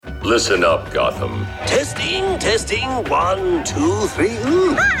Listen up, Gotham. Testing, 1, 2, 3.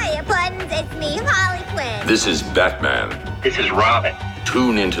 Hiya, Buttons. It's me, Harley Quinn. This is Batman. This is Robin.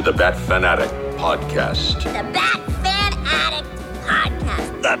 Tune into the Bat Fanatic podcast. The Bat Fan Addict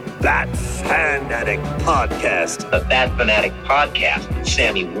Podcast. The Bat Fanatic Podcast. The Bat Fanatic Podcast with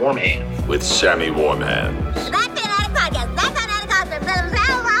Sammy Warm Hands. With Sammy Warm Hands. The Bat Fan Addict Podcast. Bat Fan Addict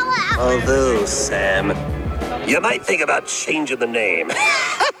Podcast. Although, Sam, you might think about changing the name.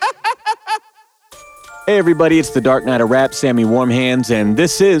 Hey everybody, it's the Dark Knight of Rap, Sammy Warm Hands, and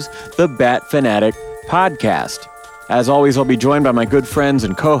this is the Bat Fanatic Podcast. As always, I'll be joined by my good friends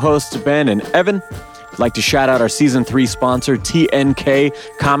and co-hosts, Ben and Evan. I'd like to shout out our Season 3 sponsor, TNK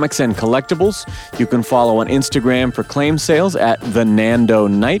Comics and Collectibles. You can follow on Instagram for claim sales at The Nando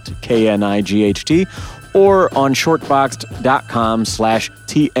Knight, K-N-I-G-H-T, or on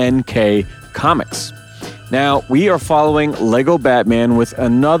shortboxed.com/TNK Comics. Now, we are following Lego Batman with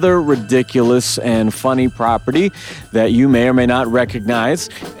another ridiculous and funny property that you may or may not recognize.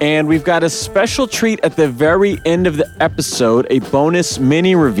 And we've got a special treat at the very end of the episode, a bonus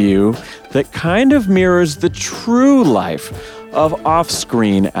mini review that kind of mirrors the true life of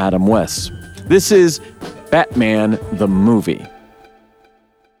off-screen Adam West. This is Batman the Movie.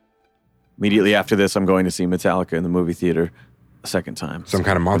 Immediately after this, I'm going to see Metallica in the movie theater a second time. Some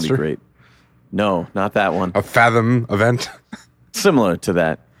kind of monster? Great. No, not that one. A Fathom event? Similar to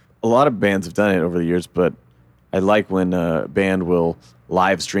that. A lot of bands have done it over the years, but I like when a band will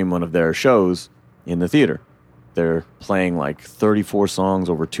live stream one of their shows in the theater. They're playing like 34 songs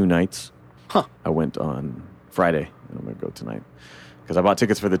over 2 nights. Huh. I went on Friday, and I'm going to go tonight. Because I bought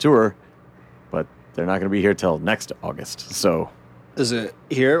tickets for the tour, but they're not going to be here till next August. So Is it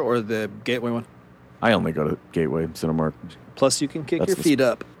here or the Gateway one? I only go to Gateway, Cinemark. Plus, you can kick That's your the feet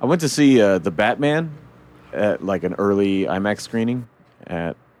up. I went to see the Batman at like an early IMAX screening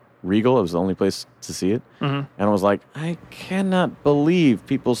at Regal. It was the only place to see it. Mm-hmm. And I was like, I cannot believe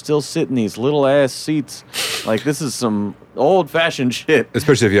people still sit in these little ass seats. Like, this is some old fashioned shit.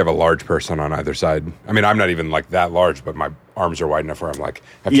 Especially if you have a large person on either side. I mean, I'm not even like that large, but my arms are wide enough where I'm like,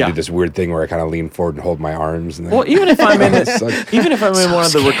 I have to do this weird thing where I kind of lean forward and hold my arms. And then Well, even if I'm in one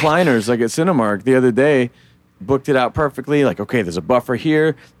of the recliners, like at Cinemark the other day, booked it out perfectly. Like, okay, there's a buffer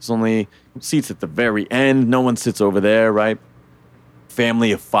here. There's only seats at the very end. No one sits over there, right?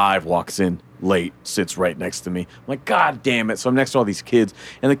 Family of 5 walks in late, sits right next to me. I'm like, God damn it. So I'm next to all these kids.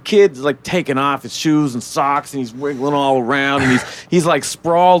 And the kid's like taking off his shoes and socks and he's wiggling all around. And he's like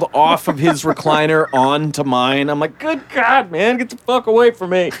sprawled off of his recliner onto mine. I'm like, good God, man, get the fuck away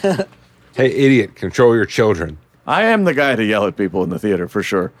from me. hey, idiot, control your children. I am the guy to yell at people in the theater, for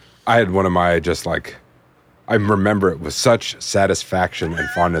sure. I had one of my I remember it with such satisfaction and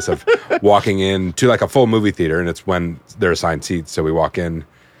fondness of walking in to like a full movie theater, and it's when they're assigned seats. So we walk in,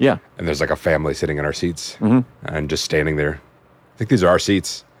 yeah, and there's like a family sitting in our seats, and just standing there. I think these are our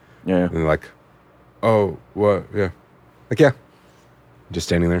seats. Yeah, and they're like, "Oh, what? Yeah, like yeah." Just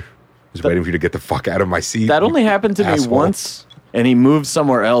standing there, just waiting for you to get the fuck out of my seat. That only happened to me once, and he moved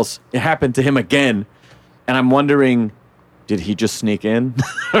somewhere else. It happened to him again, and I'm wondering, did he just sneak in?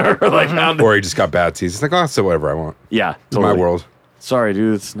 Or he just got bad seats. It's like, oh, so whatever I want. Yeah, it's my world. Sorry,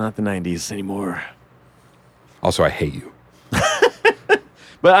 dude, it's not the 90s anymore. Also, I hate you.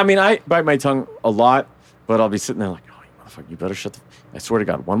 But I mean, I bite my tongue a lot, but I'll be sitting there like, oh, you motherfucker, you better shut the... I swear to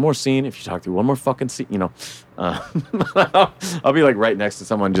God, one more scene, if you talk through one more fucking scene, you know. I'll be like right next to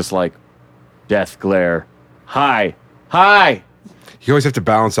someone just like, death glare. Hi. You always have to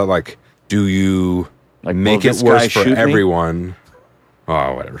balance out, like, do you... Like, make it worse for everyone.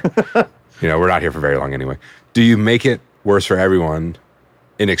 Oh, whatever. We're not here for very long anyway. Do you make it worse for everyone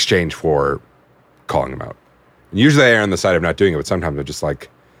in exchange for calling them out? And usually I err on the side of not doing it, but sometimes I'm just like,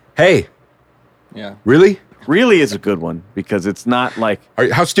 hey, yeah, really? Really is a good one because it's not like...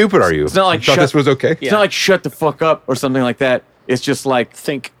 How stupid are you? It's not like... You thought this was okay? It's not like shut the fuck up or something like that. It's just like,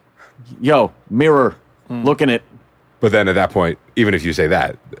 think, yo, mirror, look in it. But then at that point, even if you say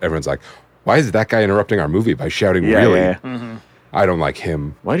that, everyone's like, why is that guy interrupting our movie by shouting really? Yeah. Mm-hmm. I don't like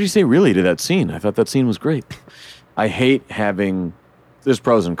him. Why did you say really to that scene? I thought that scene was great. I hate having... There's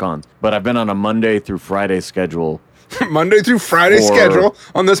pros and cons, but I've been on a Monday through Friday schedule. Monday through Friday schedule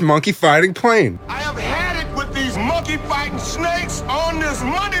on this monkey fighting plane. I have had it with these monkey fighting snakes on this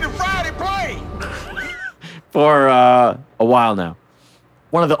Monday to Friday plane. For a while now.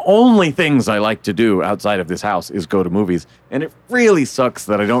 One of the only things I like to do outside of this house is go to movies. And it really sucks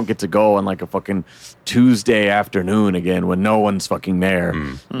that I don't get to go on like a fucking Tuesday afternoon again when no one's fucking there.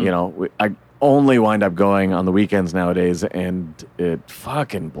 I only wind up going on the weekends nowadays, and it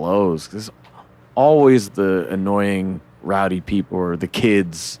fucking blows. There's always the annoying rowdy people or the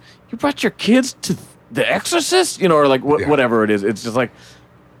kids. You brought your kids to The Exorcist? Or like whatever it is. It's just like,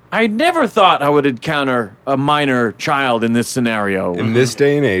 I never thought I would encounter a minor child in this scenario. In this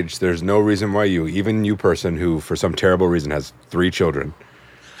day and age, there's no reason why even you person who, for some terrible reason, has 3 children,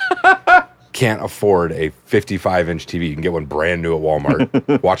 can't afford a 55-inch TV. You can get one brand new at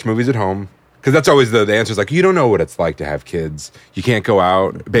Walmart. Watch movies at home. Because that's always the answer is like, you don't know what it's like to have kids. You can't go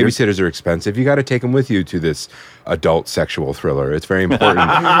out. Babysitters are expensive. You got to take them with you to this adult sexual thriller. It's very important.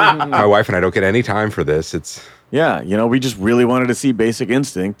 My wife and I don't get any time for this. Yeah, we just really wanted to see Basic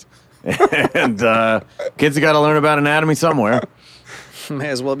Instinct. And kids have got to learn about anatomy somewhere. May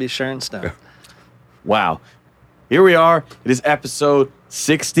as well be sharing stuff. Wow. Here we are. It is episode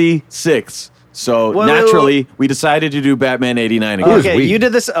 66. So naturally, we decided to do Batman 89 again. Okay, you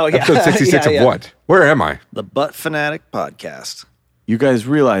did this. Oh, yeah. Episode 66 of what? Where am I? The Butt Fanatic Podcast. You guys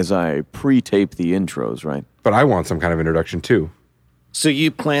realize I pre-tape the intros, right? But I want some kind of introduction, too. So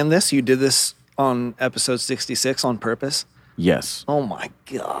you planned this? You did this on episode 66 on purpose? Yes. Oh, my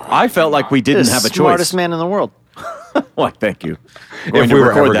God. I felt like we didn't have a choice. Smartest man in the world. Well, thank you. If we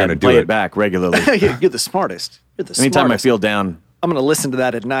were ever going to do play it back regularly. You're the smartest. You're the Anytime smartest. I feel down. I'm going to listen to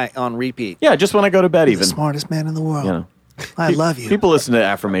that at night on repeat. Yeah, just when I go to bed You're even. the smartest man in the world. I love you. People listen to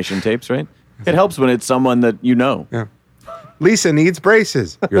affirmation tapes, right? It helps when it's someone that you know. Yeah. Lisa needs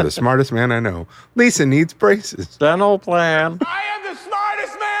braces. You're the smartest man I know. Lisa needs braces. Dental plan. I am the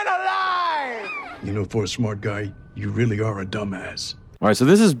smartest man alive! For a smart guy, you really are a dumbass. All right, so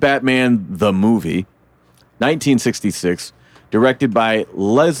this is Batman the movie, 1966, directed by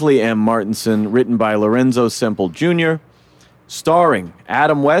Leslie M. Martinson, written by Lorenzo Semple Jr., starring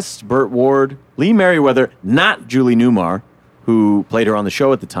Adam West, Burt Ward, Lee Merriweather, not Julie Newmar, who played her on the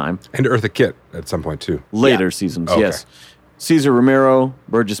show at the time. And Eartha Kitt at some point, too. Later seasons, okay. Yes. Cesar Romero,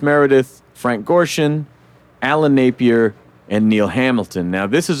 Burgess Meredith, Frank Gorshin, Alan Napier, and Neil Hamilton. Now,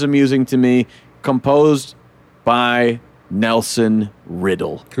 this is amusing to me. Composed by Nelson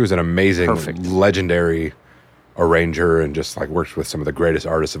Riddle. Who's an amazing, Perfect. legendary arranger and just like works with some of the greatest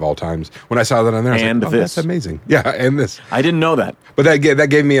artists of all times. When I saw that on there, I was and like, this. that's amazing. Yeah, and this. I didn't know that. But that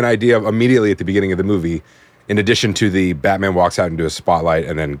gave me an idea of immediately at the beginning of the movie, in addition to the Batman walks out into a spotlight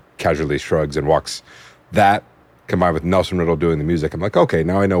and then casually shrugs and walks, that combined with Nelson Riddle doing the music, I'm like, okay,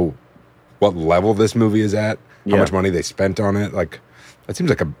 now I know what level this movie is at, how much money they spent on it. Like, that seems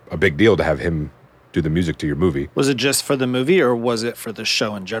like a big deal to have him do the music to your movie. Was it just for the movie or was it for the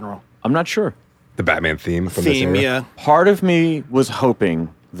show in general? I'm not sure. The Batman theme from this era? Yeah. Part of me was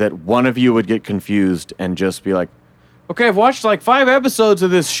hoping that one of you would get confused and just be like, okay, I've watched like 5 episodes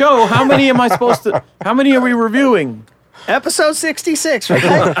of this show. How many am I supposed to, how many are we reviewing? Episode 66,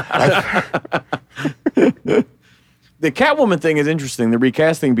 right? The Catwoman thing is interesting, the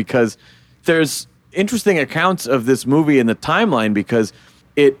recasting, because there's interesting accounts of this movie in the timeline because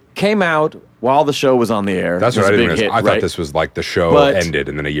it came out while the show was on the air. That's It was what I a didn't big realize. hit, I thought right? this was like the show But- ended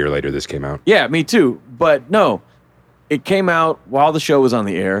and then a year later this came out. Yeah, me too. But no, it came out while the show was on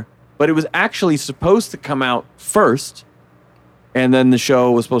the air, but it was actually supposed to come out first, and then the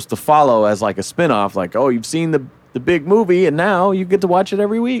show was supposed to follow as like a spin-off, like, oh, you've seen the big movie, and now you get to watch it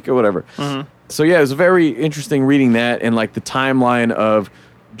every week or whatever. Mm-hmm. So yeah, it was very interesting reading that and like the timeline of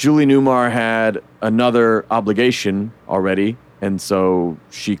Julie Newmar had another obligation already, and so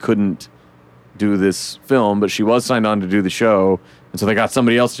she couldn't do this film, but she was signed on to do the show, and so they got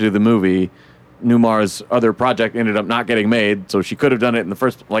somebody else to do the movie. Newmar's other project ended up not getting made, so she could have done it in the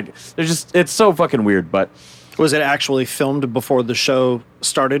first. Like, it's so fucking weird. But Was it actually filmed before the show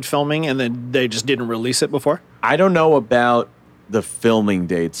started filming, and then they just didn't release it before? I don't know about the filming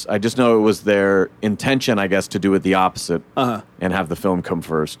dates. I just know it was their intention, I guess, to do it the opposite and have the film come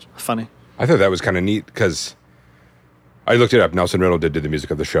first. Funny. I thought that was kind of neat because I looked it up. Nelson Riddle did the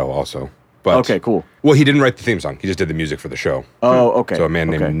music of the show also. But, Okay, cool. Well, he didn't write the theme song. He just did the music for the show. Oh, okay. So a man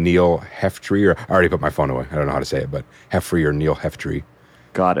Okay. named Neil Heftree, or I already put my phone away. I don't know how to say it, but Heftree or Neil Heftree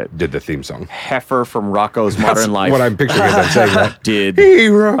Got it. did the theme song. Heifer from Rocco's That's Modern Life what I'm picturing as I'm saying that. did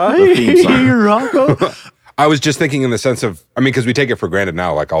Hero. the theme song. Rocco. I was just thinking in the sense of, I mean, because we take it for granted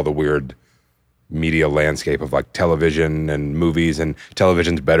now, like all the weird media landscape of like television and movies, and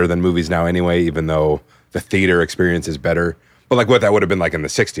television's better than movies now anyway, even though the theater experience is better. But like what that would have been like in the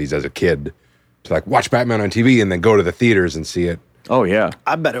 60s as a kid to like watch Batman on TV and then go to the theaters and see it. Oh, yeah.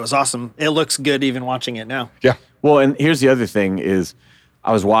 I bet it was awesome. It looks good even watching it now. Yeah. Well, and here's the other thing is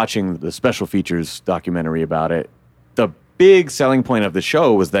I was watching the special features documentary about it. The big selling point of the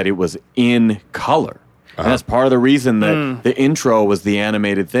show was that it was in color. And that's part of the reason that the intro was the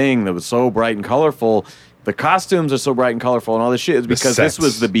animated thing that was so bright and colorful. The costumes are so bright and colorful and all this shit is because this sets.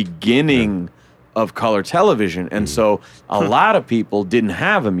 was the beginning of color television. And so a lot of people didn't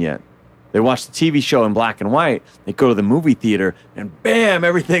have them yet. They watch the TV show in black and white. They go to the movie theater, and bam,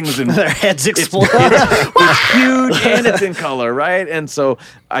 everything's in their heads explode. It's huge, and it's in color, right? And so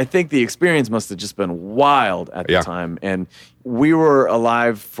I think the experience must have just been wild at the time. And we were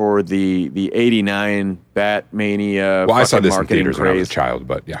alive for the '89 Batmania. Well, I saw this in marketing theaters when I was a craze. child,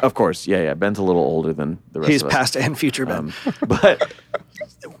 but yeah, Of course, yeah. Ben's a little older than the rest He's of us. past and future Ben. But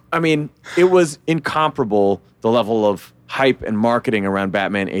I mean, it was incomparable, the level of hype and marketing around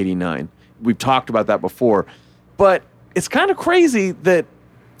Batman '89. We've talked about that before. But it's kind of crazy that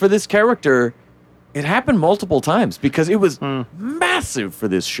for this character, it happened multiple times because it was massive for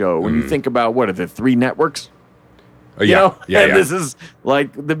this show. When you think about, what are the 3 networks? Yeah. And this is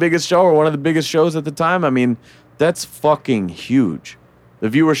like the biggest show or one of the biggest shows at the time. I mean, that's fucking huge. The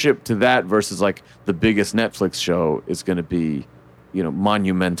viewership to that versus like the biggest Netflix show is going to be,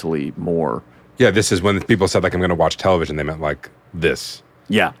 monumentally more. Yeah, this is when people said, like, I'm going to watch television. They meant, like, this.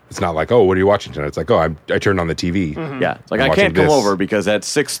 Yeah. It's not like, oh, what are you watching tonight? It's like, oh, I turned on the TV. Yeah. It's like, I'm I can't come watching this. over because at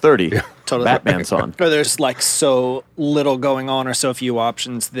 6:30, Totally. Batman's on. Or there's like so little going on or so few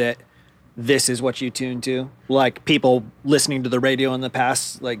options that this is what you tune to. Like people listening to the radio in the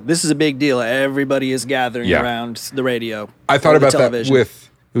past, like this is a big deal. Everybody is gathering around the radio. I thought or the about that television.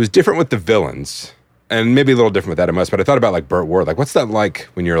 it was different with the villains and maybe a little different with Adam West, but I thought about like Burt Ward. Like, what's that like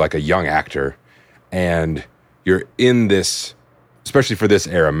when you're like a young actor and you're in this, especially for this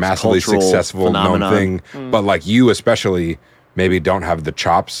era, massively cultural successful phenomenon. known thing, but like you especially maybe don't have the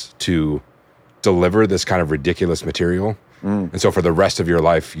chops to deliver this kind of ridiculous material. And so for the rest of your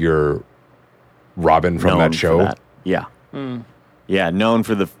life, you're Robin from Known that for show. that. Yeah. Yeah, known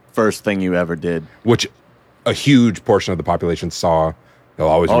for the first thing you ever did. Which a huge portion of the population saw. They'll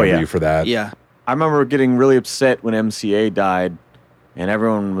always remember you for that. Yeah. I remember getting really upset when MCA died, and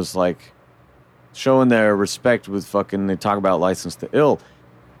everyone was like showing their respect with fucking, they talk about License to Ill.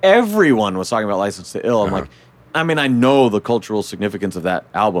 Everyone was talking about License to Ill. I'm like, I mean, I know the cultural significance of that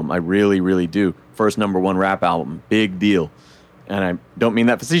album. I really, really do. First #1 rap album. Big deal. And I don't mean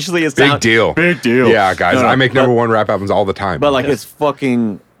that facetiously. It's Big deal. Big deal. Yeah, guys. No, I make #1 rap albums all the time. But like, it's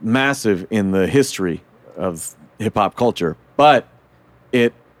fucking massive in the history of hip hop culture. But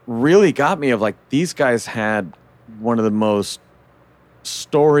it really got me of like, these guys had one of the most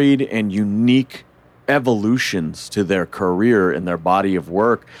storied and unique evolutions to their career and their body of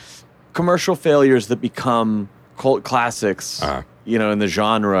work. Commercial failures that become cult classics, in the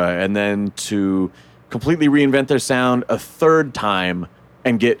genre, and then to completely reinvent their sound a third time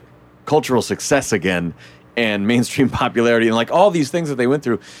and get cultural success again and mainstream popularity and like all these things that they went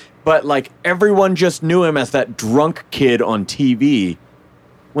through. But like everyone just knew him as that drunk kid on TV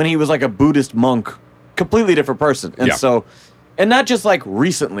when he was like a Buddhist monk, completely different person. And so, and not just like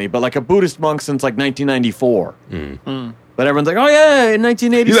recently, but like a Buddhist monk since like 1994. But everyone's like, oh yeah, in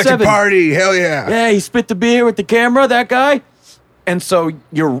 1987. You like to party, hell yeah. Yeah, he spit the beer with the camera, that guy. And so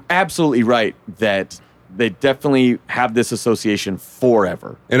you're absolutely right that they definitely have this association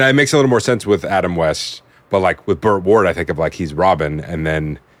forever. And it makes a little more sense with Adam West. But like with Burt Ward, I think of like he's Robin, and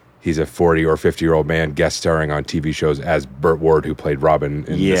then he's a 40 or 50-year-old man guest starring on TV shows as Burt Ward, who played Robin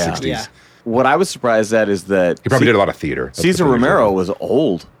in the 60s. Yeah. What I was surprised at is that He probably did a lot of theater. That's Cesar the thing. Romero was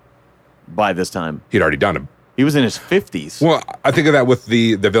old by this time. He'd already done it. He was in his 50s. Well, I think of that with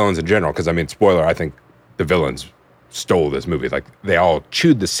the villains in general, because I mean, spoiler, I think the villains stole this movie. Like they all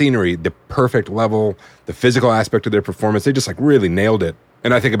chewed the scenery, the perfect level, the physical aspect of their performance. They just like really nailed it.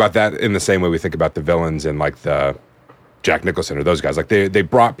 And I think about that in the same way we think about the villains in like the Jack Nicholson or those guys. Like they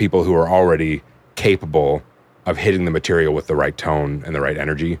brought people who are already capable of hitting the material with the right tone and the right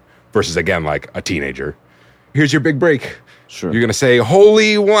energy versus again, like a teenager. Here's your big break. Sure. You're going to say,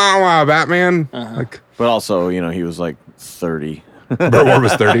 holy wow, Batman. Like, but also, he was like 30. Burt Ward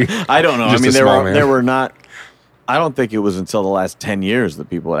was 30. I don't know. Just I mean, a small man. there were not. I don't think it was until the last 10 years that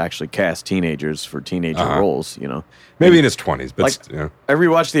people had actually cast teenagers for teenager roles. Maybe in his 20s, but like, I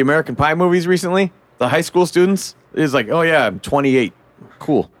rewatched the American Pie movies recently. The high school students is like, oh yeah, I'm 28.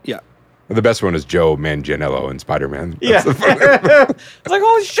 Cool. Yeah. The best one is Joe Manganiello in Spider-Man. Yeah. I was like,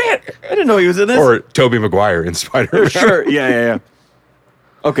 holy shit! I didn't know he was in this. Or Tobey Maguire in Spider-Man. Sure. Yeah.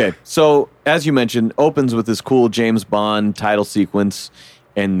 Okay, so as you mentioned, opens with this cool James Bond title sequence,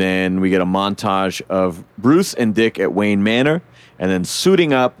 and then we get a montage of Bruce and Dick at Wayne Manor, and then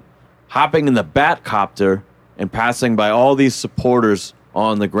suiting up, hopping in the Batcopter, and passing by all these supporters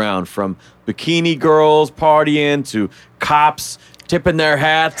on the ground, from bikini girls partying to cops tipping their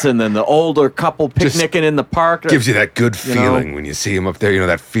hats, and then the older couple picnicking in the park. Gives you that good feeling when you see them up there. You know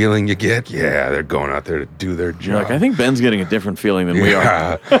that feeling you get? Yeah, they're going out there to do their job. You're like, I think Ben's getting a different feeling than we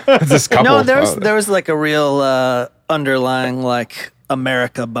are. This couple, No, there was like a real underlying like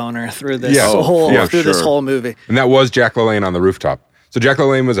America boner through this this whole movie. And that was Jack LaLanne on the rooftop. So Jack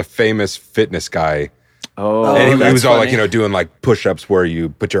LaLanne was a famous fitness guy. Oh, and he was all like, doing like push-ups where you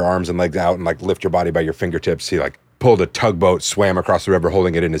put your arms and legs out and like lift your body by your fingertips. He like pulled a tugboat, swam across the river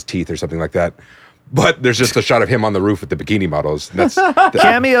holding it in his teeth or something like that. But there's just a shot of him on the roof with the bikini models. And that's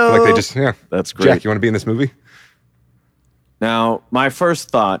cameo. Like they just, that's great. Jack, you want to be in this movie? Now, my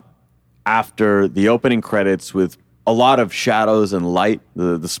first thought after the opening credits with a lot of shadows and light,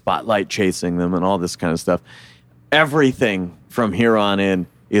 the spotlight chasing them and all this kind of stuff, everything from here on in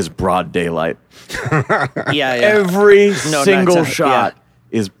is broad daylight. Every single shot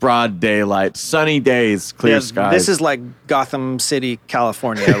is broad daylight, sunny days, clear skies. This is like Gotham City,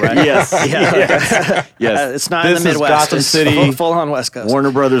 California, right? Yes. Yes. It's not this in the Midwest. Is Gotham City, full on West Coast.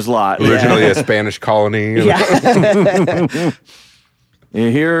 Warner Brothers lot. Originally a Spanish colony.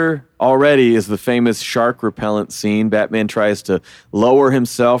 Here already is the famous shark repellent scene. Batman tries to lower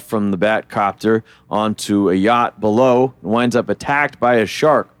himself from the Batcopter onto a yacht below and winds up attacked by a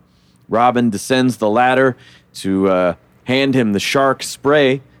shark. Robin descends the ladder to hand him the shark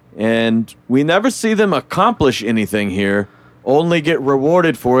spray, and we never see them accomplish anything here, only get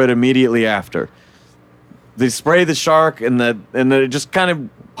rewarded for it immediately after. They spray the shark, and then it just kind of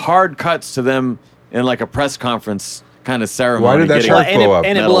hard cuts to them in like a press conference kind of ceremony. Why did that shark blow up?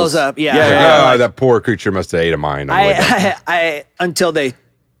 And it blows up, That poor creature must have ate a mine. I until they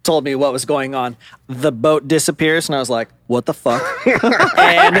told me what was going on, the boat disappears, and I was like, "What the fuck?"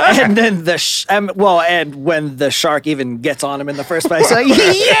 and then and when the shark even gets on him in the first place, like,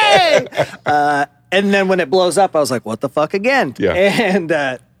 yay! And then when it blows up, I was like, "What the fuck again?" Yeah. And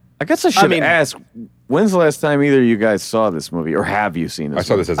I guess I should ask, when's the last time either of you guys saw this movie, or have you seen this? I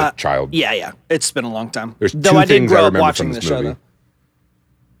saw this as a child. Yeah, it's been a long time. There's two I did things I grow up remember watching from this the show, movie. though.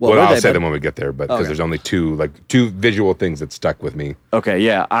 Well, I'll say them when we get there, but because there's only two visual things that stuck with me. Okay,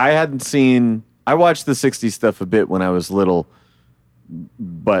 yeah. I watched the 60s stuff a bit when I was little,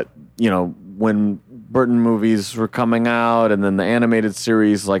 but, when Burton movies were coming out and then the animated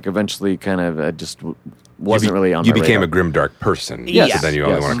series, like, eventually kind of just wasn't really on my radar. You became a grimdark person. Yes. So then you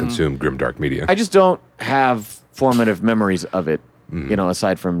only want to consume grimdark media. I just don't have formative memories of it,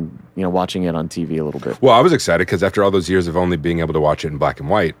 aside from, watching it on TV a little bit. Well, I was excited because after all those years of only being able to watch it in black and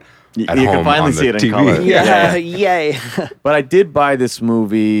white at you home can finally on see the it in TV. color. Yeah, yay. But I did buy this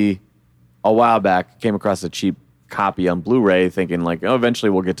movie a while back, came across a cheap copy on Blu-ray thinking like,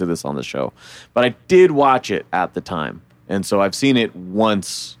 eventually we'll get to this on the show. But I did watch it at the time. And so I've seen it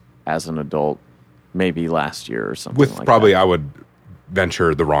once as an adult, maybe last year or something With like probably, that. I would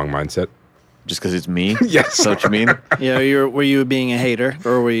venture, the wrong mindset. Just because it's me? Yes. Is that what you mean? Yeah, were you being a hater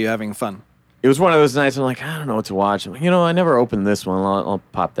or were you having fun? It was one of those nights I'm like, I don't know what to watch. I'm like, I never opened this one. I'll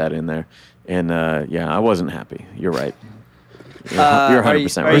pop that in there. And I wasn't happy. You're right. You're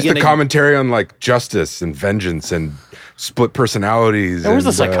 100% right. There's the commentary on like justice and vengeance and split personalities. Where's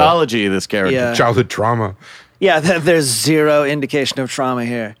the psychology of this character? Yeah. Childhood trauma. Yeah, there's zero indication of trauma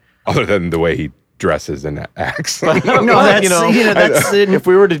here. Other than the way he dresses and acts. No, that's if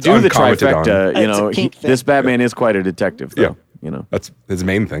we were to do the uncommented trifecta, this Batman is quite a detective, though. Yeah. That's his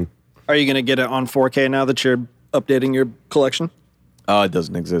main thing. Are you going to get it on 4K now that you're updating your collection? Oh, it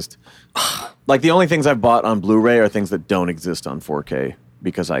doesn't exist. Like, the only things I've bought on Blu-ray are things that don't exist on 4K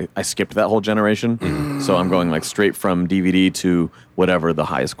because I skipped that whole generation. So I'm going like straight from DVD to whatever the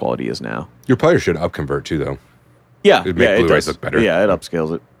highest quality is now. Your player should upconvert too, though. Yeah. It'd make Blu-rays look better. Yeah, it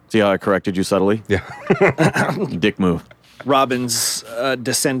upscales it. See how I corrected you subtly? Yeah. Dick move. Robin's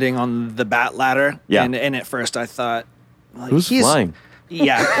descending on the bat ladder. Yeah. And at first I thought, who's flying?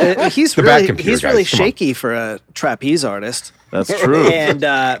 Yeah, he's The really Batcomputer, guys, really come on. shaky for a trapeze artist. That's true. And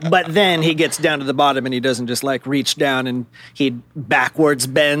but then he gets down to the bottom and he doesn't just like reach down and he backwards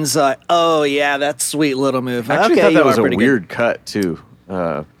bends. Oh yeah, that's sweet little move. I actually okay, thought you that was are a pretty weird cut too.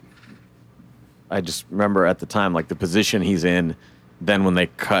 I just remember at the time, like the position he's in. Then when they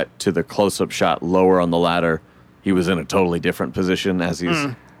cut to the close-up shot lower on the ladder, he was in a totally different position as he's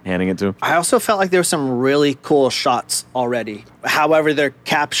handing it to him. I also felt like there were some really cool shots already. However, they're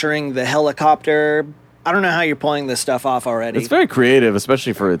capturing the helicopter. I don't know how you're pulling this stuff off already. It's very creative,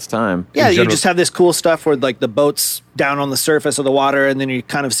 especially for its time. Yeah, In you general- just have this cool stuff where like the boat's down on the surface of the water, and then you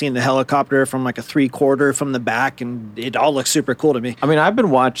kind of seeing the helicopter from like a 3/4 from the back, and it all looks super cool to me. I mean, I've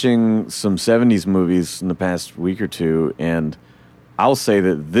been watching some 70s movies in the past week or two, and I'll say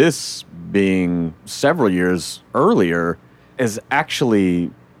that this being several years earlier, is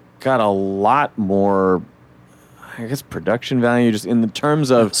actually got a lot more, I guess, production value just in the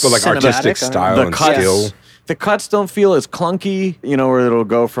terms of like artistic style and skill. The cuts don't feel as clunky, where it'll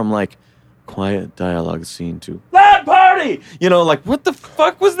go from like quiet dialogue scene to loud party. Like what the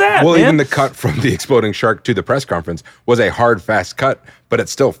fuck was that? Well, man? even the cut from the exploding shark to the press conference was a hard, fast cut, but it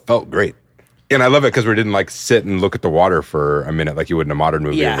still felt great. And I love it because we didn't like sit and look at the water for a minute like you would in a modern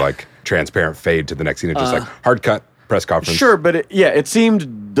movie of like transparent fade to the next scene. It's just like hard cut, press conference. Sure, but it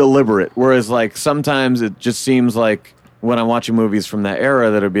seemed deliberate. Whereas like sometimes it just seems like when I'm watching movies from that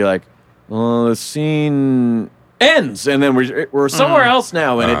era that it'd be like, well, the scene ends and then we're somewhere else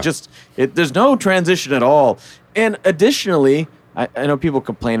now. And there's no transition at all. And additionally, I know people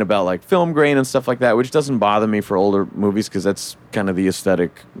complain about like film grain and stuff like that, which doesn't bother me for older movies because that's kind of the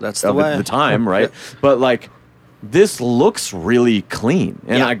aesthetic of the time, right? But like this looks really clean,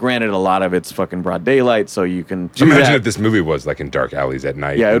 and I granted a lot of it's fucking broad daylight, so you can imagine if this movie was like in dark alleys at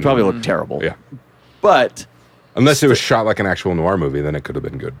night. Yeah, it would probably look terrible. Yeah, but unless it was shot like an actual noir movie, then it could have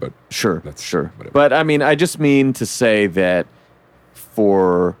been good. But sure. Whatever. But I mean, I just mean to say that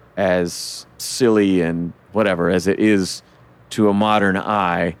for as silly and whatever as it is to a modern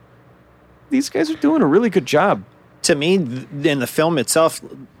eye, these guys are doing a really good job. To me, in the film itself,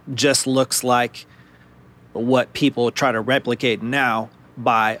 just looks like what people try to replicate now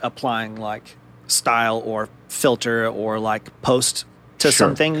by applying like style or filter or like post to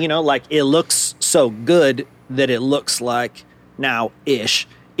something, like it looks so good that it looks like now-ish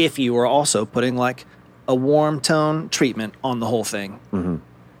if you were also putting like a warm tone treatment on the whole thing. Mm-hmm.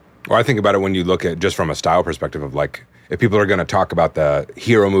 Or I think about it when you look at just from a style perspective of like, if people are going to talk about the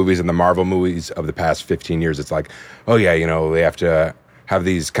hero movies and the Marvel movies of the past 15 years, it's like, oh yeah, they have to have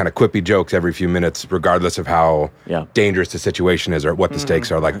these kind of quippy jokes every few minutes, regardless of how dangerous the situation is or what the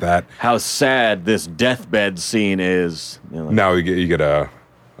stakes are like that. How sad this deathbed scene is. Now you get a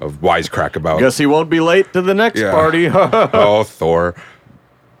wisecrack about. Guess he won't be late to the next party. Oh, Thor.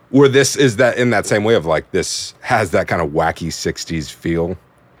 Where this is that in that same way of like this has that kind of wacky 60s feel.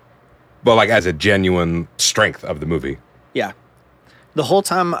 But like as a genuine strength of the movie. Yeah. The whole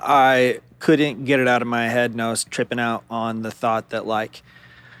time I couldn't get it out of my head and I was tripping out on the thought that like,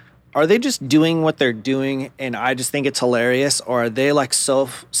 are they just doing what they're doing and I just think it's hilarious? Or are they like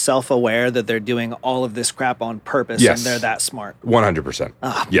self-aware that they're doing all of this crap on purpose and they're that smart? 100%.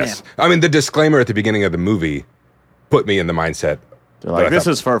 Oh, yes. Man. I mean, the disclaimer at the beginning of the movie put me in the mindset. They're like, this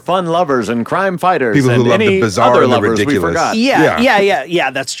is for fun lovers and crime fighters. People and who love the bizarre and the ridiculous.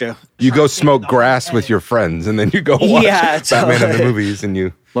 Yeah, that's true. You go smoke grass with your friends and then you go watch Batman in the movies and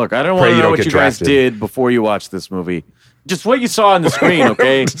you look, I don't want to know what you guys did before you watched this movie. Just what you saw on the screen,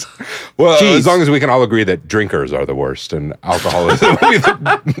 okay? Well, as long as we can all agree that drinkers are the worst and alcohol is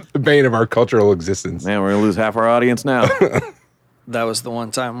the bane of our cultural existence. Man, we're going to lose half our audience now. That was the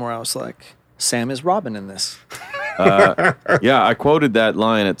one time where I was like, Sam is Robin in this. Yeah, I quoted that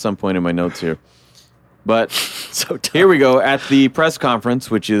line at some point in my notes here. But here we go. At the press conference,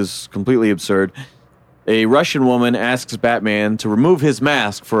 which is completely absurd, a Russian woman asks Batman to remove his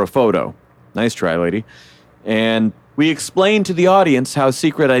mask for a photo. Nice try, lady. And we explain to the audience how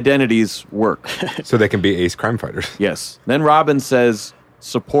secret identities work. So they can be ace crime fighters. Yes. Then Robin says,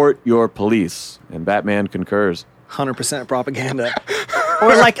 support your police. And Batman concurs. 100% propaganda.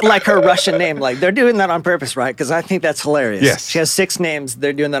 Or like her Russian name. Like, they're doing that on purpose, right? Because I think that's hilarious. Yes. She has 6 names.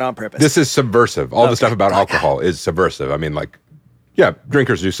 They're doing that on purpose. This is subversive. All the stuff about alcohol is subversive. I mean, like, yeah,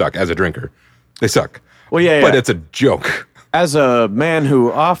 drinkers do suck. As a drinker, they suck. Well, yeah. But it's a joke. As a man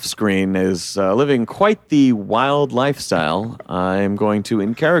who off-screen is living quite the wild lifestyle, I'm going to,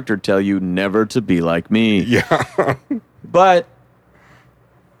 in character, tell you never to be like me. Yeah. But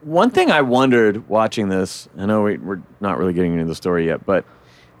one thing I wondered watching this, I know we're not really getting into the story yet, but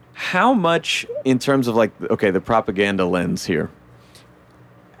how much in terms of like, okay, the propaganda lens here,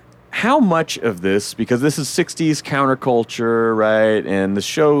 how much of this, because this is 60s counterculture, right, and the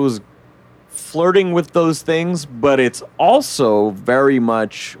show's flirting with those things, but it's also very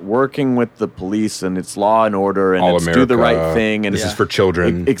much working with the police and it's law and order and All it's America, do the right thing. And this is for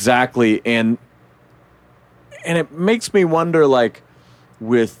children. Exactly. And it makes me wonder, like,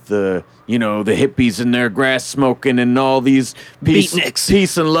 with the, the hippies and their grass smoking and all these peace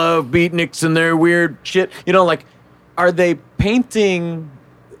and love beatniks and their weird shit, like, are they painting,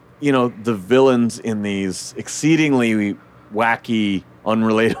 the villains in these exceedingly wacky,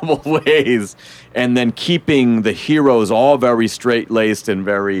 unrelatable ways and then keeping the heroes all very straight-laced and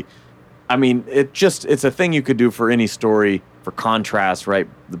very, it's a thing you could do for any story for contrast, right?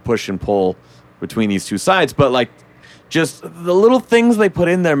 The push and pull between these two sides. But like, just the little things they put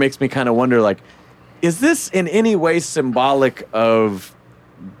in there makes me kind of wonder, like, is this in any way symbolic of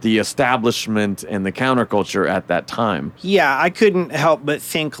the establishment and the counterculture at that time? Yeah, I couldn't help but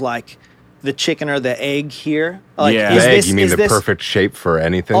think like the chicken or the egg here. Like, Yeah. The egg, you mean the perfect shape for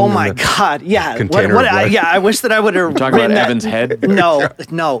anything? Oh my God! Yeah, container of life? I wish that I would have Talking about Evan's head. No.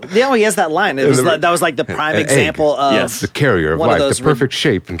 Yeah, he has that line. That was like the prime An example egg. of The carrier of one of life, those the perfect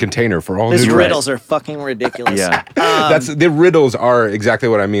shape and container for all His new riddles are fucking ridiculous. Yeah. The riddles are exactly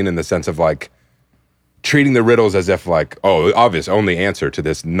what I mean in the sense of like treating the riddles as if like, oh, obvious only answer to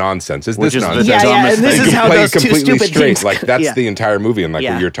this nonsense is Which this is the nonsense. Yeah, and this You is can how play those two completely stupid straight. things. Like that's Yeah. the entire movie, and like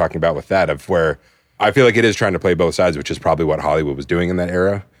Yeah. what you're talking about with that, of where I feel like it is trying to play both sides, which is probably what Hollywood was doing in that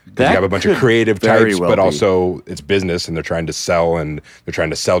era. Because That you have a bunch of could creative very types, well but be. also it's business, and they're trying to sell,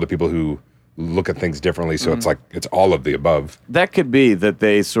 to people who look at things differently. So it's like it's all of the above. That could be that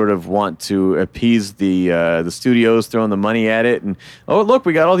they sort of want to appease the studios throwing the money at it, and oh look,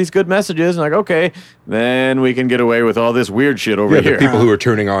 we got all these good messages, and like okay, then we can get away with all this weird shit over Yeah, here. the people who are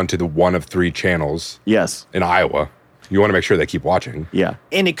tuning on to the one of 3 channels Yes. in Iowa, you want to make sure they keep watching. Yeah.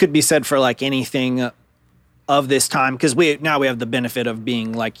 And it could be said for like anything of this time, because we have the benefit of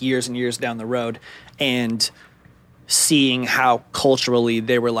being like years and years down the road and seeing how culturally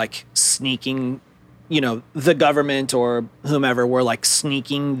they were like sneaking, the government or whomever were like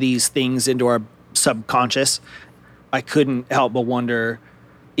sneaking these things into our subconscious. I couldn't help but wonder,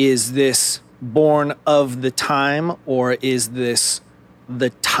 is this born of the time, or is this the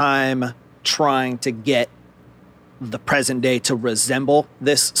time trying to get the present day to resemble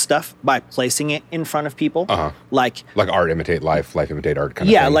this stuff by placing it in front of people? Like art imitate life imitate art kind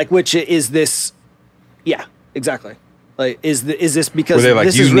of yeah, thing. like which is this? Yeah, exactly. Like is this because Where they're like,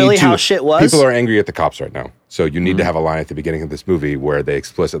 this you is need really to- how shit was? People are angry at the cops right now. So you need to have a line at the beginning of this movie where they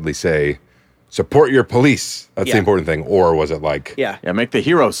explicitly say, support your police. That's the Yeah. important thing. Or was it like, yeah. Yeah, make the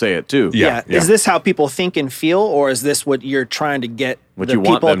hero say it too. Yeah. Is this how people think and feel, or is this what you're trying to get What the you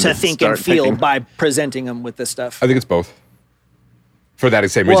want people them to to think and start feel thinking? by presenting them with this stuff? I think it's both. For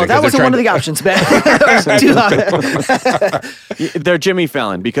that same Well, reason. that 'cause they're wasn't one of the options, man. They're Jimmy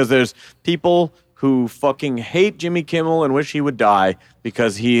Fallon because there's people who fucking hate Jimmy Kimmel and wish he would die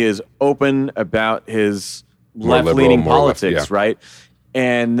because he is open about his More liberal, left-leaning more left, politics, yeah. right?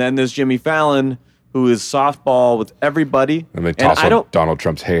 And then there's Jimmy Fallon, who is softball with everybody. And they toss up Donald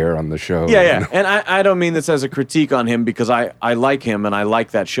Trump's hair on the show. Yeah. And I don't mean this as a critique on him because I like him and I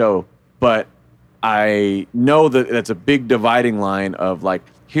like that show. But I know that it's a big dividing line of like,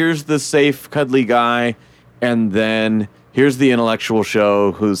 here's the safe, cuddly guy, and then here's the intellectual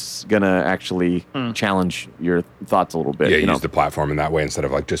show who's going to actually challenge your thoughts a little bit. Yeah, you know? use the platform in that way instead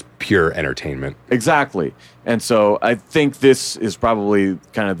of like just pure entertainment. Exactly. And so I think this is probably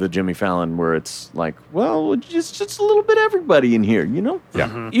kind of the Jimmy Fallon where it's like, well, just a little bit everybody in here, you know?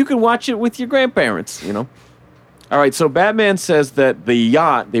 Yeah. You can watch it with your grandparents, you know? All right, so Batman says that the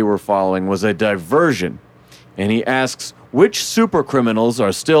yacht they were following was a diversion. And he asks, which super criminals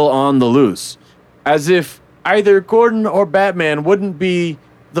are still on the loose? As if either Gordon or Batman wouldn't be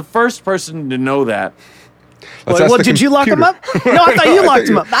the first person to know that. Well, did you lock him up? No, I thought you locked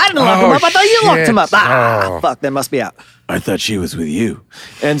him up. I didn't lock him up. I thought you locked him up. Fuck, that must be out. I thought she was with you.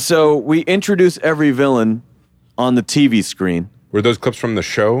 And so we introduce every villain on the TV screen. Were those clips from the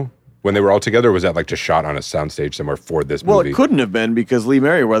show when they were all together, or was that like just shot on a soundstage somewhere for this Well, movie? it couldn't have been because Lee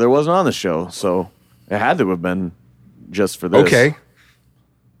Merriweather wasn't on the show. So it had to have been just for this. Okay.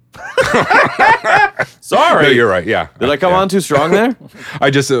 Sorry. No, you're right. Yeah. Did I come on too strong there? I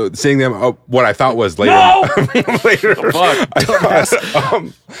just seeing them. What I thought was later. Later,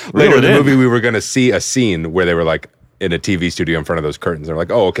 later in the movie, we were going to see a scene where they were like in a TV studio in front of those curtains. They're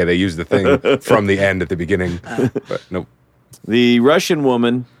like, "Oh, okay." They used the thing from the end at the beginning, but nope. The Russian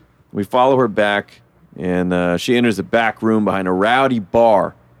woman, we follow her back, and she enters the back room behind a rowdy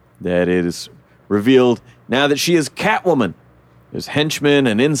bar that is revealed now that she is Catwoman. There's henchmen,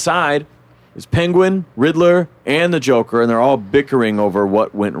 and inside is Penguin, Riddler, and the Joker, and they're all bickering over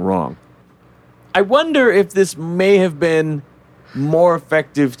what went wrong. I wonder if this may have been more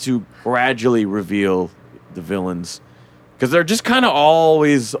effective to gradually reveal the villains, because they're just kind of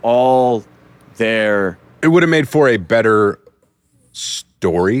always all there. It would have made for a better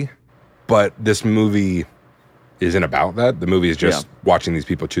story, but this movie isn't about that. The movie is just watching these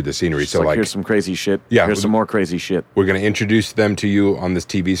people chew the scenery. So like, here's some crazy shit. Yeah, Here's some more crazy shit. We're going to introduce them to you on this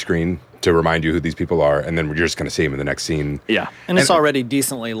TV screen to remind you who these people are, and then we're just going to see them in the next scene. Yeah. And it's already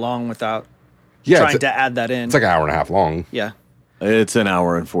decently long without Yeah, trying to add that in. It's like an hour and a half long. Yeah. It's an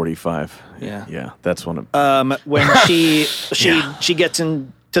hour and 45. Yeah. Yeah, that's one of... When she gets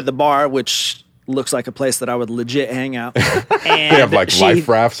into the bar, which looks like a place that I would legit hang out. And they have like life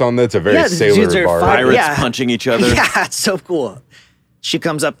rafts on there. It's a very sailor bar. Pirates punching each other. Yeah, it's so cool. She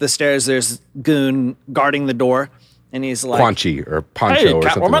comes up the stairs. There's Goon guarding the door. And he's like, Quanchi or Poncho hey, or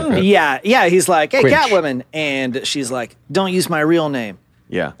something like that. Yeah. He's like, hey, Quinch. Catwoman. And she's like, don't use my real name.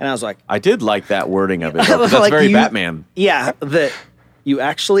 Yeah. And I was like, I did like that wording of it. Though, that's like very Batman. Yeah. That you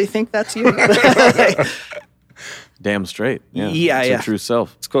actually think that's you? Damn straight. Yeah. Yeah. It's your true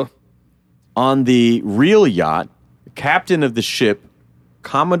self. It's cool. On the real yacht, the captain of the ship,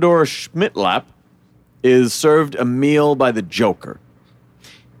 Commodore Schmitlap, is served a meal by the Joker.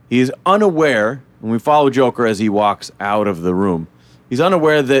 He is unaware, and we follow Joker as he walks out of the room. He's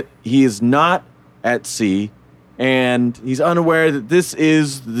unaware that he is not at sea, and he's unaware that this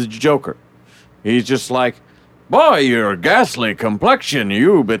is the Joker. He's just like, boy, your ghastly complexion,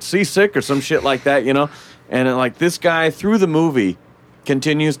 you a bit seasick or some shit like that, you know? And like this guy, through the movie,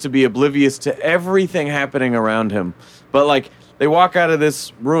 continues to be oblivious to everything happening around him. But like, they walk out of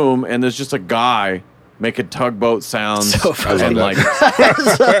this room, and there's just a guy making tugboat sounds and like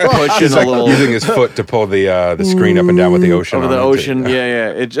pushing a little, using his foot to pull the screen up and down with the ocean. Over the ocean,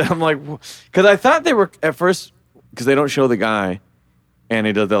 yeah. I'm like, because I thought they were at first, because they don't show the guy, and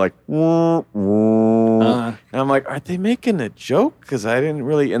he does that like, and I'm like, are they making a joke? Because I didn't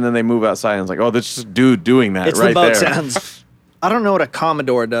really. And then they move outside, and it's like, oh, this just dude doing that. It's right the boat there. sounds. I don't know what a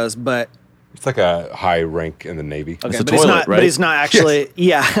Commodore does, but it's like a high rank in the Navy. okay, it's a but toilet, it's not. right? But it's not actually.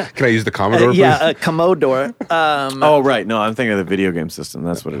 Yeah. Can I use the Commodore? Please? Yeah, a Commodore. Oh right, no, I'm thinking of the video game system.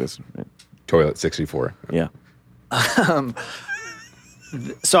 That's what it is. Right. Toilet 64. Yeah.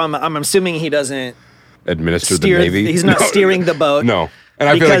 So I'm assuming he doesn't Administer steer. the Navy. He's not steering the boat. No. And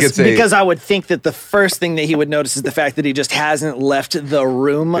I feel like it's because I would think that the first thing that he would notice is the fact that he just hasn't left the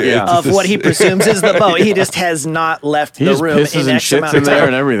room of what he presumes is the boat. He just has not left He the just room pisses in and X shits amount in of there time.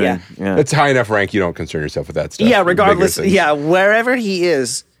 and everything. Yeah. It's high enough rank, you don't concern yourself with that stuff. Yeah, Bigger regardless. things. Yeah, wherever he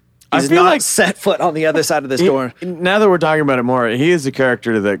is, I he's feel not like- set foot on the other side of this door. Now that we're talking about it more, he is a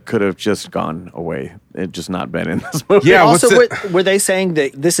character that could have just gone away. It just not been in this movie. Yeah, Also, what's were they saying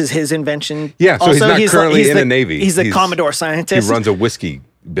that this is his invention? Yeah, so also, he's not currently in the the Navy. He's a He's- Commodore He scientist. runs a whiskey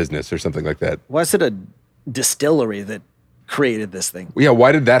business or something like that. Why is it a distillery that created this thing? Yeah,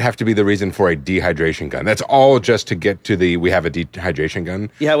 why did that have to be the reason for a dehydration gun? That's all just to get to we have a dehydration gun.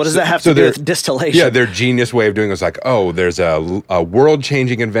 Yeah, what does that have to do with distillation? Yeah, their genius way of doing it was like, oh, there's a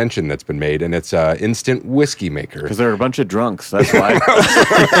world-changing invention that's been made, and it's an instant whiskey maker. Because they're a bunch of drunks. That's why.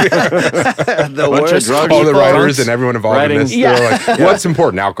 The bunch of worst drug All the people. writers and everyone involved in this, Yeah. they're like, what's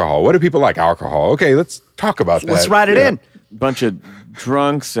important? Alcohol. What do people like? Alcohol. Okay, let's talk about that. Let's write it in. Bunch of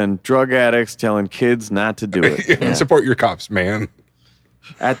drunks and drug addicts telling kids not to do it. Yeah. Support your cops, man.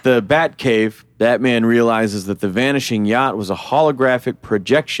 At the Bat Cave, Batman realizes that the vanishing yacht was a holographic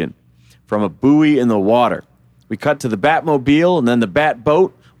projection from a buoy in the water. We cut to the Batmobile and then the Bat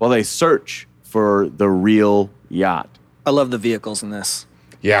boat while they search for the real yacht. I love the vehicles in this.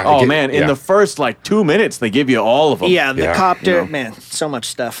 Yeah. Oh, man, in the first, 2 minutes, they give you all of them. Yeah, the Yeah. copter, You know. man, so much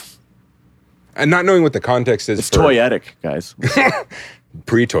stuff. And not knowing what the context is It's for toyetic, guys.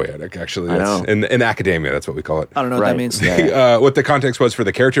 pre-toyetic, actually. I That's, know. in academia, that's what we call it. I don't know what Right. that means. Yeah. What the context was for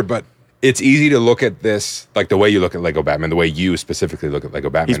the character, but it's easy to look at this like the way you look at Lego Batman, the way you specifically look at Lego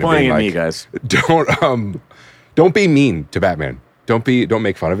Batman. He's and pointing being at like, me, guys. Don't be mean to Batman. Don't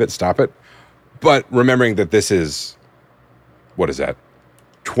make fun of it. Stop it. But remembering that this is, what is that,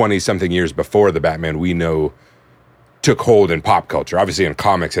 20-something years before the Batman we know took hold in pop culture. Obviously, in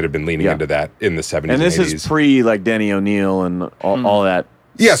comics, it had been leaning Yeah. into that in the 70s And this 80s. is pre Denny O'Neil and all that.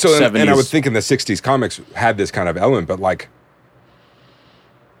 Yeah, so 70s. and I would think in the 60s comics had this kind of element, but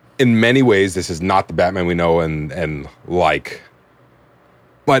in many ways this is not the Batman we know and like,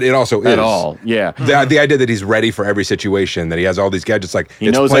 but it also is At all, yeah. The idea that he's ready for every situation, that he has all these gadgets, He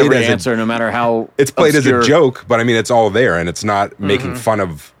it's knows played every as a- answer, no matter how it's played obscure. as a joke, but I mean it's all there, and it's not making fun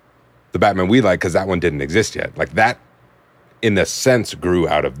of the Batman we like because that one didn't exist yet. Like that, in a sense, grew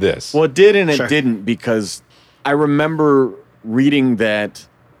out of this. Well, it did and it Sure. didn't, because I remember reading that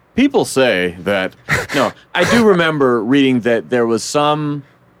people say that. No, I do remember reading that there was some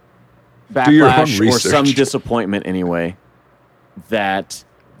Do your own backlash or some research. disappointment anyway that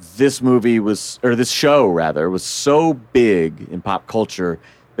this movie was, or this show rather, was so big in pop culture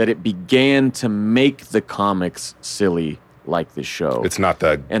that it began to make the comics silly like this show. It's not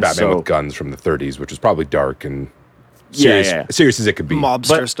the And Batman so- with guns from the 30s, which was probably dark and serious, Yeah. serious as it could be.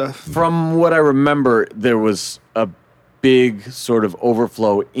 Mobster But stuff. From what I remember, there was a big sort of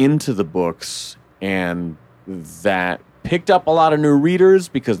overflow into the books, and that picked up a lot of new readers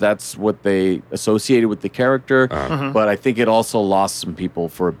because that's what they associated with the character. But I think it also lost some people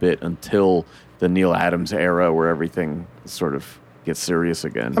for a bit until the Neil Adams era where everything sort of gets serious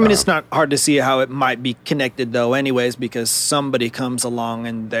again. I mean, it's not hard to see how it might be connected, though, anyways, because somebody comes along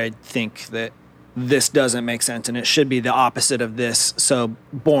and they think that this doesn't make sense and it should be the opposite of this. So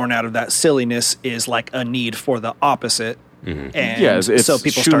born out of that silliness is like a need for the opposite. Mm-hmm. And yeah, it's so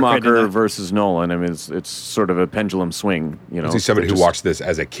people Schumacher versus Nolan. I mean, it's sort of a pendulum swing. You know, see somebody who watched this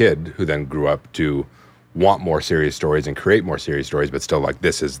as a kid who then grew up to want more serious stories and create more serious stories, but still like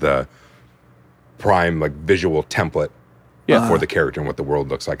this is the prime like visual template for the character and what the world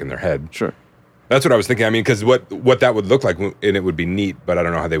looks like in their head. Sure, that's what I was thinking. I mean, because what that would look like, and it would be neat, but I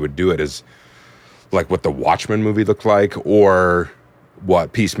don't know how they would do it. Is like what the Watchmen movie looked like, or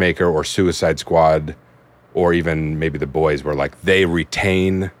what Peacemaker or Suicide Squad. Or even maybe The Boys, where like they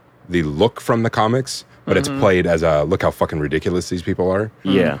retain the look from the comics, but it's played as a look how fucking ridiculous these people are.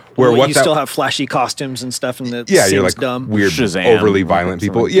 Yeah, where you still have flashy costumes and stuff, and that you're like dumb. Weird, Shazam, overly violent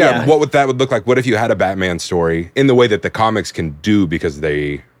people. Yeah, what would that would look like? What if you had a Batman story in the way that the comics can do because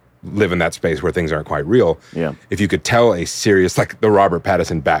they live in that space where things aren't quite real? Yeah, if you could tell a serious like the Robert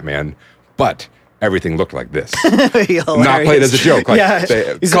Pattinson Batman, but everything looked like this. Not played as a joke. Like,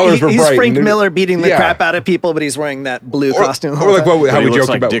 colors were bright. He's Frank Miller beating the crap out of people, but he's wearing that blue costume. Or like how we joked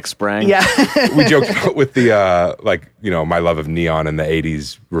like about Dick Sprang. Yeah, we joked about with the like my love of neon and the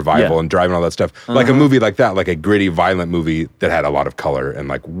 '80s revival and Drive and all that stuff. Like a movie like that, like a gritty, violent movie that had a lot of color and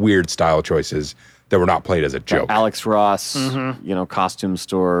like weird style choices that were not played as a joke. Like Alex Ross, costume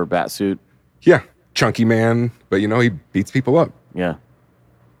store batsuit. Yeah, chunky man, but he beats people up. Yeah.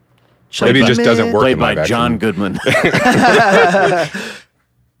 Maybe it just doesn't work. Played by John Goodman.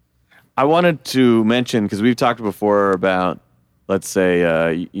 I wanted to mention, because we've talked before about, let's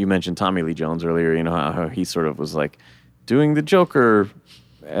say, you mentioned Tommy Lee Jones earlier, how he sort of was like doing the Joker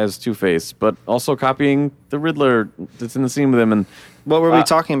as Two-Face, but also copying the Riddler that's in the scene with him. And what were we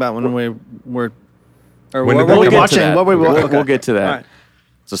talking about when we were... Or when what were we watching? What were we watching? We'll get to that. Right.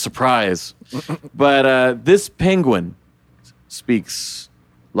 It's a surprise. But this penguin speaks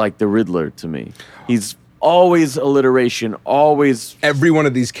like the Riddler to me. He's always alliteration, always... Every one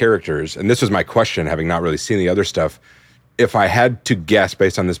of these characters, and this was my question, having not really seen the other stuff, if I had to guess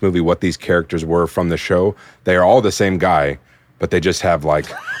based on this movie what these characters were from the show, they are all the same guy, but they just have like,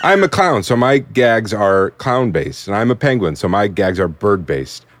 I'm a clown, so my gags are clown-based, and I'm a penguin, so my gags are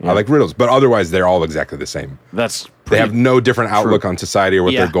bird-based. I like riddles, but otherwise they're all exactly the same. They have no different outlook on society or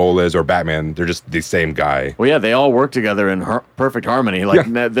what their goal is, or Batman. They're just the same guy. Well, yeah, they all work together in perfect harmony. Like,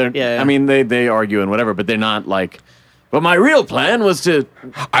 I mean, they argue and whatever, but they're not like, but my real plan was to...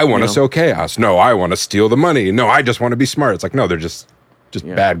 I want to sow chaos. No, I want to steal the money. No, I just want to be smart. It's like, no, they're just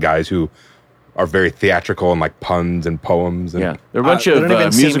bad guys who are very theatrical and like puns and poems. And, they're a bunch of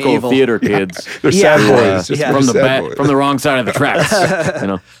musical theater kids. They're sad boys. From the wrong side of the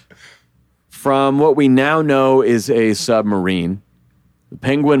tracks. From what we now know is a submarine, the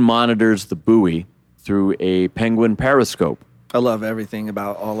penguin monitors the buoy through a penguin periscope. I love everything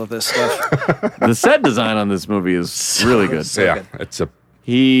about all of this stuff. The set design on this movie is really good. Good.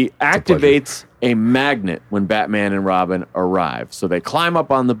 He activates a magnet when Batman and Robin arrive. So they climb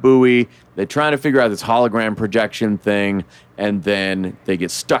up on the buoy, they're trying to figure out this hologram projection thing, and then they get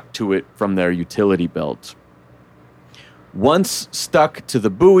stuck to it from their utility belt. Once stuck to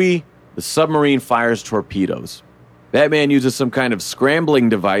the buoy, the submarine fires torpedoes. Batman uses some kind of scrambling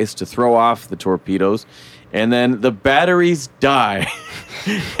device to throw off the torpedoes, and then the batteries die.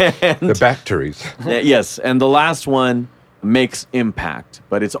 The batteries. Yes, and the last one makes impact,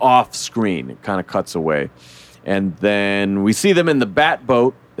 but it's off screen. It kind of cuts away. And then we see them in the bat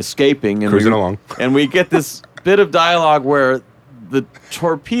boat escaping. And cruising along. And we get this bit of dialogue where the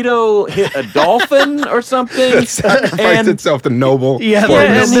torpedo hit a dolphin or something. It sacrificed itself to noble. Yeah,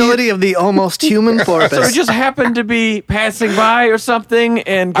 the nobility of the almost human porpoise. So it just happened to be passing by or something,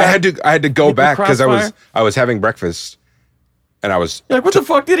 and I had to go back because I was having breakfast, and I was like, "What the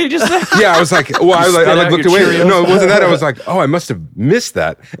fuck did he just say?" Yeah, I was like, "Well, I looked away." Cheerios. No, it wasn't that. I was like, "Oh, I must have missed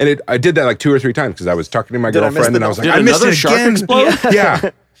that," and I did that like 2 or 3 times because I was talking to my girlfriend, and I was like, "I missed it again." Yeah,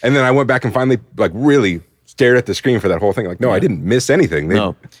 and then I went back and finally like really stared at the screen for that whole thing. Like, no, I didn't miss anything.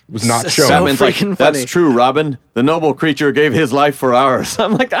 It was not shown. Batman's like, that's true, Robin. The noble creature gave his life for ours.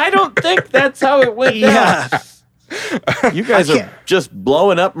 I'm like, I don't think that's how it went down. You guys are just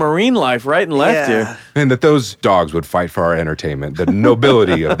blowing up marine life right and left here. And that those dogs would fight for our entertainment. The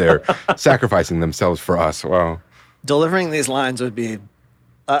nobility of their sacrificing themselves for us. Wow. Delivering these lines would be...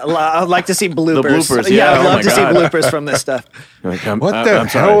 I'd like to see bloopers. The bloopers, yeah. I'd love to see bloopers from this stuff. Like, what the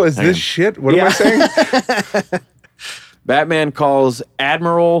hell is this shit? What am I saying? Batman calls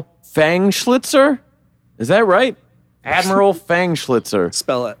Admiral Fangschlitzer. Is that right? Admiral Fangschlitzer.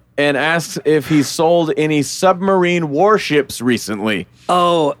 Spell it. and asks if he sold any submarine warships recently.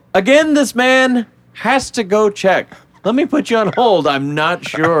 Oh. Again, this man has to go check. Let me put you on hold. I'm not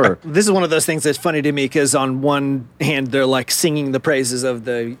sure. This is one of those things that's funny to me because on one hand, they're like singing the praises of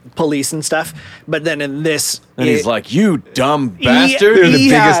the police and stuff. But then in this... And he's like, you dumb bastard. They're the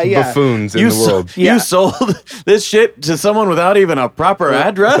biggest buffoons in the world. You sold this shit to someone without even a proper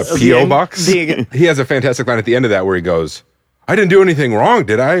address? A P.O. box? He has a fantastic line at the end of that where he goes, I didn't do anything wrong,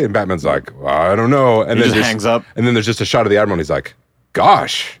 did I? And Batman's like, well, I don't know. And he then just hangs up. And then there's just a shot of the Admiral and he's like,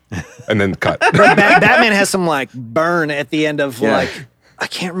 gosh. And then cut. Batman has some like burn at the end of like, I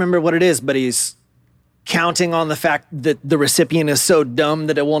can't remember what it is, but he's counting on the fact that the recipient is so dumb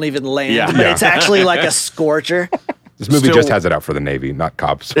that it won't even land. Yeah. But it's actually like a scorcher. This movie just has it out for the Navy, not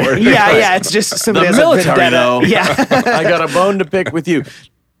cops. It's just somebody the has military, a though. Yeah. I got a bone to pick with you.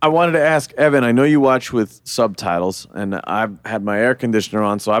 I wanted to ask Evan, I know you watch with subtitles, and I've had my air conditioner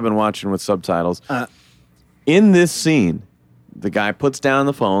on, so I've been watching with subtitles. In this scene, the guy puts down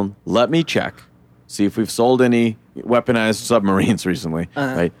the phone, let me check, see if we've sold any weaponized submarines recently.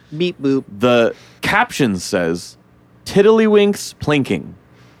 Right? Beep boop. The caption says, tiddlywinks plinking,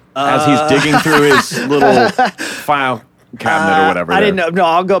 as he's digging through his little file cabinet or whatever. I didn't know. No,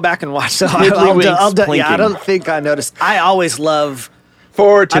 I'll go back and watch. So I don't think I noticed. I always love...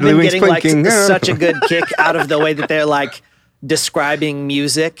 For I've been tiddlywinks getting like plinking. such a good kick out of the way that they're like describing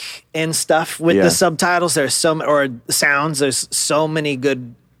music and stuff with the subtitles. There's or sounds. There's so many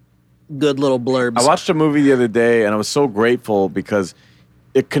good little blurbs. I watched a movie the other day, and I was so grateful because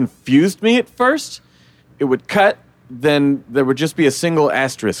it confused me at first. It would cut, then there would just be a single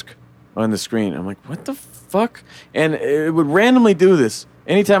asterisk on the screen. I'm like, what the fuck? And it would randomly do this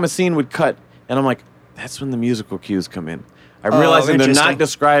anytime a scene would cut, and I'm like, that's when the musical cues come in. I'm realizing they're not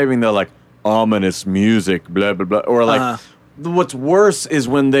describing the like ominous music, blah blah blah, or like what's worse is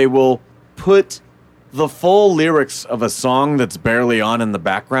when they will put the full lyrics of a song that's barely on in the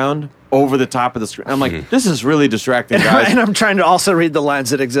background over the top of the screen. I'm like, this is really distracting, guys. And I'm trying to also read the lines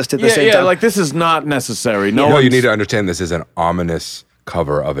that exist at the same time. Like this is not necessary. No, you need to understand this is an ominous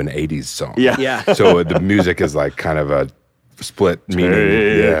cover of an 80s song. Yeah. So the music is like kind of a split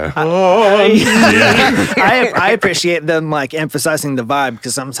meaning. I appreciate them like emphasizing the vibe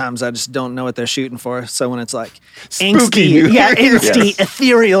because sometimes I just don't know what they're shooting for. So when it's like spooky, angsty,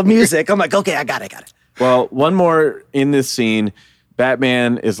 ethereal music, I'm like, okay, I got it. Well, one more in this scene,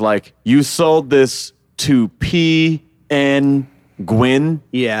 Batman is like, you sold this to P.N. Gwyn?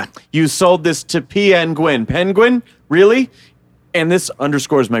 Yeah. You sold this to P.N. Gwyn. Penguin? Really? And this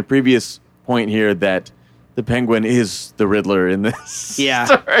underscores my previous point here that the Penguin is the Riddler in this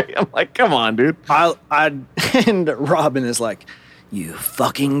story. I'm like, come on, dude. And Robin is like, you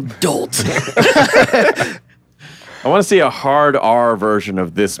fucking dolt. I want to see a hard R version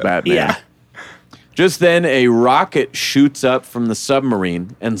of this Batman. Yeah. Just then, a rocket shoots up from the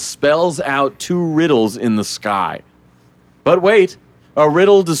submarine and spells out two riddles in the sky. But wait, a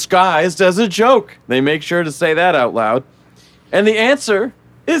riddle disguised as a joke. They make sure to say that out loud. And the answer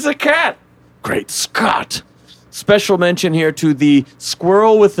is a cat. Great Scott. Special mention here to the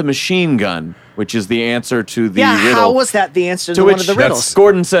squirrel with the machine gun, which is the answer to the riddle. How was that the answer to one of the riddles?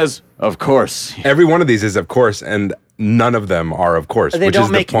 Gordon says, of course. Every one of these is of course, and none of them are of course, They which don't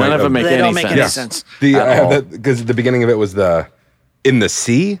is make the point. None of them make they any don't make sense. any sense. Because the beginning of it was in the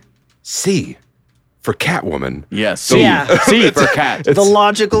sea for Catwoman. Yes. C for cat. The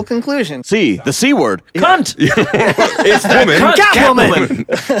logical conclusion. C, the C word. Cunt. It's woman.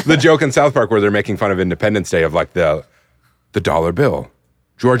 Catwoman. The joke in South Park where they're making fun of Independence Day of like the dollar bill.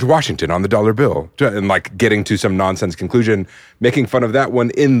 George Washington on the dollar bill. And like getting to some nonsense conclusion, making fun of that one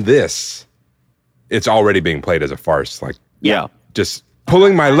in this. It's already being played as a farce. Like, just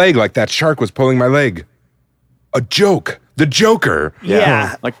pulling my leg like that shark was pulling my leg. A joke. The Joker.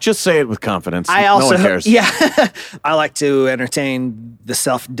 Yeah. Like, just say it with confidence. No one cares. Yeah. I like to entertain the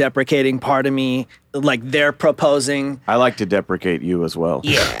self-deprecating part of me. Like they're proposing. I like to deprecate you as well.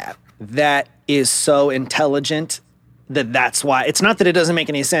 Yeah. That is so intelligent that's why. It's not that it doesn't make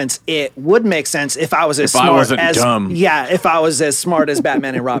any sense. It would make sense if I was as smart I wasn't as dumb. Yeah, if I was as smart as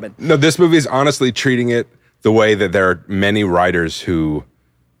Batman and Robin. No, this movie is honestly treating it the way that there are many writers who,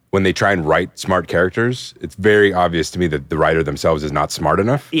 when they try and write smart characters, it's very obvious to me that the writer themselves is not smart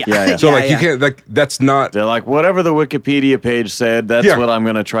enough. Yeah. So you can't, like, that's not... They're like, whatever the Wikipedia page said, that's what I'm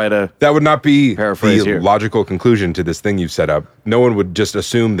going to try to That would not be paraphrase the here. logical conclusion to this thing you've set up. No one would just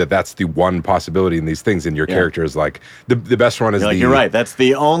assume that that's the one possibility in these things, and your character is like... The best one is you're right. That's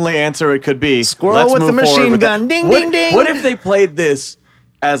the only answer it could be. Squirrel Let's with the move forward machine with gun. that. Ding, What- ding, ding. What if they played this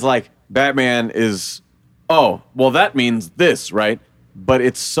as like, Batman is... Oh, well, that means this, right? but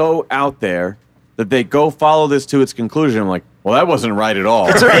it's so out there that they go follow this to its conclusion. I'm like, well, that wasn't right at all.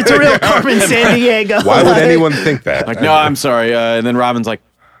 It's a real Carmen Sandiego. Why would anyone think that? Like, no, I'm sorry. And then Robin's like,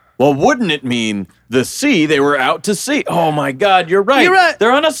 well, wouldn't it mean the sea they were out to sea? Oh my God, you're right. You're right.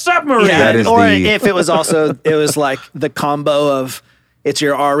 They're on a submarine. Yeah, That is or the- if it was also, it was like the combo of, it's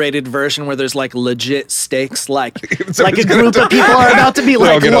your R-rated version where there's like legit stakes, like a group of people are about to be all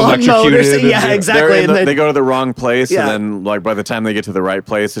like get lawn mowers. electrocuted Yeah, and- exactly. And then, They go to the wrong place, Yeah. and then like by the time they get to the right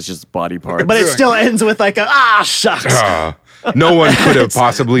place, it's just body parts. but it still ends with like shucks. No one could have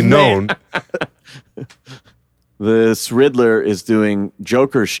possibly known. This Riddler is doing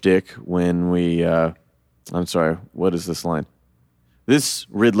Joker shtick when we. I'm sorry, what is this line? This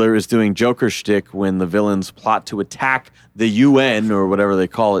Riddler is doing Joker shtick when the villains plot to attack the UN, or whatever they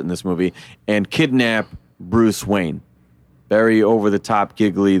call it in this movie, and kidnap Bruce Wayne. Very over the top,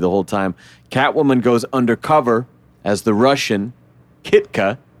 giggly the whole time. Catwoman goes undercover as the Russian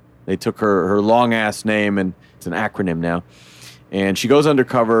Kitka. They took her long ass name, and it's an acronym now. And she goes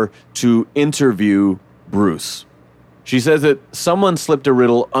undercover to interview Bruce. She says that someone slipped a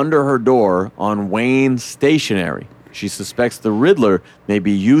riddle under her door on Wayne's stationery. She suspects the Riddler may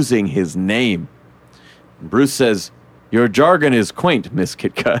be using his name. Bruce says, "Your jargon is quaint, Miss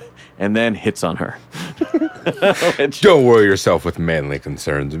Kitka," and then hits on her. Don't worry yourself with manly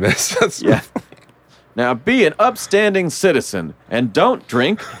concerns, miss. Yeah. Now, be an upstanding citizen and don't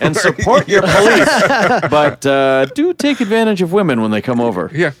drink and support your police. But do take advantage of women when they come over.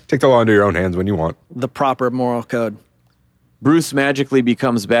 Yeah, take the law into your own hands when you want. The proper moral code. Bruce magically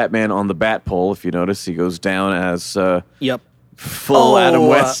becomes Batman on the bat pole. If you notice, he goes down as Yep. full Adam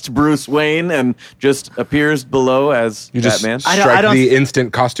West Bruce Wayne and just appears below as You just Batman. strike the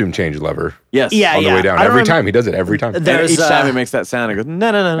instant costume change lever. Yes. Yeah, On the way down. Every time. He does it every time. And There's, each time he makes that sound, it goes, na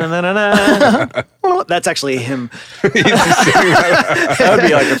na na na na na na. That's actually him. That would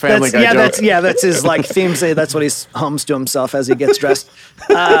be like a Family Guy joke. That's his like theme. That's what he hums to himself as he gets dressed.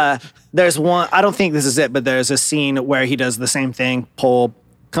 There's one. I don't think this is it, but there's a scene where he does the same thing. Pole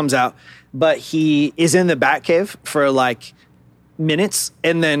comes out, but he is in the Batcave for like minutes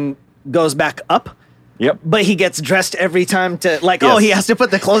and then goes back up. Yep. But he gets dressed every time to like. Yes. Oh, he has to put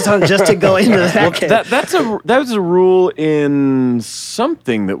the clothes on just to go into the Batcave. That was a rule in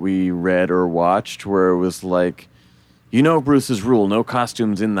something that we read or watched where it was like, Bruce's rule: no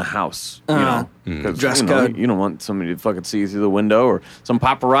costumes in the house. Dress code. You don't want somebody to fucking see you through the window or some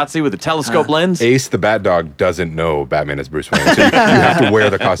paparazzi with a telescope lens. Ace the Bat Dog doesn't know Batman is Bruce Wayne, so you have to wear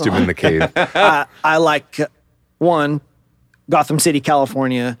the costume in the cave. I like one, Gotham City,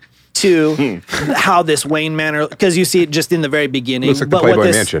 California. Two, how this Wayne Manor, because you see it just in the very beginning. Looks like the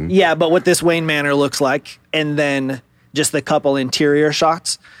Playboy Mansion. Yeah, but what this Wayne Manor looks like, and then just the couple interior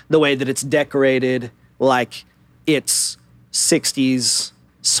shots, the way that it's decorated, like it's 60s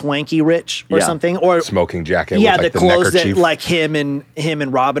swanky rich or something, or smoking jacket. Yeah, with like the clothes that neckerchief. like him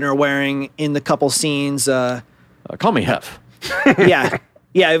and Robin are wearing in the couple scenes. Call me Hef. Yeah.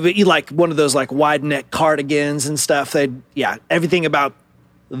 Yeah, you like one of those like wide neck cardigans and stuff. Everything about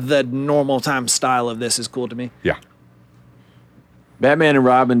the normal time style of this is cool to me. Yeah. Batman and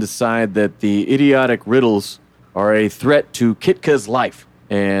Robin decide that the idiotic riddles are a threat to Kitka's life,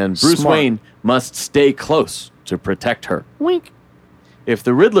 and Bruce Smart. Wayne must stay close to protect her. Wink. If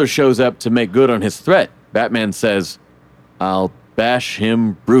the Riddler shows up to make good on his threat, Batman says, "I'll bash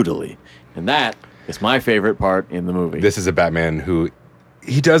him brutally." And that is my favorite part in the movie. This is a Batman who,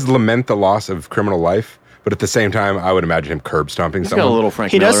 he does lament the loss of criminal life, but at the same time, I would imagine him curb stomping He's someone. got a little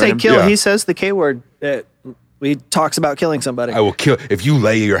Frank He Miller does say in him. kill. Yeah. He says the K word. He talks about killing somebody. I will kill, if you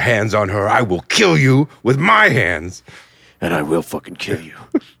lay your hands on her, I will kill you with my hands. And I will fucking kill you.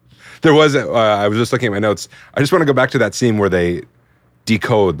 There was, I was just looking at my notes. I just want to go back to that scene where they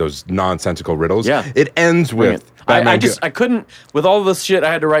decode those nonsensical riddles. Yeah. It ends with Batman. I couldn't, with all this shit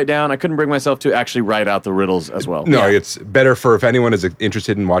I had to write down, I couldn't bring myself to actually write out the riddles as well. No, it's better for if anyone is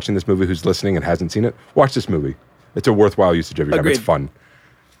interested in watching this movie who's listening and hasn't seen it, watch this movie. It's a worthwhile usage of your time. It's Agreed. fun.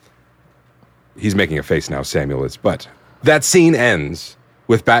 He's making a face now, Samuel is. But that scene ends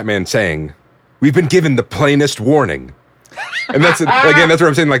with Batman saying, "We've been given the plainest warning." And that's, again, that's what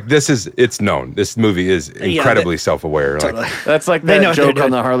I'm saying. Like, it's known. This movie is incredibly self-aware. Totally. Like, That's like They know that what they're joke on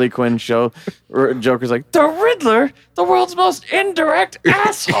doing. the Harley Quinn show. Joker's like, "The Riddler, the world's most indirect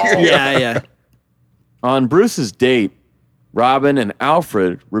asshole." Yeah. On Bruce's date, Robin and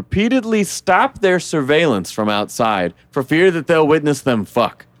Alfred repeatedly stop their surveillance from outside for fear that they'll witness them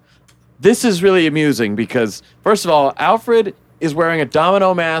fuck. This is really amusing because, first of all, Alfred is wearing a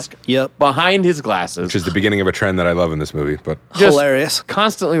domino mask behind his glasses. which is the beginning of a trend that I love in this movie. But Just Hilarious.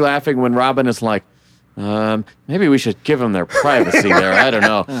 Constantly laughing when Robin is like, Maybe we should give them their privacy there. I don't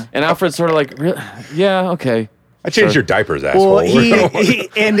know. And Alfred's sort of like, yeah, okay. I changed your diapers, asshole. Well,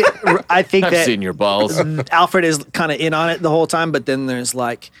 and I think I've seen your balls. Alfred is kind of in on it the whole time, but then there's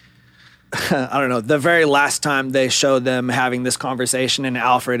like, I don't know, the very last time they show them having this conversation, and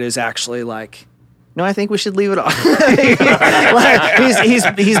Alfred is actually like, no, I think we should leave it off. Like,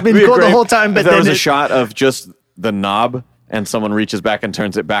 he's been cool the whole time, but there was a shot of just the knob, and someone reaches back and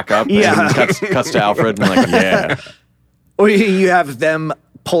turns it back up. Yeah, and cuts to Alfred, and like, yeah. Or you have them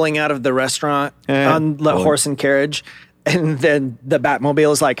pulling out of the restaurant on the horse and carriage, and then the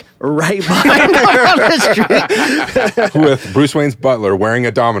Batmobile is like right behind her on the street with Bruce Wayne's butler wearing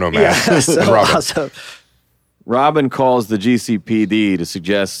a domino mask. Yeah, so awesome. Robin calls the GCPD to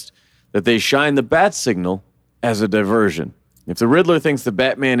suggest that they shine the bat signal as a diversion. If the Riddler thinks the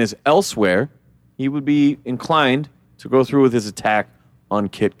Batman is elsewhere, he would be inclined to go through with his attack on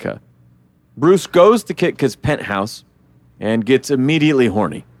Kitka. Bruce goes to Kitka's penthouse and gets immediately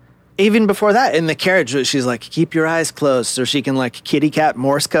horny. Even before that, in the carriage, she's like, keep your eyes closed so she can like kitty cat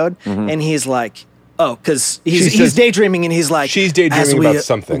Morse code. Mm-hmm. And he's like, oh, because he's daydreaming, and he's like, she's daydreaming about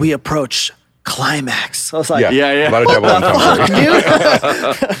something. We approach climax. I was like, yeah. A lot of double entendre.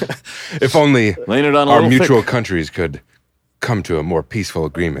 If only our mutual countries could come to a more peaceful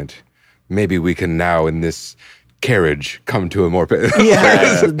agreement. Maybe we can now, in this carriage, come to a more...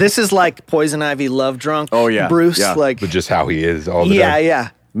 Yeah, this is like Poison Ivy love drunk. Oh, yeah. Bruce, yeah. like... But just how he is all the time.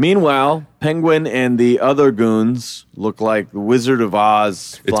 Yeah. Meanwhile, Penguin and the other goons look like the Wizard of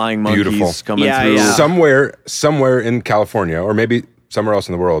Oz flying monkeys coming through. Yeah. Somewhere in California, or maybe somewhere else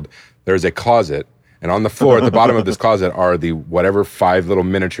in the world, there's a closet, and on the floor at the bottom of this closet are the whatever 5 little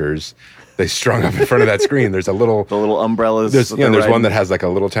miniatures they strung up in front of that screen. There's the little umbrellas. There's one that has like a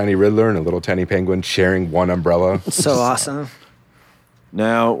little tiny Riddler and a little tiny Penguin sharing one umbrella. So awesome.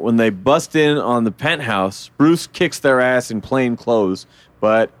 Now, when they bust in on the penthouse, Bruce kicks their ass in plain clothes,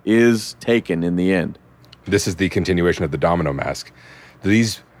 but is taken in the end. This is the continuation of the Domino Mask.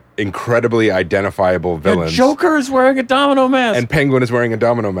 These incredibly identifiable villains. The Joker is wearing a domino mask. And Penguin is wearing a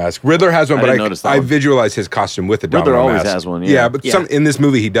domino mask. Riddler has one, but I visualize his costume with the domino mask. Riddler always has one, yeah. But in this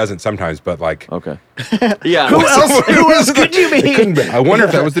movie, he doesn't sometimes, but like... Okay. Yeah. Who else could you be? I wonder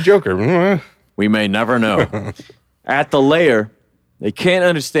if that was the Joker. We may never know. At the lair, they can't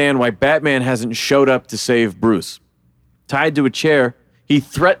understand why Batman hasn't showed up to save Bruce. Tied to a chair, he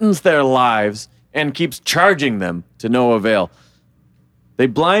threatens their lives and keeps charging them to no avail. They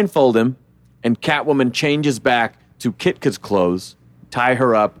blindfold him, and Catwoman changes back to Kitka's clothes, tie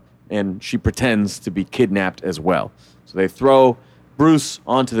her up, and she pretends to be kidnapped as well. So they throw Bruce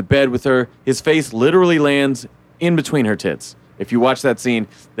onto the bed with her. His face literally lands in between her tits. If you watch that scene,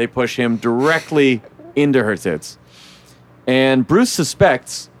 they push him directly into her tits. And Bruce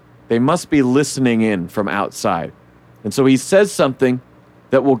suspects they must be listening in from outside. And so he says something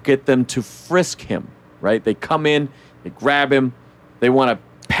that will get them to frisk him, right? They come in, they grab him, they want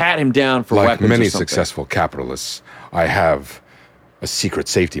to pat him down for weapons or something. Like many successful capitalists, I have a secret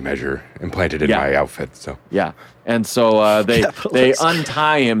safety measure implanted in my outfit. So yeah, and so they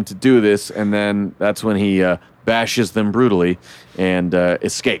untie him to do this, and then that's when he bashes them brutally and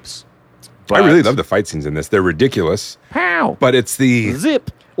escapes. But I really love the fight scenes in this. They're ridiculous. Pow! But it's the zip.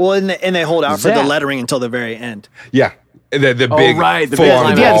 Well, and they hold out for the lettering until the very end. Yeah. The big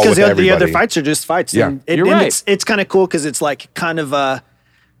full-on brawl because the other fights are just fights. Yeah. And You're right. It's kind of cool because it's like kind of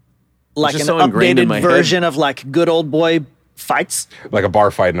like an so ingrained in updated my version of like good old boy fights. Like a bar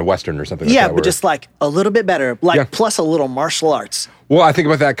fight in a Western or something like that. Yeah, but just like a little bit better. Like plus a little martial arts. Well, I think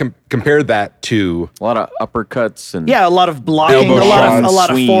about that. Compare that to a lot of uppercuts and a lot of blocking, a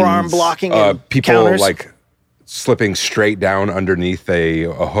lot of forearm blocking, and people counters. like slipping straight down underneath a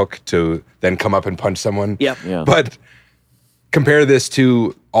hook to then come up and punch someone. Yep. Yeah. But compare this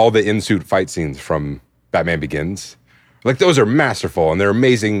to all the in-suit fight scenes from Batman Begins. Like, those are masterful, and they're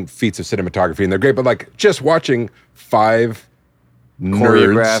amazing feats of cinematography, and they're great, but, like, just watching 5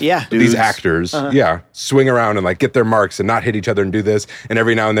 nerds, these actors, swing around and, like, get their marks and not hit each other and do this, and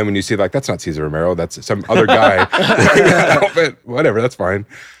every now and then when you see, like, that's not Cesar Romero, that's some other guy. Whatever, that's fine.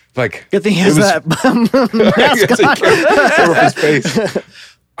 Like, good thing he has that mask over his face.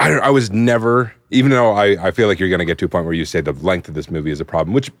 I was never, even though I feel like you're going to get to a point where you say the length of this movie is a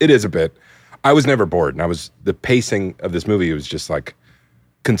problem, which it is a bit. I was never bored, and the pacing of this movie was just like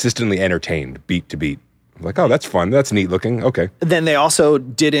consistently entertained, beat to beat. I'm like, oh, that's fun, that's neat looking. Okay. Then they also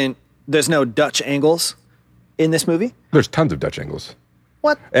there's no Dutch angles in this movie. There's tons of Dutch angles.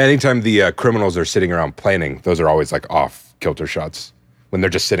 What? Anytime the criminals are sitting around planning, those are always like off kilter shots when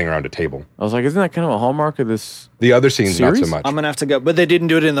they're just sitting around a table. I was like, isn't that kind of a hallmark of this? The other scenes, series? not so much. I'm gonna have to go, but they didn't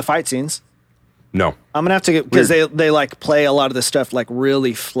do it in the fight scenes. No. I'm gonna have to because they like play a lot of this stuff like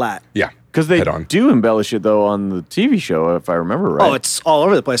really flat. Yeah. Because they do embellish it though on the TV show, if I remember right. Oh, it's all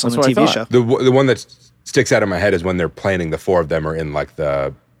over the place on the TV show. The one that sticks out in my head is when they're planning. The four of them are in like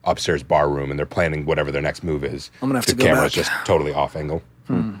the upstairs bar room, and they're planning whatever their next move is. I'm gonna have to go The camera's back. just totally off angle.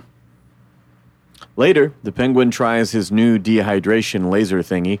 Later, the Penguin tries his new dehydration laser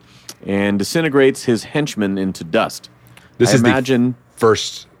thingy and disintegrates his henchmen into dust. This is the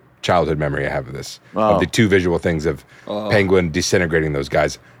first childhood memory I have of this. Of the two visual things of Penguin disintegrating those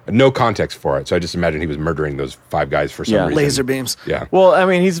guys. No context for it, so I just imagine he was murdering those 5 guys for some reason. Laser beams. Yeah. Well, I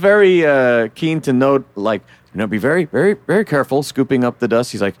mean, he's very keen to note, like, be very, very, very careful scooping up the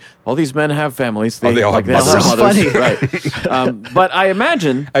dust. He's like, all these men have families. They all have mothers. Funny. Right. But I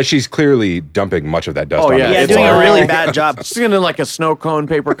imagine... As she's clearly dumping much of that dust on Yeah, doing a really bad job. She's in like a snow cone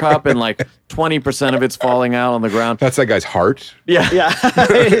paper cup, and like 20% of it's falling out on the ground. That's that guy's heart. Yeah.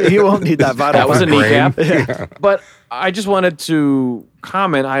 You won't need that vital. That was a brain. kneecap. But I just wanted to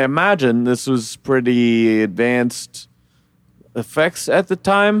comment. I imagine this was pretty advanced effects at the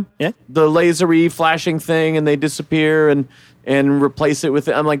time. Yeah. The lasery flashing thing, and they disappear and replace it with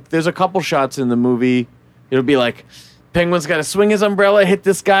it. I'm like, there's a couple shots in the movie. It'll be like, Penguin's got to swing his umbrella, hit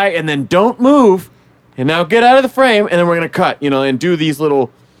this guy, and then don't move. And now get out of the frame, and then we're going to cut, and do these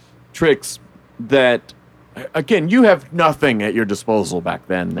little tricks that, again, you have nothing at your disposal back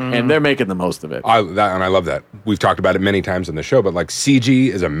then, and they're making the most of it. I love that. We've talked about it many times on the show, but like CG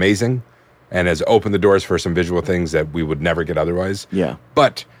is amazing and has opened the doors for some visual things that we would never get otherwise. Yeah.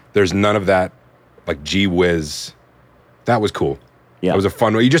 But there's none of that, like, gee whiz. That was cool. Yeah. It was a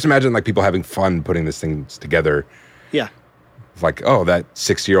fun way. You just imagine, like, people having fun putting these things together. Yeah. Like, oh, that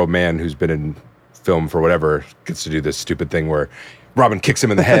 60-year-old man who's been in film for whatever gets to do this stupid thing where Robin kicks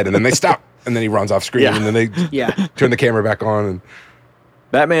him in the head and then they stop and then he runs off screen and then they turn the camera back on. And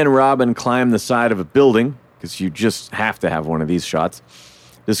Batman and Robin climb the side of a building, because you just have to have one of these shots,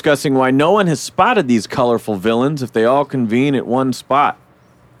 discussing why no one has spotted these colorful villains if they all convene at one spot.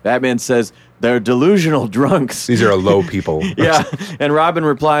 Batman says they're delusional drunks. These are low people. Yeah, and Robin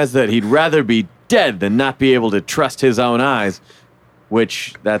replies that he'd rather be dead than not be able to trust his own eyes,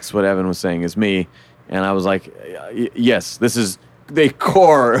 which that's what Evan was saying is me. And I was like, yes, this is the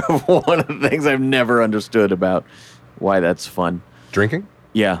core of one of the things I've never understood about why that's fun. Drinking?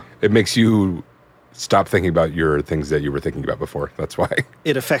 Yeah. It makes you stop thinking about your things that you were thinking about before. That's why.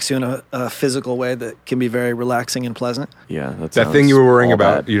 It affects you in a physical way that can be very relaxing and pleasant. Yeah. That thing you were worrying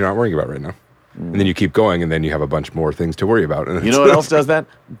about, you're not worrying about right now. And then you keep going, and then you have a bunch more things to worry about. And you know what else does that?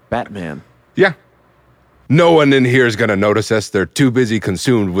 Batman. Yeah. No one in here is going to notice us. They're too busy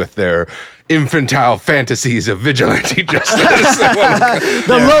consumed with their infantile fantasies of vigilante justice.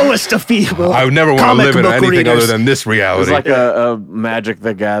 The lowest of people. I would never want to live in anything other than this reality. It's like a Magic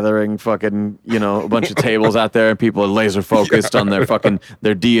the Gathering fucking, a bunch of tables out there and people are laser focused on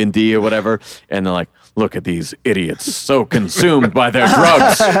their D&D or whatever. And they're like, look at these idiots so consumed by their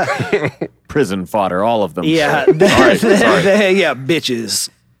drugs. Prison fodder, all of them. Yeah. Sorry. Bitches.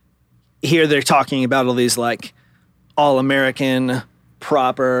 Here they're talking about all these like all-American,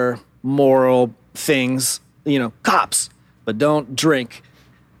 proper, moral things, cops, but don't drink.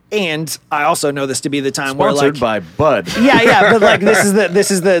 And I also know this to be the time Sponsored where by Bud. Yeah, but like this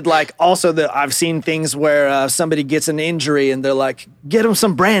is the like also the I've seen things where somebody gets an injury and they're like, get them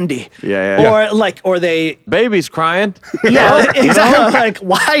some brandy. Or they baby's crying. Yeah, exactly. Like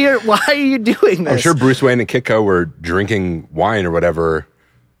why are you doing this? I'm sure Bruce Wayne and Kitco were drinking wine or whatever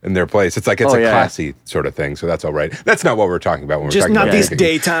in their place. It's like it's a classy sort of thing, so that's all right. That's not what we're talking about when we're just talking not about these drinking.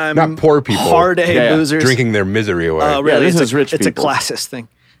 daytime, not poor people, hard-a losers drinking their misery away. Really, this is rich It's people. a classist thing.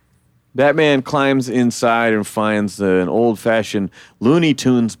 Batman climbs inside and finds an old-fashioned Looney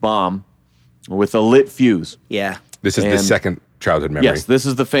Tunes bomb with a lit fuse. Yeah. This is the second childhood memory. Yes, this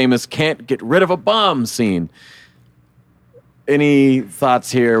is the famous can't get rid of a bomb scene. Any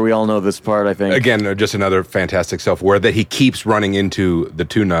thoughts here? We all know this part, I think. Again, just another fantastic self-aware that he keeps running into the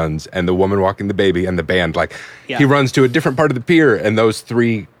two nuns and the woman walking the baby and the band. Like, he runs to a different part of the pier, and those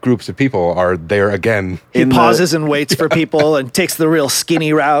three groups of people are there again. He pauses and waits for people and takes the real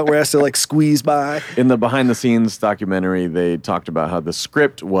skinny route where he has to, like, squeeze by. In the behind-the-scenes documentary, they talked about how the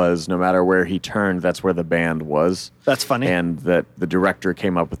script was no matter where he turned, that's where the band was. That's funny. And that the director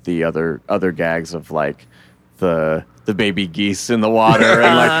came up with the other gags of, like, the baby geese in the water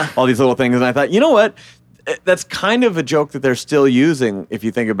and like all these little things. And I thought, you know what? That's kind of a joke that they're still using if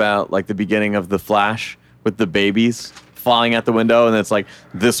you think about like the beginning of The Flash with the babies falling out the window, and it's like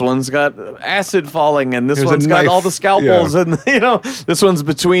this one's got acid falling and this one's got all the scalpels and this one's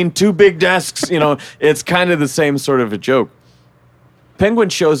between two big desks. It's kind of the same sort of a joke. Penguin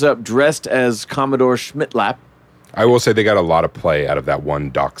shows up dressed as Commodore Schmidt-Lap. I will say they got a lot of play out of that one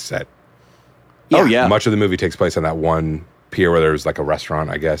dock set. Oh, yeah. Much of the movie takes place on that one pier where there's like a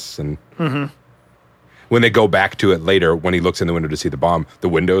restaurant, I guess. And when they go back to it later, when he looks in the window to see the bomb, the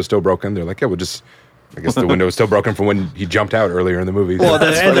window is still broken. They're like, yeah, I guess the window is still broken from when he jumped out earlier in the movie. Well,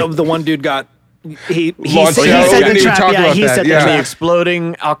 the one dude got... He Launched set out. the He trap. talked Yeah, about he that, set the yeah. The trap.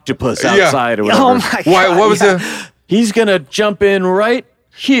 exploding octopus outside or whatever. Oh my God. What was yeah. He's going to jump in right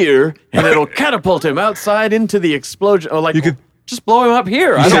here, and it'll catapult him outside into the explosion. Or like, You could- just blow him up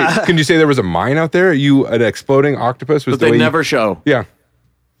here. I don't, Can you say there was a mine out there? An exploding octopus was but the they way never show. Yeah.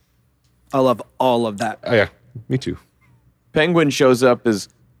 I love all of that. Oh, yeah. Me too. Penguin shows up as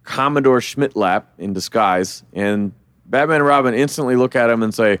Commodore Schmidt-Lap in disguise, and Batman and Robin instantly look at him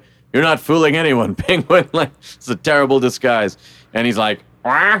and say, "You're not fooling anyone, Penguin. Like, it's a terrible disguise." And he's like,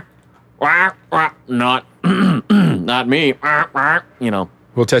 "Wah, wah, wah, not, not me. Wah, wah," you know.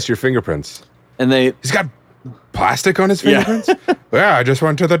 We'll test your fingerprints. And He's got plastic on his fingerprints? Yeah, I just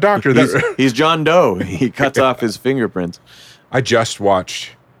went to the doctor. he's John Doe. He cuts off his fingerprints. I just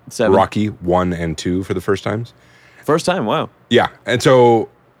watched 7. Rocky 1 and 2 for the first times. First time, wow. Yeah, and so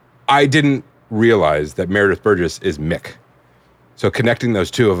I didn't realize that Meredith Burgess is Mick. So connecting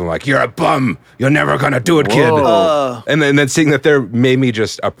those two of them, like, you're a bum. You're never going to do it, kid. And then seeing that there made me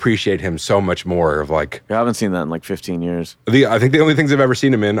just appreciate him so much more of like... I haven't seen that in like 15 years. I think the only things I've ever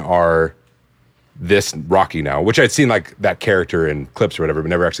seen him in are this Rocky now, which I'd seen like that character in clips or whatever, but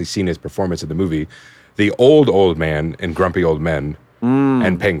never actually seen his performance in the movie. The old man and Grumpy Old Men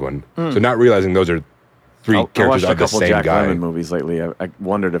and Penguin. So not realizing those are three characters I of the watched a couple same Jack guy. Lemmon movies lately. I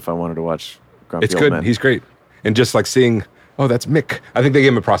wondered if I wanted to watch Grumpy It's Old good. Men. He's great. And just like seeing, oh, that's Mick. I think they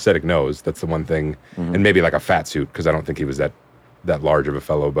gave him a prosthetic nose. That's the one thing. And maybe like a fat suit, because I don't think he was that large of a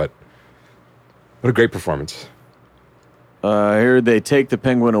fellow. But what a great performance. Here they take the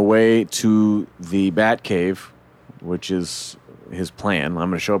Penguin away to the Batcave, which is his plan. I'm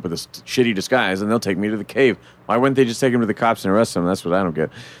going to show up with this shitty disguise, and they'll take me to the cave. Why wouldn't they just take him to the cops and arrest him? That's what I don't get.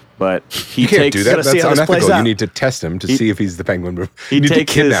 But he You can't do that. Gotta see That's how this plays unethical. You out. need to test him to see if he's the Penguin. He You need to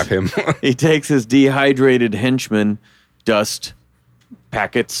takes kidnap him. He takes his dehydrated henchman, Dust,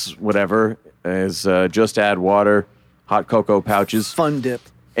 packets, whatever, as just add water, hot cocoa pouches. Fun dip.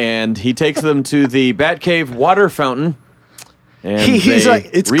 And he takes them to the Batcave water fountain. And He's they like,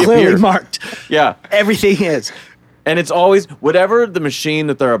 it's reappear. clearly marked. Yeah. Everything is. And it's always, whatever the machine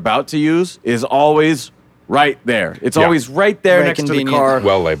that they're about to use is always right there. It's Yeah. always right there Very next to the convenient. car.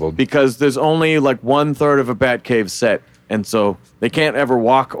 Well labeled. Because there's only like 1/3 of a Batcave set. And so they can't ever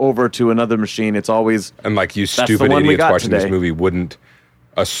walk over to another machine. It's always, And like you the stupid one we idiots got watching today. this movie wouldn't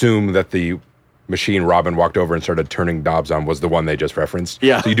assume that the machine Robin walked over and started turning knobs on was the one they just referenced.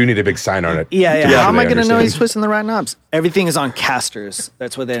 Yeah. So you do need a big sign on it. Yeah. to How am I actually going to know he's understand. twisting the right knobs? Everything is on casters.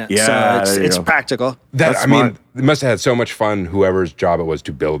 That's what they. Yeah, So there you it's go. practical. That, That's I mean, smart. they must have had so much fun, whoever's job it was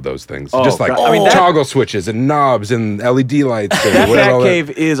to build those things. Oh, Just like God. I mean, that- toggle switches and knobs and LED lights. And that whatever all that- Batcave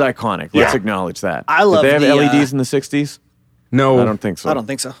is iconic. Let's Yeah. acknowledge that. I love Did they have the, LEDs in the 60s? No, I don't think so. I don't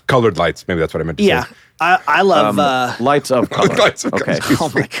think so. colored lights. Maybe that's what I meant to Yeah. say. I love. Lights of color. Lights of Okay. color.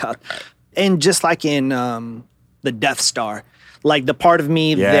 Oh my God. And just like in the Death Star, like the part of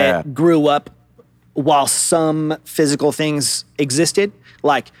me Yeah. that grew up while some physical things existed,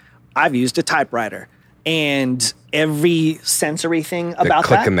 like I've used a typewriter and every sensory thing about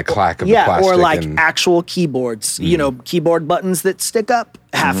click that. and the clack of the yeah, plastic or like and- actual keyboards, keyboard buttons that stick up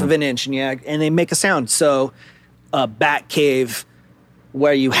half of an inch and they make a sound. So a Batcave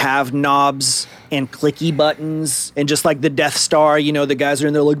where you have knobs and clicky buttons and just like the Death Star, the guys are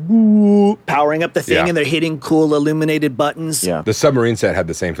in there like woo, powering up the thing Yeah. and they're hitting cool illuminated buttons. Yeah. The submarine set had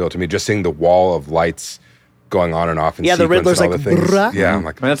the same feel to me. Just seeing the wall of lights going on and off in Yeah, the sequence Riddler's and all like, the things. "Bruh." Yeah, I'm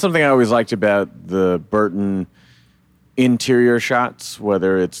like, I mean, that's something I always liked about the Burton interior shots,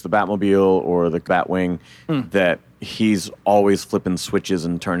 whether it's the Batmobile or the Batwing, that he's always flipping switches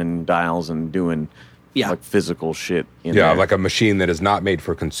and turning dials and doing Yeah. like physical shit in yeah, there. like a machine that is not made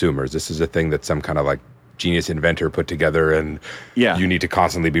for consumers. This is a thing that some kind of like genius inventor put together, and Yeah. you need to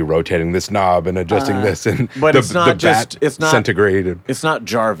constantly be rotating this knob and adjusting this, and but it's not just- bat it's not- centigrade. And, It's not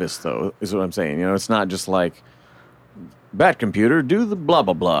Jarvis, though, is what I'm saying. It's not just like, Bat computer, do the blah,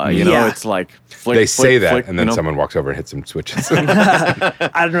 blah, blah. Yeah. It's like, flick, they flick, say that, flick, and then someone walks over and hits some switches.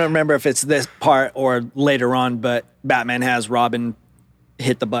 I don't remember if it's this part or later on, but Batman has Robin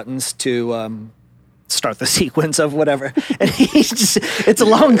hit the buttons to start the sequence of whatever. And it's a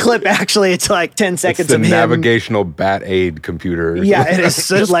long clip, actually. It's like 10 It's seconds the of him. navigational bat aid computer. Yeah, it is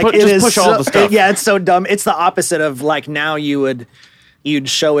so, Just like put- it just is push all so- the stuff. Yeah, it's so dumb. It's the opposite of like now you'd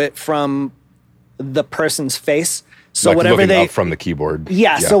show it from the person's face. So like whatever looking they up from the keyboard.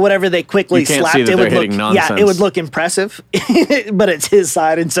 Yeah, so whatever they quickly You can't slapped, see that it would they're look hitting nonsense. it would look impressive, but it's his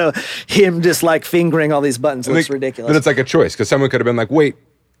side, and so him just like fingering all these buttons looks ridiculous. But it's like a choice because someone could have been like, "Wait,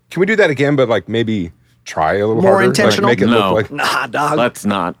 can we do that again?" But like maybe try a little More harder, intentional? Like, make it No. look like Nah, dog. Let's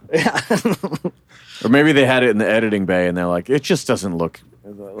not. Or maybe they had it in the editing bay and they're like, it just doesn't look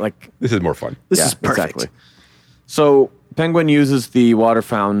like. this is more fun. This is perfect. Exactly. So Penguin uses the water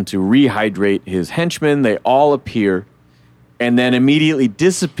fountain to rehydrate his henchmen. They all appear and then immediately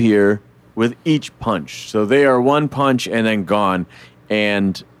disappear with each punch. So they are one punch and then gone.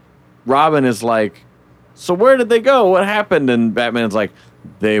 And Robin is like, so where did they go? What happened? And Batman's like,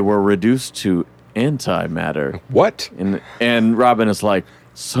 they were reduced to antimatter. What? And Robin is like,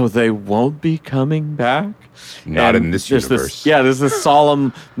 so they won't be coming back? Not And in this there's universe. There's this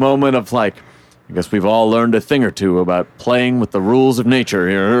solemn moment of like, I guess we've all learned a thing or two about playing with the rules of nature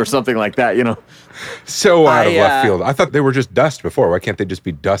here or something like that, you know? So out of left field. I thought they were just dust before. Why can't they just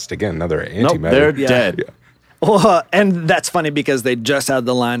be dust again? Another Nope, antimatter. they're dead. Yeah. Well, and that's funny because they just had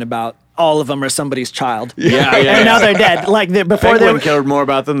the line about all of them are somebody's child. Yeah, And now they're dead. Like before they Penguin were. cared more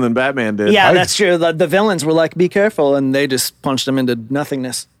about them than Batman did. Yeah, that's true. The villains were like, "Be careful," and they just punched them into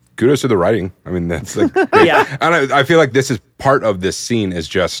nothingness. Kudos to the writing. I mean, that's like, Yeah. And I feel like this is part of this scene is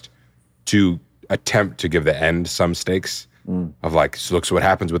just to attempt to give the end some stakes of like, so look, so what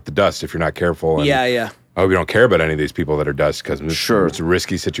happens with the dust if you're not careful. And Yeah. I hope you don't care about any of these people that are dust because Sure. it's a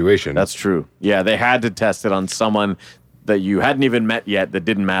risky situation. That's true. Yeah, they had to test it on someone that you hadn't even met yet that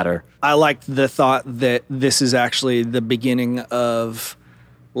didn't matter. I liked the thought that this is actually the beginning of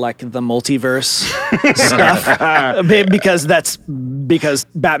like the multiverse stuff because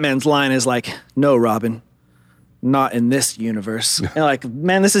Batman's line is like, "No, Robin, not in this universe." And like,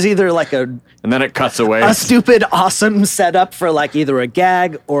 man, this is either like And then it cuts away. a stupid awesome setup for like either a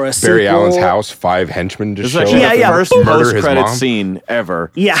gag or a Barry sequel. Allen's house, 5 henchmen just This is show actually up the and first murder his post-credit mom. scene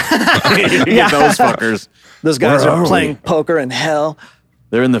ever. Yeah, You yeah. get those fuckers. Those guys Where are are playing we? poker in hell.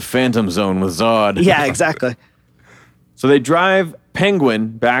 They're in the Phantom Zone with Zod. Yeah, exactly. So they drive Penguin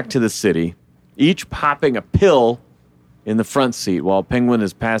back to the city, each popping a pill in the front seat while Penguin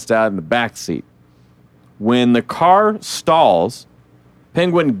is passed out in the back seat. When the car stalls,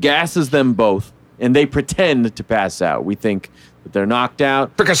 Penguin gasses them both, and they pretend to pass out. We think that they're knocked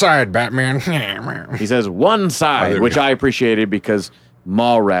out. Pick a side, Batman. He says one side, there which we go. I appreciated because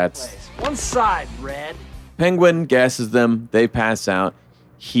mall rats. One side, Red. Penguin gasses them. They pass out.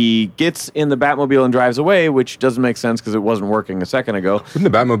 He gets in the Batmobile and drives away, which doesn't make sense because it wasn't working a second ago.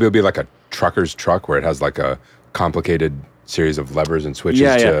 Wouldn't the Batmobile be like a trucker's truck where it has like a complicated series of levers and switches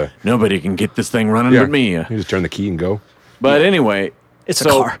to... Nobody can get this thing running Yeah. but me. You just turn the key and go. But anyway, It's a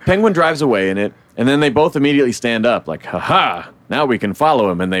so car. Penguin drives away in it, and then they both immediately stand up, like, haha, now we can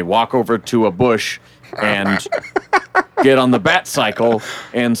follow him. And they walk over to a bush and get on the bat cycle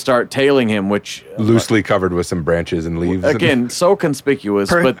and start tailing him, which, Loosely covered with some branches and leaves. again, so conspicuous.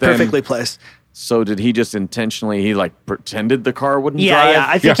 but then, Perfectly placed. So did he just intentionally, he like pretended the car wouldn't Yeah, drive? yeah.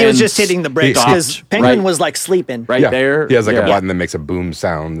 I think he was and just hitting the brakes stopped because Penguin right- was like sleeping. right there. He has like yeah. a button that makes a boom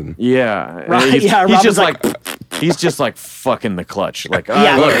sound. And Yeah. Right, He's, yeah, he's Robin's just like- he's just like fucking the clutch. Like,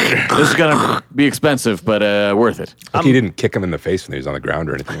 Yeah. look, this is going to be expensive, but worth it. like he didn't kick him in the face when he was on the ground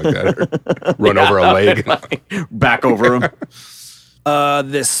or anything like that. Or run over a leg. Back over him.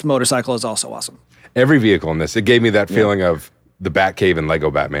 This motorcycle is also awesome. Every vehicle in this, it gave me that feeling of the Batcave and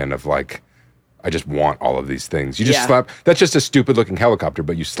Lego Batman of like, I just want all of these things. You just Yeah. slap, that's just a stupid looking helicopter,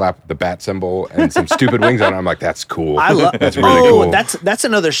 but you slap the bat symbol and some stupid wings on it. I'm like, that's cool. I love. That's really cool. That's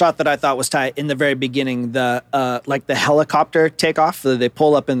another shot that I thought was tight in the very beginning. The like the helicopter takeoff. They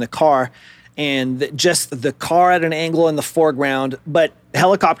pull up in the car, and just the car at an angle in the foreground. But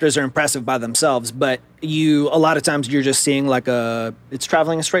helicopters are impressive by themselves. But a lot of times you're just seeing like it's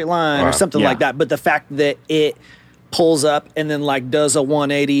traveling a straight line or something Yeah. like that. But the fact that it pulls up and then like does a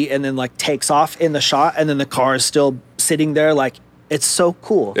 180 and then like takes off in the shot and then the car is still sitting there, like it's so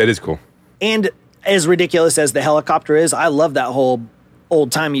cool. It is cool. And as ridiculous as the helicopter is, I love that whole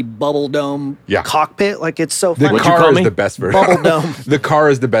old-timey bubble dome cockpit. Like, it's so The fun. car is the best version. Bubble dome. The car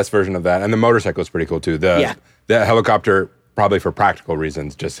is the best version of that. And the motorcycle is pretty cool too. The helicopter, probably for practical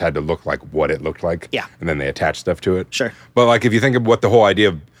reasons, just had to look like what it looked like. Yeah. And then they attached stuff to it. Sure. But like if you think of what the whole idea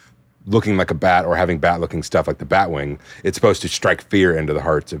of looking like a bat or having bat-looking stuff like the Batwing, it's supposed to strike fear into the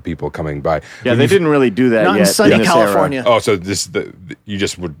hearts of people coming by. Yeah, they didn't really do that Not yet. in sunny this California. Oh, so you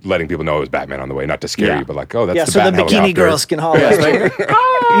just were letting people know it was Batman on the way, not to scare you, but like, oh, that's Yeah, the so Bat the bikini helicopter. girls can holler.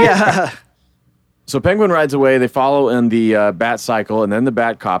 Yeah. So Penguin rides away. They follow in the bat cycle and then the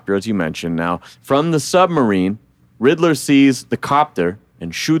bat copter, as you mentioned. Now, from the submarine, Riddler sees the copter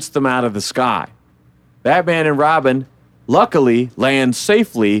and shoots them out of the sky. Batman and Robin luckily lands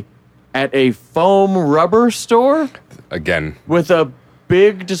safely at a foam rubber store. Again. With a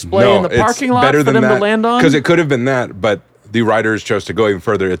big display in the parking lot for them to land on? Because it could have been that, but the writers chose to go even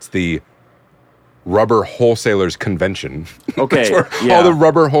further. It's the Rubber Wholesalers Convention. Okay. That's where all the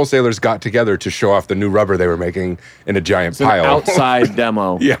rubber wholesalers got together to show off the new rubber they were making in a giant pile. An outside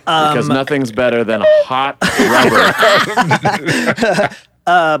demo. Yeah. Because nothing's better than hot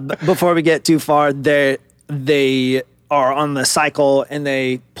rubber. Before we get too far, they are on the cycle and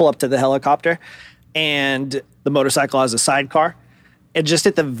they pull up to the helicopter, and the motorcycle has a sidecar. And just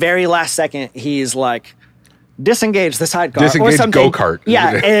at the very last second, he's like, disengage the sidecar. Disengage or something. go-kart.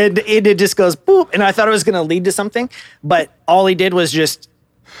 Yeah, and it just goes boop. And I thought it was going to lead to something, but all he did was just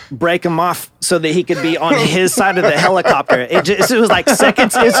break him off so that he could be on his side of the helicopter. It was like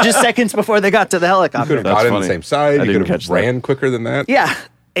seconds. It's just seconds before they got to the helicopter. You could have got on the same side. You could have ran that. quicker than that. Yeah.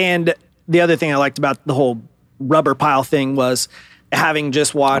 And the other thing I liked about the whole rubber pile thing was having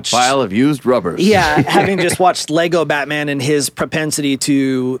just watched... A pile of used rubbers. Yeah, having just watched Lego Batman and his propensity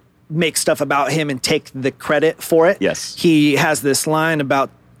to make stuff about him and take the credit for it. Yes. He has this line about,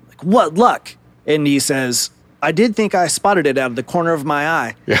 like, what luck? And he says, I did think I spotted it out of the corner of my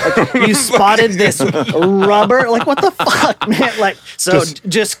eye. Yeah. Like, you spotted this rubber? Like, what the fuck, man? Like, so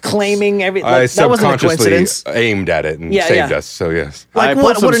just claiming everything. Like, that wasn't a coincidence. Aimed at it and saved us, so yes. Like, I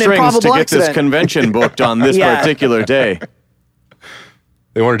pulled some strings to get this convention booked on this particular day.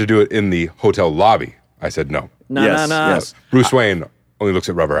 They wanted to do it in the hotel lobby. I said no. No. Yes. Bruce Wayne only looks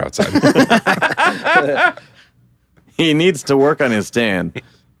at rubber outside. He needs to work on his stand.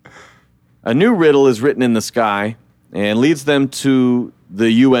 A new riddle is written in the sky and leads them to the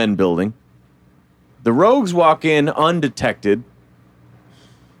UN building. The rogues walk in undetected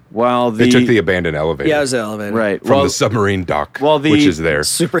while they took the abandoned elevator. Yeah, it was the elevator. Right. From the submarine dock, which is there.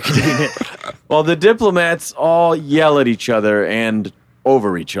 Super convenient. Well, the diplomats all yell at each other and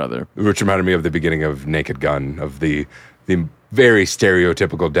over each other. Which reminded me of the beginning of Naked Gun, of the very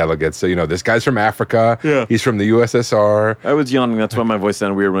stereotypical delegates. So, this guy's from Africa. Yeah. He's from the USSR. I was yawning. That's why my voice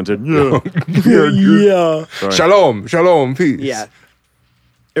sounded weird when it said, yeah. Sorry. Shalom, peace. Yeah.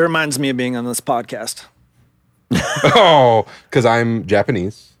 It reminds me of being on this podcast. Oh, because I'm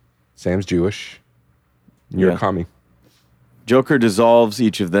Japanese. Sam's Jewish. You're a commie. Joker dissolves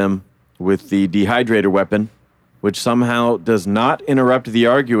each of them with the dehydrator weapon, which somehow does not interrupt the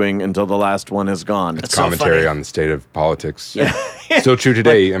arguing until the last one is gone. It's commentary on the state of politics. Yeah. Still true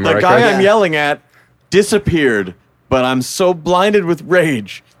today. Am I right? The guy I'm yelling at disappeared, but I'm so blinded with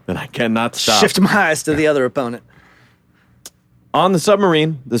rage that I cannot stop. Shift my eyes to the other opponent. On the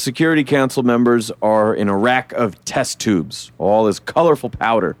submarine, the Security Council members are in a rack of test tubes. All is colorful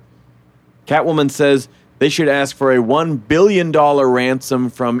powder. Catwoman says they should ask for a $1 billion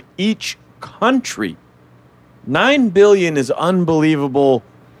ransom from each country. $9 billion is unbelievable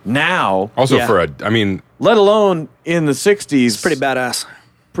now. Also let alone in the 60s. It's pretty badass.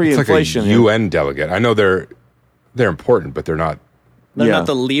 Pre-inflation. It's like a UN delegate. I know they're important, but they're not. They're not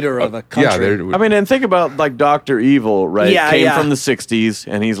the leader of a country. Yeah, and think about like Dr. Evil, right? Came from the 60s,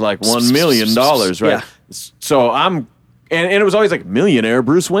 and he's like $1 million, right? Yeah. So and it was always like millionaire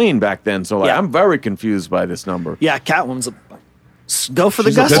Bruce Wayne back then. So I'm very confused by this number. Yeah, Catwoman's go for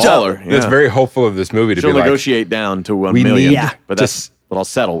the gusto. That's very hopeful of this movie to She'll be negotiate down to $1 million. Yeah. But that's what I'll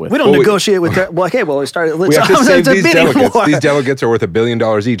settle with. We don't negotiate with that. Well, okay, we started. We have to save these delegates. These delegates are worth $1 billion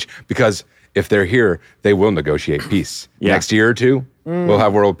each because if they're here, they will negotiate peace. Next year or two, we'll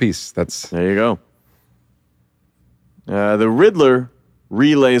have world peace. There you go. The Riddler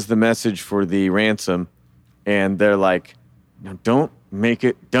relays the message for the ransom, and they're like, "No, don't make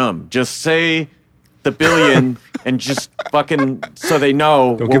it dumb. Just say the billion and just fucking so they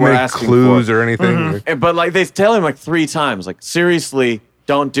know don't what give we're me asking clues for. Or anything. Mm-hmm. But like they tell him like 3 times, like seriously,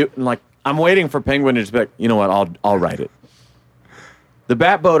 don't do. And like I'm waiting for Penguin to just be like, you know what, I'll write it. The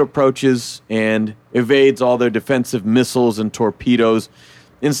Batboat approaches and evades all their defensive missiles and torpedoes.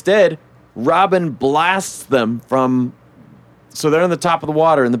 Instead, Robin blasts them from. So they're on the top of the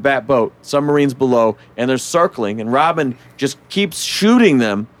water in the Batboat, submarines below, and they're circling, and Robin just keeps shooting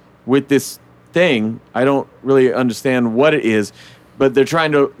them with this thing. I don't really understand what it is, but they're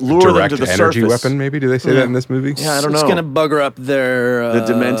trying to lure them to the energy surface. Weapon, maybe? Do they say that in this movie? Yeah, I don't know. It's going to bugger up their... the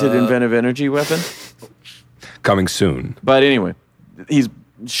demented inventive energy weapon? Coming soon. But anyway, he's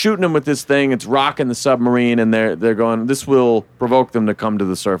shooting them with this thing. It's rocking the submarine, and they're going, this will provoke them to come to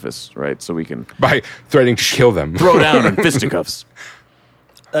the surface, right? So we can... By threatening to kill them. Throw down in fisticuffs.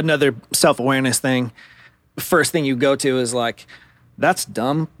 Another self-awareness thing. First thing you go to is like... That's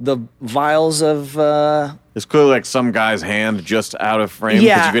dumb. The vials of... It's clearly like some guy's hand just out of frame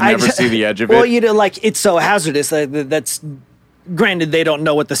because you could never see the edge of it. Well, it's so hazardous. That's granted, they don't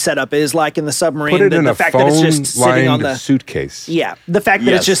know what the setup is like in the submarine. Put it in the a fact that it's just sitting on the suitcase. Yeah, the fact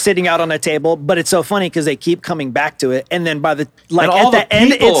that it's just sitting out on a table, but it's so funny because they keep coming back to it, and then by the at the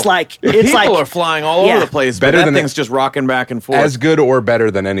end, it's like people are flying all over the place. Better but that thing's just rocking back and forth. As good or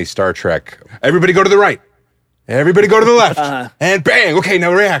better than any Star Trek. Everybody go to the right. Everybody go to the left. And bang. Okay,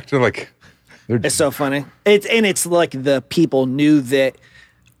 now react. They're like, it's so funny. It's like the people knew that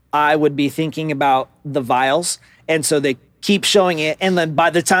I would be thinking about the vials, and so they keep showing it, and then by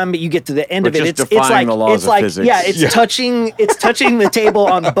the time you get to the end of it, it's like physics. touching the table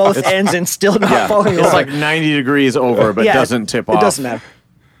on both ends and still not falling over. It's like 90 degrees over, but doesn't tip off. It doesn't matter.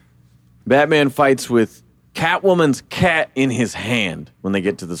 Batman fights with Catwoman's cat in his hand when they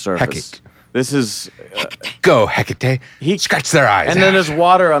get to the surface. Hecate. This is... Go, Hecate. He scratched their eyes. And then there's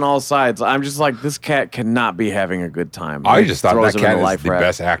water on all sides. I'm just like, this cat cannot be having a good time. I just thought that cat is the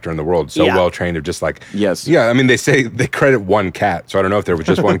best actor in the world. So well trained of just like... Yes. Yeah, I mean, they credit one cat. So I don't know if there was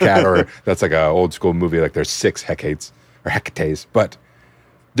just one cat or that's like an old school movie. Like there's 6 Hecates or Hecates. But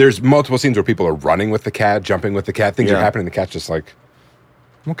there's multiple scenes where people are running with the cat, jumping with the cat. Things are happening. The cat's just like,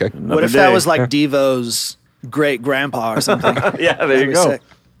 okay. What if that was like Devo's great-grandpa or something? Yeah, there you go. Sick.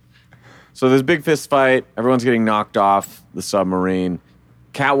 So there's a big fist fight. Everyone's getting knocked off the submarine.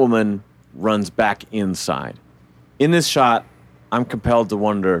 Catwoman runs back inside. In this shot, I'm compelled to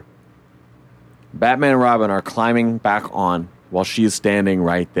wonder, Batman and Robin are climbing back on while she's standing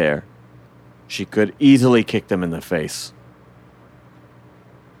right there. She could easily kick them in the face.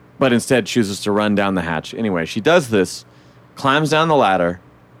 But instead chooses to run down the hatch. Anyway, she does this, climbs down the ladder,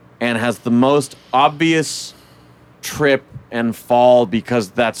 and has the most obvious trip and fall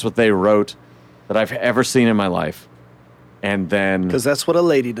because that's what they wrote that I've ever seen in my life. And then... Because that's what a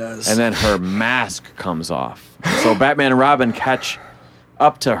lady does. And then her mask comes off. So Batman and Robin catch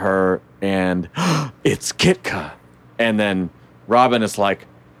up to her and it's Kitka. And then Robin is like,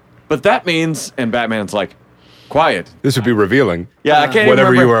 but that means... And Batman's like, quiet. This would be revealing. Yeah, I can't whatever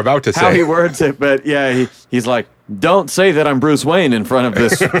remember you were about to say. How he words it, but yeah, he's like, don't say that I'm Bruce Wayne in front of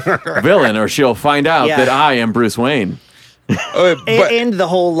this villain or she'll find out that I am Bruce Wayne. And the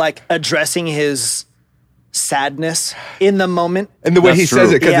whole like addressing his sadness in the moment. And the way he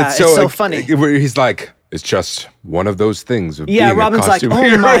says it, because it's so funny. Where he's like, it's just one of those things of being Robin's a costume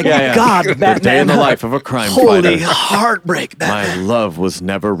like, oh my God, Batman. The day in the life of a crime Holy fighter. heartbreak, Batman. My love was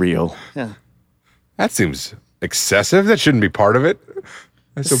never real. Yeah. That seems excessive. That shouldn't be part of it.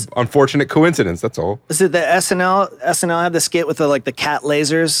 It's an unfortunate coincidence, that's all. Is it the SNL had the skit with the cat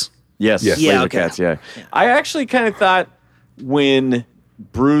lasers? Yes. Laser cats, yeah. I actually kind of thought when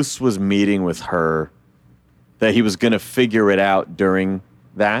Bruce was meeting with her that he was going to figure it out during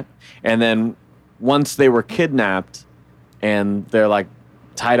that. And then once they were kidnapped and they're like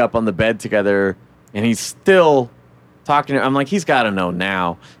tied up on the bed together and he's still talking to her, I'm like, he's got to know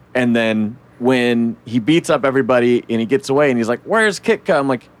now. And then when he beats up everybody and he gets away and he's like, where's Kitka? I'm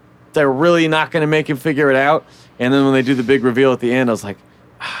like, they're really not going to make him figure it out. And then when they do the big reveal at the end, I was like,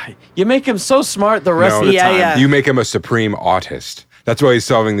 you make him so smart the rest of the time. Yeah. You make him a supreme autist. That's why he's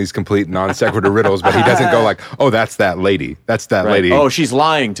solving these complete non sequitur riddles, but he doesn't go like, oh, that's that lady. That's that lady. Oh, she's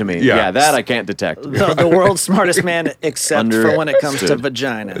lying to me. Yeah, that I can't detect. The world's smartest man, except for when it comes to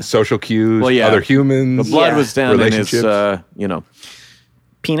vagina. Social cues, other humans. The blood was down in his,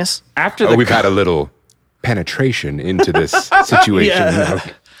 penis. After we've had a little penetration into this situation.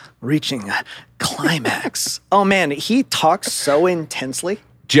 Reaching a climax. Oh, man, he talks so intensely.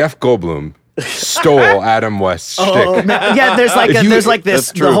 Jeff Goldblum stole Adam West's shtick. Yeah, there's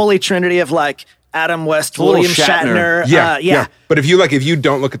this the holy trinity of like Adam West, William Shatner. Yeah. But if you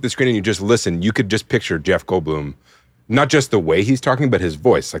don't look at the screen and you just listen, you could just picture Jeff Goldblum, not just the way he's talking, but his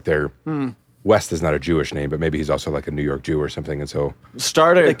voice. Like West is not a Jewish name, but maybe he's also like a New York Jew or something. And so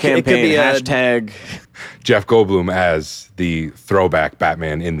start a campaign, hashtag Jeff Goldblum as the throwback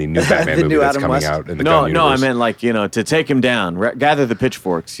Batman in the new Batman movie that's Adam coming West. Out in the gun universe. I meant like, to take him down, gather the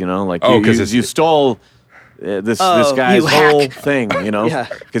pitchforks, like you stole this guy's whole thing,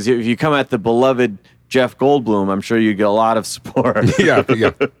 because if you come at the beloved Jeff Goldblum, I'm sure you get a lot of support. Yeah.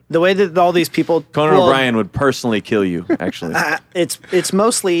 The way that all these people... Conan O'Brien would personally kill you, actually. It's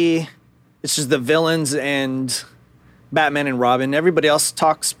mostly... It's just the villains and Batman and Robin. Everybody else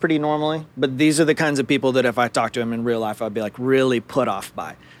talks pretty normally, but these are the kinds of people that if I talk to them in real life, I'd be like really put off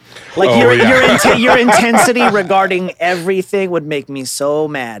by. Like your intensity regarding everything would make me so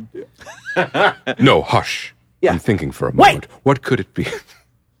mad. No, hush. Yeah. I'm thinking for a moment. What could it be?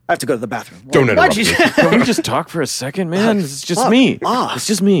 I have to go to the bathroom. Don't interrupt me. Can we just talk for a second, man? It's just me. It's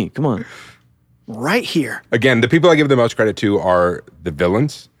just me. Come on. Right here. Again, the people I give the most credit to are the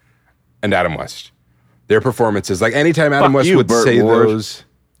villains and Adam West. Their performances, like anytime Adam West would Burt say Ward. those,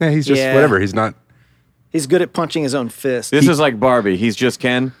 he's just whatever. He's not. He's good at punching his own fist. This is like Barbie. He's just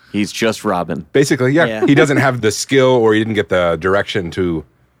Ken. He's just Robin. Basically, yeah. He doesn't have the skill or he didn't get the direction to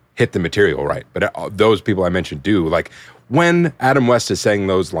hit the material right. But those people I mentioned do. Like when Adam West is saying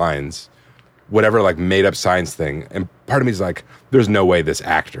those lines, whatever like made up science thing, and part of me is like, there's no way this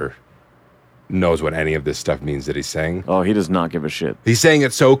actor knows what any of this stuff means that he's saying. Oh, he does not give a shit. He's saying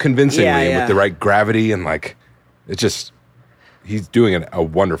it so convincingly with the right gravity and like, it's just, he's doing a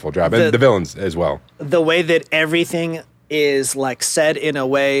wonderful job. And the villains as well. The way that everything is like said in a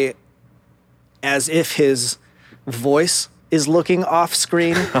way as if his voice is looking off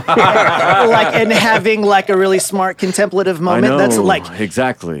screen, like and having like a really smart contemplative moment. I know, that's like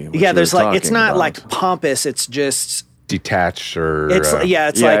exactly. There's like it's not like pompous. It's just detached or it's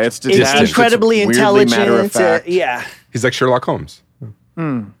it's incredibly it's intelligent. matter of fact. He's like Sherlock Holmes.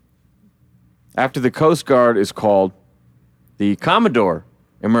 After the Coast Guard is called, the Commodore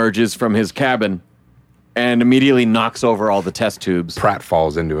emerges from his cabin and immediately knocks over all the test tubes. Pratt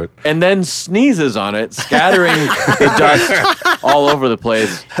falls into it. And then sneezes on it, scattering the dust all over the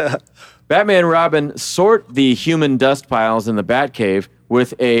place. Batman and Robin sort the human dust piles in the Batcave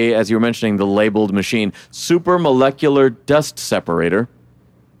with a, as you were mentioning, the labeled machine, super molecular dust separator.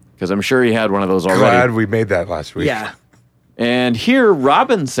 Because I'm sure he had one of those already. Glad we made that last week. Yeah. And here,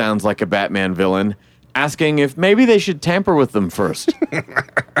 Robin sounds like a Batman villain, asking if maybe they should tamper with them first.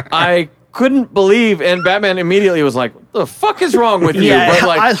 I couldn't believe, and Batman immediately was like, "The fuck is wrong with you?" But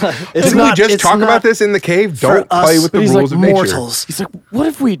like, didn't we just talk about this in the cave? Don't play with the rules of mortals. nature. He's like, "What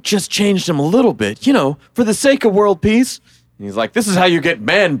if we just changed them a little bit, for the sake of world peace?" And he's like, "This is how you get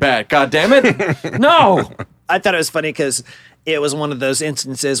Man-Bat, goddammit." No. I thought it was funny because it was one of those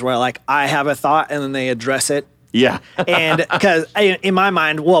instances where like I have a thought and then they address it. Yeah. And because in my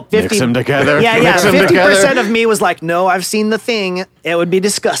mind, 50 mix them together. Yeah, Mix them 50% together. of me was like, no, I've seen the thing. It would be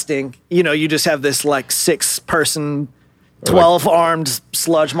disgusting. You just have this like 6-person, 12-armed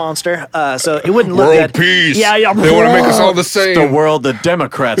sludge monster. So it wouldn't look World good. peace. Yeah. They want to make us all the same. The world the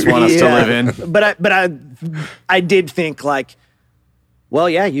Democrats want us to live in. But I did think like, well,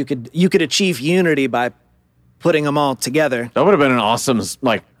 yeah, you could achieve unity by putting them all together. That would have been an awesome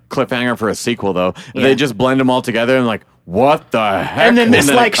cliffhanger for a sequel, though. They just blend them all together and like, what the heck? And then this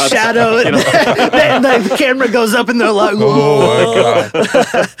like shadow, the camera goes up and they're like, oh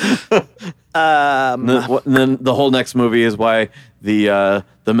my god! And then the whole next movie is why the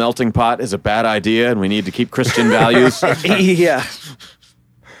melting pot is a bad idea and we need to keep Christian values. Yeah.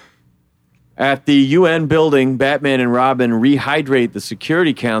 At the UN building, Batman and Robin rehydrate the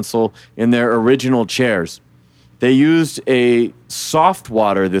Security Council in their original chairs. They used a soft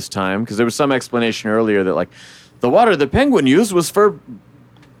water this time because there was some explanation earlier that like the water the Penguin used was for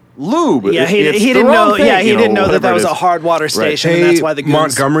lube. Yeah, he didn't know. Yeah, he didn't know that was a hard water station, Right. and that's why the goons...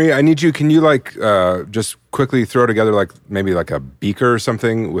 Montgomery, I need you. Can you like just quickly throw together like maybe like a beaker or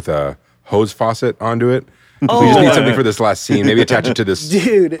something with a hose faucet onto it? We just need something for this last scene. Maybe attach it to this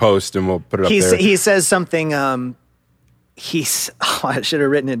post, and we'll put it up there. He says something. I should have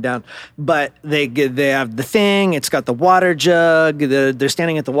written it down. But they have the thing. It's got the water jug. They're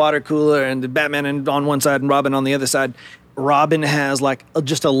standing at the water cooler, and the Batman on one side and Robin on the other side. Robin has like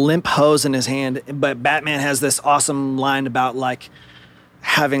just a limp hose in his hand, but Batman has this awesome line about like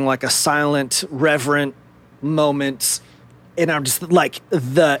having like a silent, reverent moment. And I'm just like,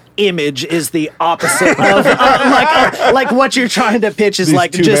 the image is the opposite of like what you're trying to pitch is these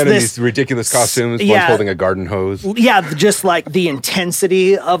like two just men in this these ridiculous costumes. Yeah. One's holding a garden hose. Yeah, just like the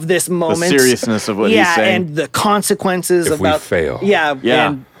intensity of this moment, the seriousness of what he's saying, and the consequences if about we fail. Yeah,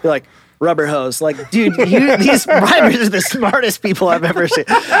 and like rubber hose. Like, dude, these writers are the smartest people I've ever seen.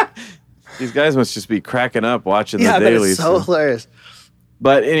 These guys must just be cracking up watching the but dailies. it's so hilarious.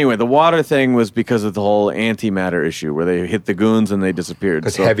 But anyway, the water thing was because of the whole antimatter issue where they hit the goons and they disappeared.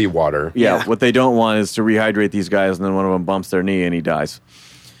 It's heavy water. Yeah, what they don't want is to rehydrate these guys and then one of them bumps their knee and he dies.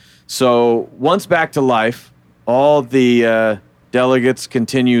 So once back to life, all the delegates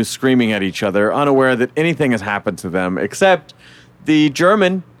continue screaming at each other, unaware that anything has happened to them, except the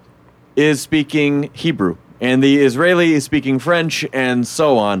German is speaking Hebrew and the Israeli is speaking French and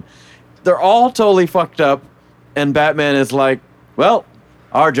so on. They're all totally fucked up and Batman is like, well,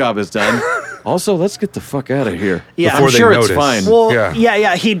 our job is done. Also, let's get the fuck out of here. Yeah, I'm sure it's fine. Well,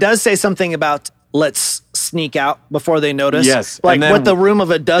 yeah. He does say something about let's sneak out before they notice. Yes. Like, And then- what the room of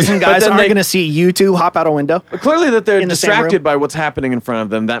a dozen guys aren't they- going to see you two hop out a window. Clearly that they're In the same distracted room. by what's happening in front of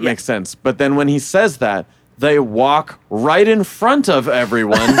them. That makes sense. But then when he says that, they walk right in front of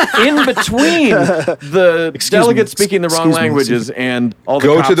everyone, in between the delegates speaking the wrong languages and all the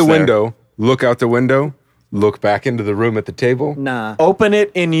Go cops to the there. window, look out the window, look back into the room at the table. Nah. Open it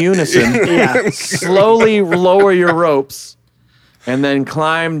in unison. Yeah. Slowly lower your ropes, and then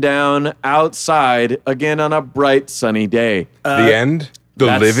climb down outside again on a bright sunny day. The end? The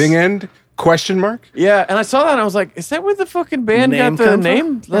that's- living end? Question mark? Yeah, and I saw that and I was like, is that where the fucking band Name got the come from?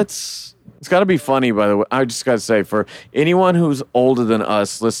 name? It's got to be funny, by the way. I just got to say, for anyone who's older than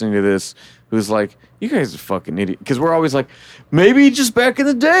us listening to this, who's like, you guys are fucking idiot. Because we're always like, maybe just back in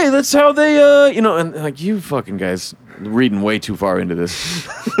the day, that's how they, and like, you fucking guys reading way too far into this.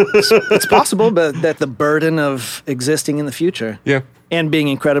 It's possible, but that the burden of existing in the future. Yeah. And being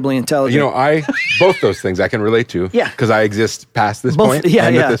incredibly intelligent. You know, both those things I can relate to. Yeah. Because I exist past this Both, point yeah,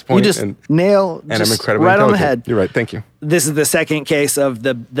 and yeah. at this point. You just and nail I'm just incredibly right on the intelligent. head. You're right. Thank you. This is the second case of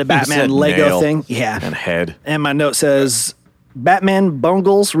the said Batman Lego nail thing. Yeah. and head. And my note says, Batman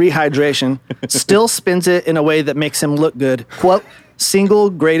bungles rehydration, still spins it in a way that makes him look good. Quote, single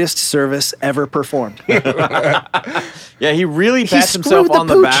greatest service ever performed. Yeah, he really pats screwed himself the on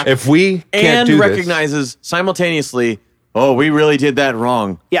the pooch. back If we can't and do recognizes simultaneously, oh, we really did that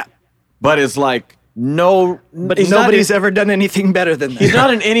wrong. Yeah. But it's like, no. But he's not nobody's in- ever done anything better than that. He's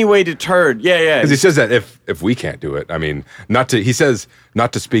not in any way deterred. Yeah, yeah. Because he says that if we can't do it, I mean, he says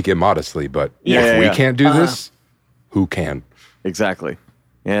not to speak immodestly, but if we can't do this, who can? Exactly.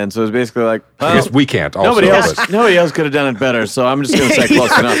 And so it's basically like, I guess we can't also. nobody else could have done it better, so I'm just going to say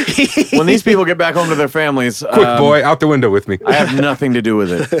close enough. When these people get back home to their families, Quick, boy, out the window with me. I have nothing to do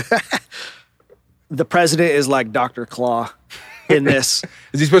with it. The president is like Dr. Claw in this.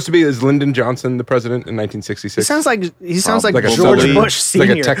 Is he supposed to be, is Lyndon Johnson the president in 1966? He sounds like like a George Southern- Bush Sr.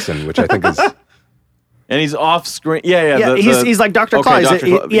 like a Texan, which I think is... And he's off screen. Yeah. Yeah, he's like Dr. Claw. Okay, He's Dr.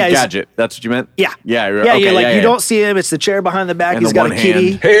 a- Claw. yeah, he's- Gadget. That's what you meant? Yeah. Yeah. Yeah, Okay, like yeah, you yeah. don't see him. It's the chair behind the back. And He's the got a one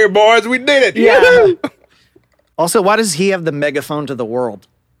kitty. hand. Hey, boys, we did it. Yeah. Also, why does he have the megaphone to the world?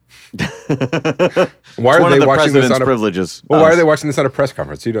 Why One are of they the watching this president's on a privileges. Well, why are they watching this on a press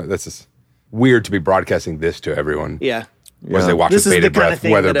conference? You know, that's just weird to be broadcasting this to everyone. Yeah. Whereas they watch This with is the bated kind of breath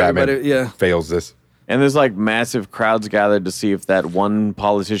thing whether that Batman everybody- fails this. And there's like massive crowds gathered to see if that one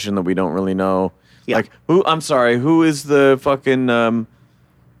politician that we don't really know, Yeah. like who is the fucking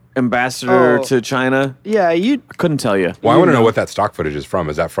ambassador Oh. to China? Yeah, I couldn't tell you. Well, I want to know what that stock footage is from.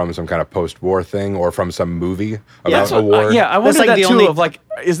 Is that from some kind of post-war thing or from some movie about that's a what- war? Yeah, I That's wonder like that the too. only- Of like,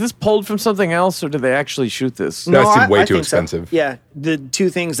 is this pulled from something else, or did they actually shoot this? No, it seemed way I too think so. expensive. Yeah, the two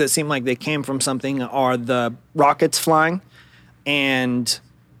things that seem like they came from something are the rockets flying and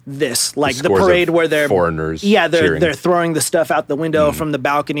this, like the scores of parade where they're foreigners Yeah, cheering. they're throwing the stuff out the window from the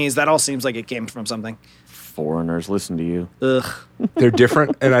balconies. That all seems like it came from something. Foreigners, listen to you. Ugh. They're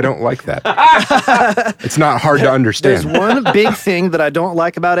different, and I don't like that. It's not hard to There's understand. one big thing that I don't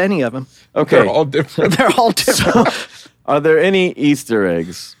like about any of them. Okay, They're all different. They're all different. are there any Easter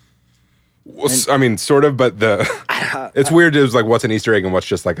eggs? Well, I mean, sort of, but it's weird. It was like, what's an Easter egg and what's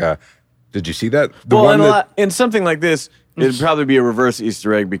just like a. Did you see that? The Well, one that, in something like this, it'd probably be a reverse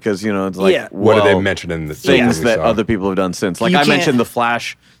Easter egg because it's like, Yeah. what did they well, mention in the things we that saw? other people have done since. Like You I can't- mentioned the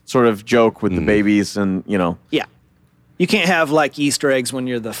Flash sort of joke with the babies, and Yeah. You can't have like Easter eggs when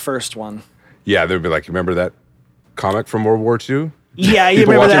you're the first one. Yeah, they'd be like, remember that comic from World War II? Yeah, you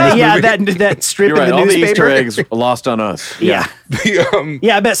People remember watching that? this Yeah, movie? that strip you're in right. the All the newspaper. Easter eggs lost on us. Yeah. The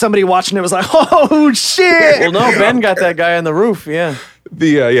I bet somebody watching it was like, "Oh shit!" Well, no, Ben got that guy on the roof. Yeah.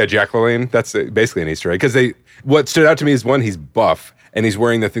 Jack LaLanne. That's basically an Easter egg because what stood out to me is one, he's buff and he's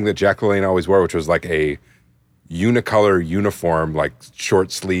wearing the thing that Jack LaLanne always wore, which was like a unicolor uniform, like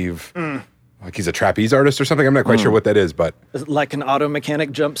short sleeve. Like he's a trapeze artist or something. I'm not quite sure what that is, but Like an auto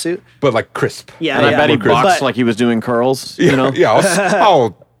mechanic jumpsuit. like crisp. Yeah, And I bet he More crisp. boxed But- like he was doing curls. Yeah,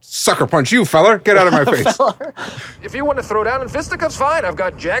 I'll sucker punch you, feller. Get out of my face. If you want to throw down in fisticuffs, fine. I've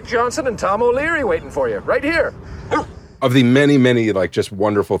got Jack Johnson and Tom O'Leary waiting for you right here. Of the many, many like just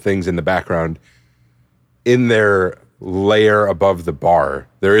wonderful things in the background, in their layer above the bar,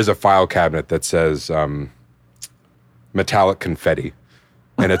 there is a file cabinet that says metallic confetti,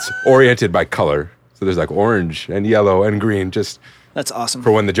 and it's oriented by color. So there's like orange and yellow and green, just That's awesome.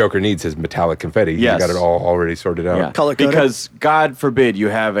 for when the Joker needs his metallic confetti. Yes. You got it all already sorted out. Yeah. Color-coded? Because God forbid you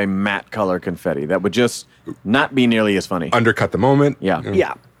have a matte color confetti. That would just not be nearly as funny. Undercut the moment. Yeah.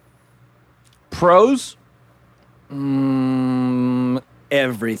 Yeah. Pros?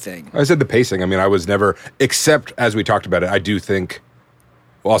 Everything. I said the pacing. I mean, I was never, except as we talked about it, I do think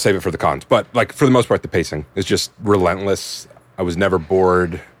Well, I'll save it for the cons. But like for the most part, the pacing is just relentless. I was never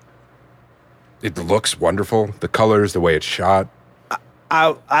bored. It looks wonderful. The colors, the way it's shot.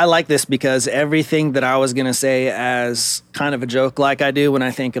 I like this because everything that I was going to say as kind of a joke like I do when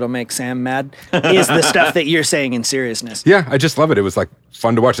I think it'll make Sam mad is the stuff that you're saying in seriousness. Yeah, I just love it. It was like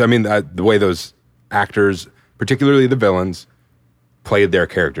fun to watch. I mean, the way those actors, particularly the villains, played their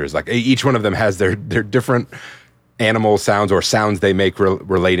characters. Like each one of them has their different animal sounds or sounds they make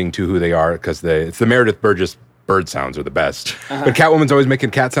relating to who they are because it's the Meredith Burgess bird sounds are the best. But Catwoman's always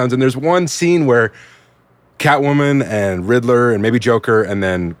making cat sounds. And there's one scene where Catwoman and Riddler and maybe Joker and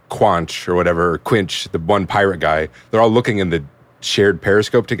then Quanch or whatever, or Quinch, the one pirate guy, they're all looking in the shared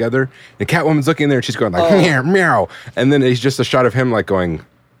periscope together. And Catwoman's looking in there and she's going like, meow, meow. And then it's just a shot of him like going...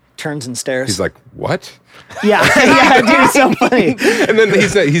 Turns and stares. He's like, what? Yeah, dude, it's so funny. And then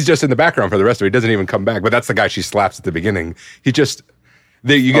he's just in the background for the rest of it. He doesn't even come back. But that's the guy she slaps at the beginning. He just...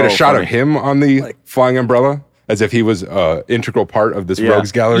 you get a shot of him on the flying umbrella as if he was an integral part of this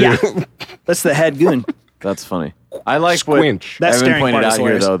rogues gallery. Yeah. That's the head goon. That's funny. I like Squinch. what Evan pointed out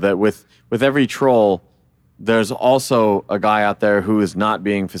here, though, that with every troll, there's also a guy out there who is not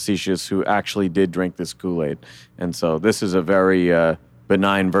being facetious, who actually did drink this Kool-Aid. And so this is a very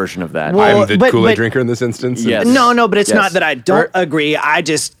benign version of that. Well, I'm the Kool-Aid drinker in this instance? Yes. No, but it's not that I don't agree.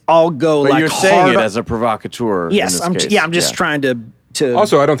 I'll go but like you're saying it as a provocateur. Yes, in this case. I'm just trying to...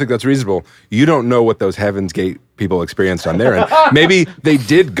 Also, I don't think that's reasonable. You don't know what those Heaven's Gate people experienced on their end. Maybe they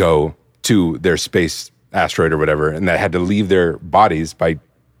did go to their space asteroid or whatever, and that had to leave their bodies by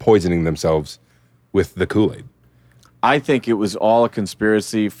poisoning themselves with the Kool-Aid. I think it was all a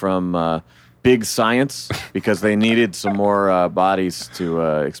conspiracy from big science because they needed some more bodies to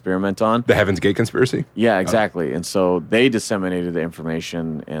experiment on. The Heaven's Gate conspiracy? Yeah, exactly. And so they disseminated the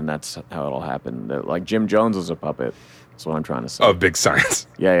information, and that's how it all happened. Like Jim Jones was a puppet. That's what I'm trying to say. Of big science.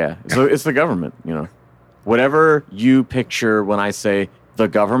 Yeah. So it's the government, Whatever you picture when I say the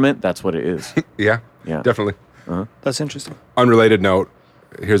government, that's what it is. Yeah, definitely. That's interesting. Unrelated note,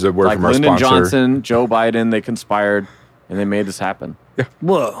 here's a word like from our Lyndon sponsor. Johnson, Joe Biden, they conspired, and they made this happen. Yeah.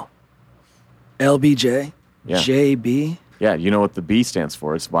 Whoa. LBJ? Yeah. JB? Yeah, you know what the B stands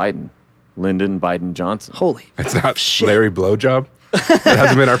for. It's Biden. Lyndon Biden Johnson. Holy. It's not shit. Larry Blowjob? That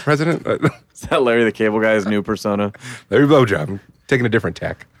hasn't been our president? Is that Larry the Cable Guy's new persona? Larry Blowjob. Taking a different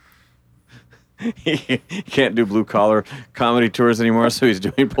tack. He can't do blue-collar comedy tours anymore, so he's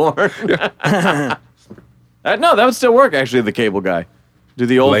doing porn. No, that would still work, actually, the Cable Guy. Do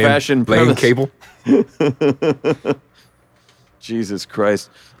the old-fashioned... Laying cable? Jesus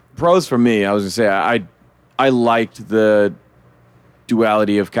Christ. Pros for me, I was going to say, I liked the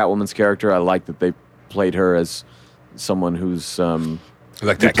duality of Catwoman's character. I liked that they played her as someone who's...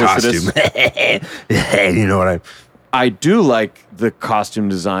 like that costume. You know what I do like the costume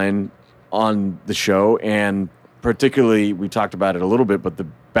design on the show, and particularly, we talked about it a little bit, but the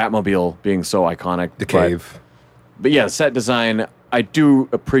Batmobile being so iconic. The cave. But yeah, set design, I do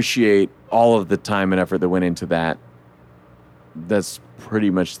appreciate all of the time and effort that went into that. That's pretty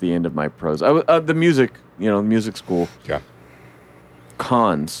much the end of my pros. The music, music's cool. Yeah.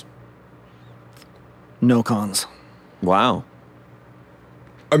 Cons. No cons. Wow.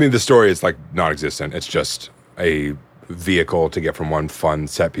 I mean, the story is like non-existent. It's just a vehicle to get from one fun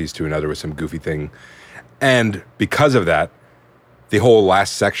set piece to another with some goofy thing. And because of that, the whole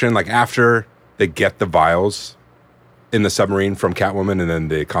last section, like after they get the vials in the submarine from Catwoman and then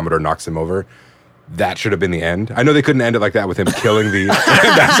the Commodore knocks him over, that should have been the end. I know they couldn't end it like that with him killing the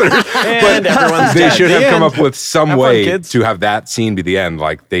ambassadors, but they should have come up with some way to have that scene be the end.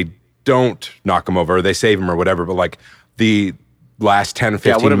 Like they don't knock him over, or they save him or whatever, but like the last 10, 15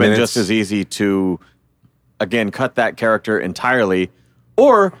 minutes. It would have been just as easy to, again, cut that character entirely,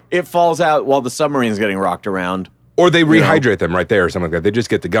 or it falls out while the submarine's getting rocked around. Or they rehydrate them right there or something like that. They just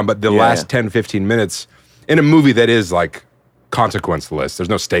get the gun. But the last 10, 15 minutes in a movie that is like consequenceless, there's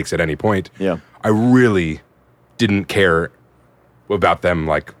no stakes at any point. Yeah. I really didn't care about them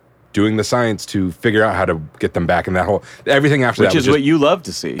like doing the science to figure out how to get them back in that whole everything after that. Which is what you love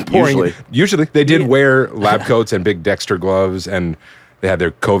to see. Usually they did wear lab coats and big Dexter gloves, and they had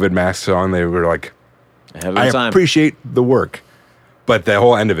their COVID masks on. They were like, I appreciate the work, but the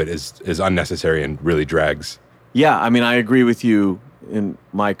whole end of it is unnecessary and really drags. Yeah, I mean, I agree with you. In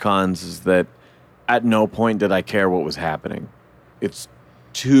my cons is that at no point did I care what was happening. It's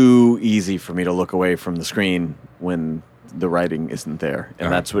too easy for me to look away from the screen when the writing isn't there, and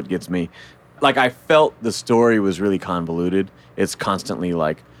that's what gets me. Like, I felt the story was really convoluted. It's constantly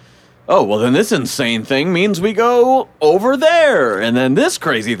like, oh, well, then this insane thing means we go over there, and then this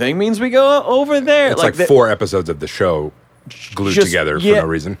crazy thing means we go over there. It's like 4 episodes of the show glued together for no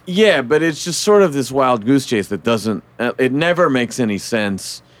reason. Yeah, but it's just sort of this wild goose chase that doesn't. It never makes any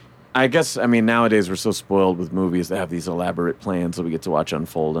sense. I guess, I mean, nowadays we're so spoiled with movies that have these elaborate plans that we get to watch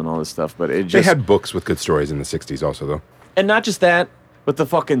unfold and all this stuff. But it just, they had books with good stories in the 60s also, though. And not just that, but the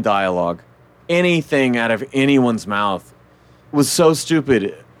fucking dialogue. Anything out of anyone's mouth was so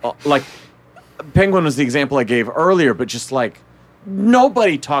stupid. Like, Penguin was the example I gave earlier, but just like,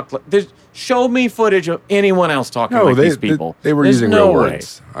 nobody talked like... Show me footage of anyone else talking like these people. They were using real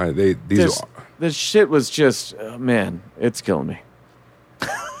words. This shit was just... man, it's killing me.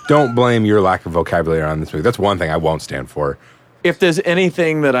 Don't blame your lack of vocabulary on this movie. That's one thing I won't stand for. If there's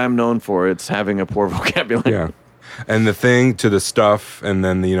anything that I'm known for, it's having a poor vocabulary. Yeah. And the thing to the stuff, and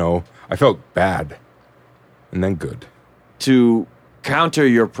then, I felt bad. And then good. To counter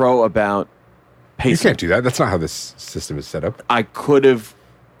your pro about pacing. You can't do that. That's not how this system is set up. I could have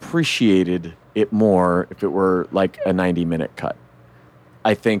appreciated it more if it were like a 90-minute cut.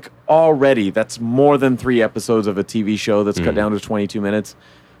 I think already that's more than 3 episodes of a TV show that's cut down to 22 minutes.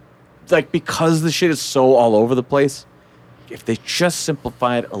 Like, because the shit is so all over the place, if they just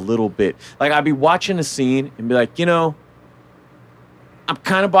simplified a little bit. Like, I'd be watching a scene and be like, I'm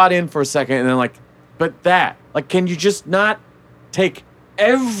kind of bought in for a second, and then like, but that, like, can you just not take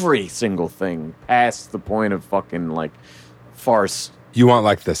every single thing past the point of fucking, like, farce? You want,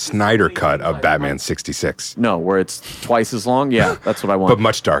 like, the Snyder cut of Batman 66. No, where it's twice as long? Yeah, that's what I want. But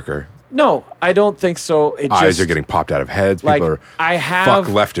much darker. No, I don't think so. Eyes are getting popped out of heads. People are fuck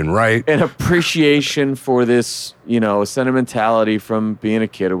left and right. An appreciation for this, sentimentality from being a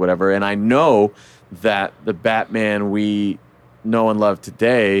kid or whatever. And I know that the Batman we know and love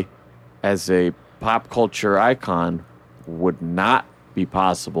today as a pop culture icon would not be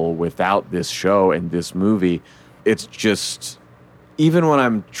possible without this show and this movie. It's just... even when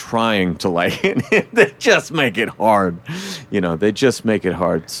I'm trying to like it, they just make it hard. They just make it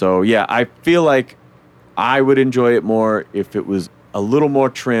hard. So, yeah, I feel like I would enjoy it more if it was a little more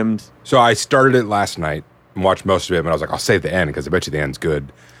trimmed. So I started it last night and watched most of it, and I was like, I'll save the end because I bet you the end's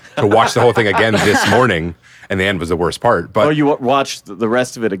good. To watch the whole thing again this morning, and the end was the worst part. But you watched the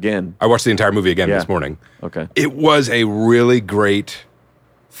rest of it again? I watched the entire movie again this morning. Okay. It was a really great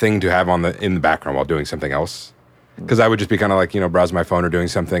thing to have in the background while doing something else. Because I would just be kind of like, browsing my phone or doing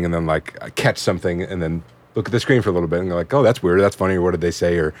something, and then like I catch something and then look at the screen for a little bit and go like, oh, that's weird, that's funny, or what did they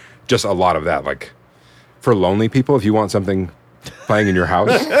say? Or just a lot of that. Like, for lonely people, if you want something playing in your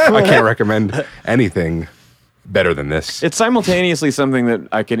house, I can't recommend anything better than this. It's simultaneously something that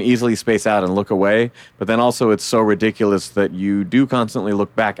I can easily space out and look away, but then also it's so ridiculous that you do constantly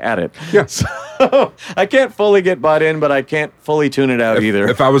look back at it. Yeah. So I can't fully get bought in, but I can't fully tune it out either.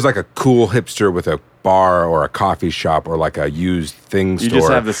 If I was like a cool hipster with a bar or a coffee shop or like a used thing store. You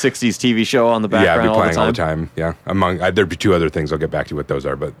just have the 60s TV show on the background I'd be playing all the time. Yeah. There'd be 2 other things. I'll get back to you what those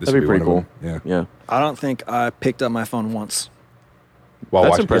are, but this would be pretty cool. Yeah. I don't think I picked up my phone once.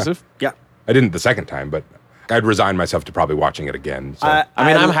 That's impressive. Yeah. I didn't the second time, but I'd resigned myself to probably watching it again. So.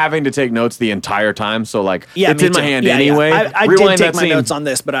 I'm having to take notes the entire time, so like it's in my hand Yeah. anyway. I did take my notes on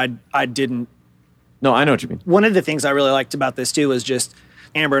this, but I didn't. No, I know what you mean. One of the things I really liked about this too was just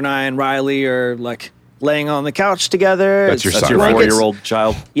Amber and I and Riley are like laying on the couch together. That's your 4-year-old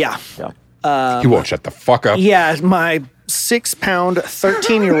child. Yeah. He won't shut the fuck up. Yeah, my 6-pound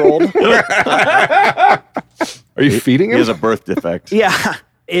 13-year-old. Are you feeding him? He has a birth defect. Yeah.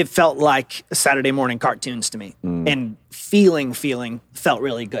 It felt like Saturday morning cartoons to me. And feeling felt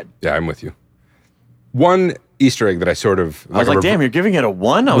really good. Yeah, I'm with you. One Easter egg that I sort of... I was like, damn, you're giving it a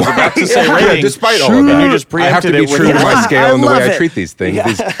 1? I was about to say rating. Despite all of that, you just preempted I have to be true to my scale and the way I treat these things.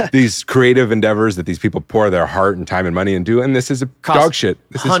 Yeah. These creative endeavors that these people pour their heart and time and money into, and this is dog shit.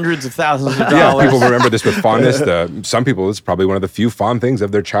 This hundreds of thousands of Yeah, dollars. people remember this with fondness. Some people, it's probably one of the few fond things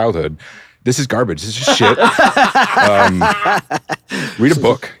of their childhood. This is garbage. This is just shit. Read a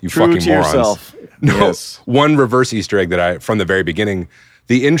book, you True fucking to morons. Yourself. No, Yes. one reverse Easter egg that from the very beginning,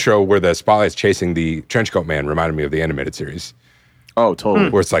 the intro where the spotlight's chasing the trenchcoat man reminded me of the animated series. Oh, totally.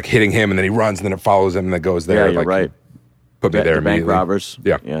 Where it's like hitting him and then he runs and then it follows him and then goes there. Yeah, you're like, right. Put me there The bank immediately. robbers.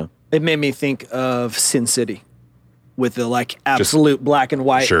 Yeah. It made me think of Sin City with the like absolute black and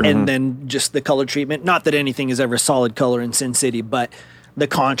white and then just the color treatment. Not that anything is ever solid color in Sin City, but the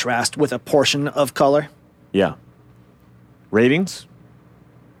contrast with a portion of color. Yeah. Ratings?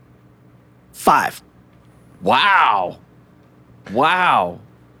 5. Wow.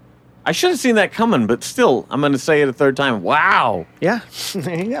 I should have seen that coming, but still, I'm going to say it a third time. Wow. Yeah.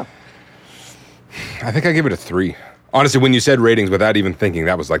 There you go. I think I give it a 3. Honestly, when you said ratings without even thinking,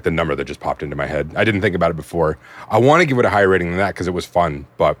 that was like the number that just popped into my head. I didn't think about it before. I want to give it a higher rating than that because it was fun,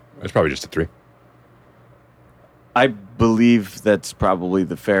 but it's probably just a 3. I believe that's probably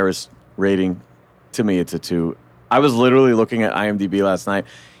the fairest rating. To me, it's a 2. I was literally looking at IMDb last night.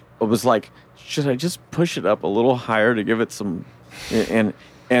 It was like, should I just push it up a little higher to give it some...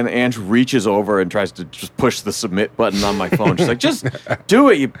 And Ange reaches over and tries to just push the submit button on my phone. She's like, just do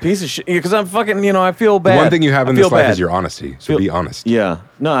it, you piece of shit. Because I'm fucking, I feel bad. The one thing you have in this life is your honesty. So be honest. Yeah.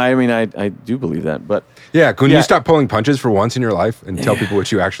 No, I mean, I do believe that. But yeah, can you stop pulling punches for once in your life and tell people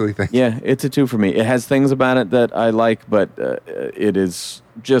what you actually think? Yeah, it's a 2 for me. It has things about it that I like, but it is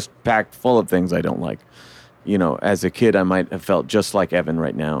just packed full of things I don't like. As a kid, I might have felt just like Evan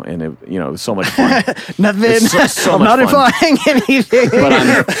right now, and it was so much fun. Nothing. So I'm not implying anything. But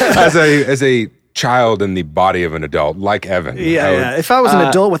as a child in the body of an adult, like Evan. Yeah. If I was an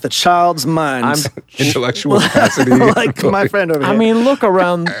adult with a child's mind, intellectual capacity, like my friend over here. I mean, look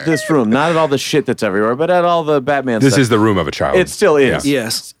around this room. Not at all the shit that's everywhere, but at all the Batman This stuff. is the room of a child. It still is. Yeah.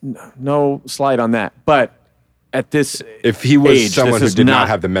 Yes. No slide on that. But at this if he was age, someone who did not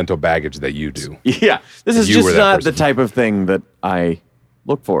have the mental baggage that you do. Yeah. This is just not the type of thing that I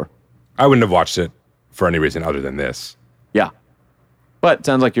look for. I wouldn't have watched it for any reason other than this. Yeah. But it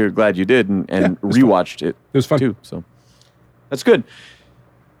sounds like you're glad you did and rewatched it. It was fun. Too. So that's good.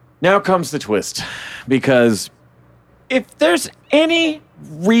 Now comes the twist. Because if there's any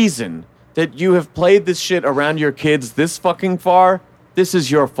reason that you have played this shit around your kids this fucking far, this is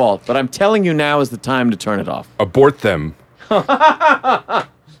your fault. But I'm telling you now is the time to turn it off. Abort them. I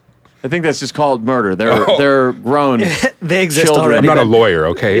think that's just called murder. They're grown. They exist children. already. I'm not a lawyer,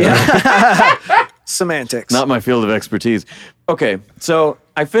 okay? Yeah. Semantics. Not my field of expertise. Okay, so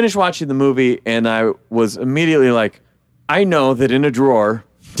I finished watching the movie and I was immediately like, I know that in a drawer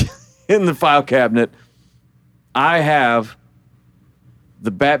in the file cabinet, I have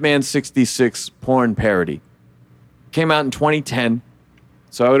the Batman 66 porn parody. Came out in 2010,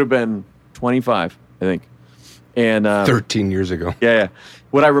 so I would have been 25, I think. And 13 years ago. Yeah.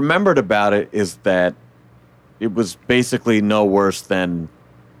 What I remembered about it is that it was basically no worse than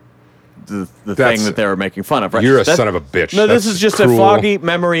the thing that they were making fun of. Right? You're a son of a bitch. No, this is just cruel. A foggy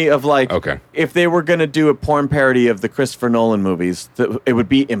memory of if they were going to do a porn parody of the Christopher Nolan movies, it would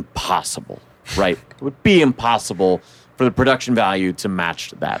be impossible, right? It would be impossible for the production value to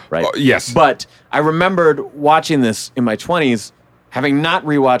match that, right? Yes. But I remembered watching this in my 20s, having not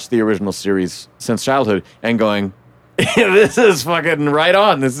rewatched the original series since childhood, and going, this is fucking right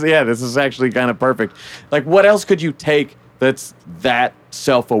on. This is actually kind of perfect. Like, what else could you take that's that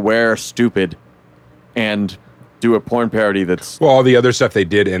self-aware, stupid, and do a porn parody that's... Well, all the other stuff they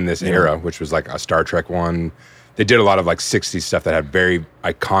did in this era, which was like a Star Trek one, they did a lot of like 60s stuff that had very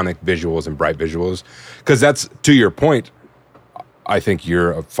iconic visuals and bright visuals. Because that's, to your point, I think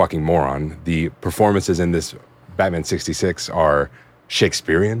you're a fucking moron. The performances in this Batman 66 are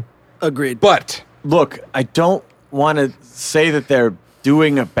Shakespearean. Agreed. But... Look, I don't want to say that they're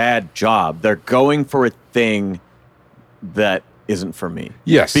doing a bad job. They're going for a thing that isn't for me.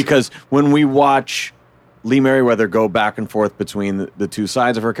 Yes. Because when we watch Lee Merriweather go back and forth between the two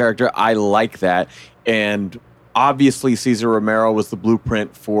sides of her character, I like that. And obviously Cesar Romero was the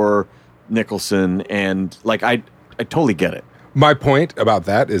blueprint for Nicholson, and like I totally get it. My point about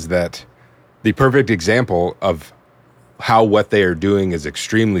that is that the perfect example of how what they are doing is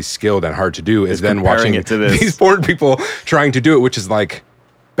extremely skilled and hard to do is then watching it to this. These foreign people trying to do it, which is like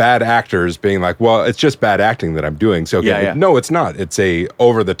bad actors being like, well, it's just bad acting that I'm doing. So no, it's not. It's a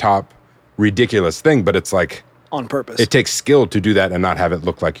over-the-top, ridiculous thing, but it's like on purpose. It takes skill to do that and not have it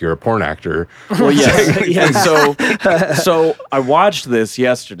look like you're a porn actor. Well, yes. So I watched this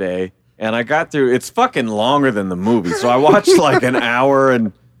yesterday, and I got through. It's fucking longer than the movie, so I watched like an hour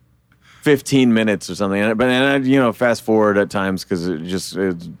and 15 minutes or something. But I fast forward at times because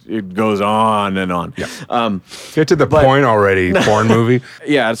it goes on and on. Yeah. Get to the point already, porn movie.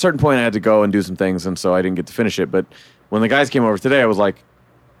 Yeah, at a certain point I had to go and do some things, and so I didn't get to finish it. But when the guys came over today, I was like,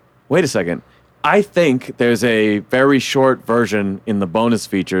 wait a second. I think there's a very short version in the bonus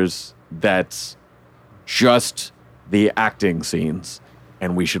features that's just the acting scenes,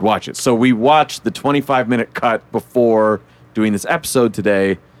 and we should watch it. So we watched the 25-minute cut before doing this episode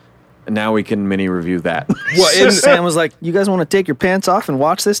today, and now we can mini review that. Well, Sam was like, "You guys want to take your pants off and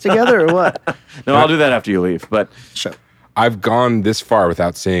watch this together, or what?" No, I'll do that after you leave. But sure. I've gone this far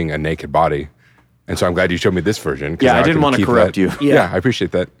without seeing a naked body, and so I'm glad you showed me this version. Yeah, I didn't want to corrupt you. Yeah, I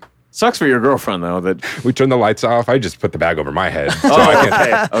appreciate that. Sucks for your girlfriend, though. That we turned the lights off. I just put the bag over my head.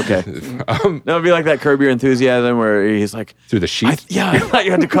 So okay. No, it'd be like that Curb Your Enthusiasm where he's like... Through the sheet? I thought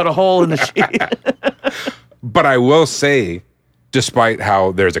you had to cut a hole in the sheet. But I will say, despite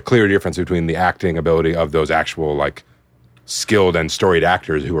how there's a clear difference between the acting ability of those actual, like, skilled and storied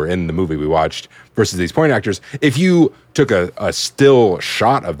actors who were in the movie we watched versus these point actors. If you took a still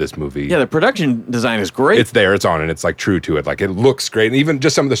shot of this movie, the production design is great. It's there, it's on, and it's like true to it. Like it looks great, and even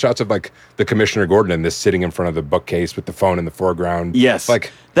just some of the shots of like the Commissioner Gordon and this sitting in front of the bookcase with the phone in the foreground. Yes,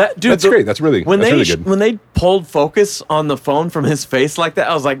 like that, dude. That's great. That's really good. When they pulled focus on the phone from his face like that,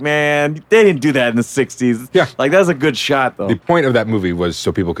 I was like, man, they didn't do that in the '60s. Yeah, like that was a good shot though. The point of that movie was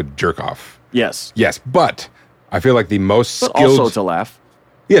so people could jerk off. Yes, but I feel like the most skilled, also to laugh.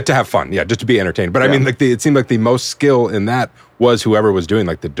 Yeah, to have fun. Yeah, just to be entertained. But I mean, like it seemed like the most skill in that was whoever was doing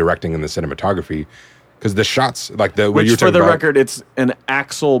like the directing and the cinematography, because the shots, like which for the record, it's an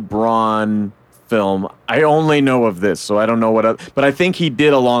Axel Braun film. I only know of this, so I don't know but I think he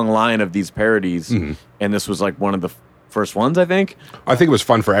did a long line of these parodies, and this was like one of the first ones. I think it was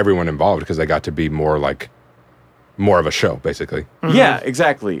fun for everyone involved because they got to be more of a show, basically. Mm-hmm. Yeah,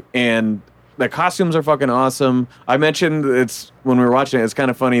 exactly, and the costumes are fucking awesome. I mentioned when we were watching it, it's kind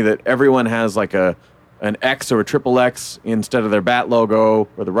of funny that everyone has like an X or a triple X instead of their Bat logo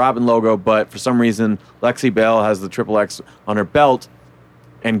or the Robin logo, but for some reason, Lexi Bell has the triple X on her belt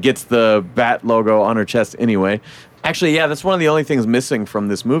and gets the Bat logo on her chest anyway. Actually, yeah, that's one of the only things missing from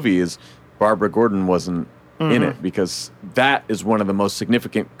this movie is Barbara Gordon wasn't in it, because that is one of the most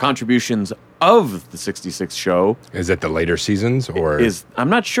significant contributions of the 66 show. Is it the later seasons or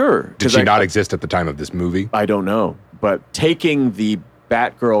I'm not sure. Did she not exist at the time of this movie? I don't know. But taking the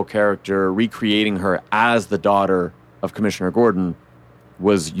Batgirl character, recreating her as the daughter of Commissioner Gordon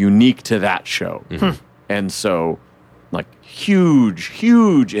was unique to that show. Mm-hmm. And so like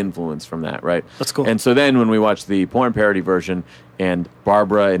huge influence from that, right? That's cool. And so then when we watch the porn parody version and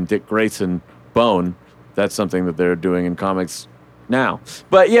Barbara and Dick Grayson bone, that's something that they're doing in comics now.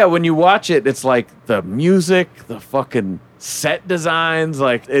 But yeah, when you watch it, it's like the music, the fucking set designs,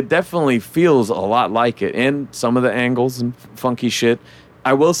 like it definitely feels a lot like it. And some of the angles and funky shit.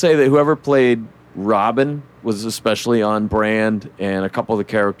 I will say that whoever played Robin was especially on brand, and a couple of the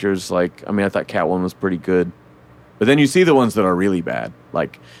characters, I thought Catwoman was pretty good. But then you see the ones that are really bad,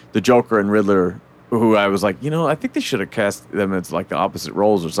 like the Joker and Riddler, who I was like, I think they should have cast them as like the opposite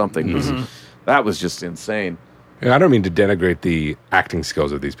roles or something. Mm-hmm. That was just insane. Yeah, I don't mean to denigrate the acting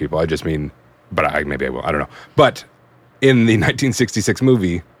skills of these people. I just mean, maybe I will. I don't know. But in the 1966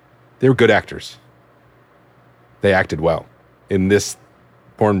 movie, they were good actors. They acted well. In this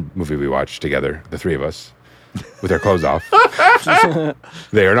porn movie we watched together, the three of us, with our clothes off,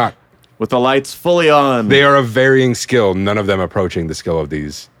 they are not. With the lights fully on. They are of varying skill, none of them approaching the skill of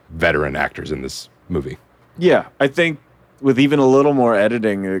these veteran actors in this movie. Yeah, I think with even a little more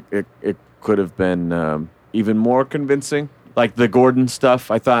editing, it could have been even more convincing. Like the Gordon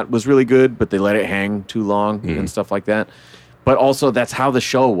stuff I thought was really good, but they let it hang too long and stuff like that. But also that's how the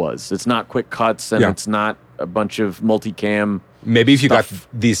show was. It's not quick cuts and it's not a bunch of multicam. Maybe if you got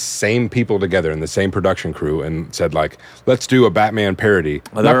these same people together in the same production crew and said let's do a Batman parody.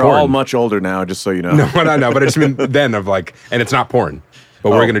 Well, they're all much older now, just so you know. No, but it's been then of and it's not porn.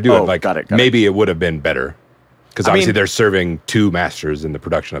 But we're going to do it got it. Maybe it would have been better. Because obviously they're serving two masters in the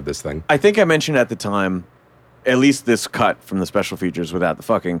production of this thing. I think I mentioned at the time, at least this cut from the special features without the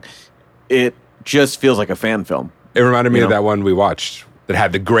fucking, it just feels like a fan film. It reminded me of that one we watched that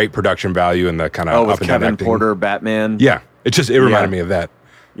had the great production value and the kind of up and down acting. Porter, Batman. Yeah, it reminded me of that.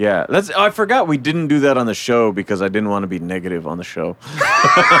 Yeah, I forgot we didn't do that on the show because I didn't want to be negative on the show.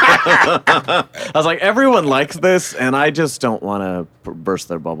 I was like, everyone likes this, and I just don't want to burst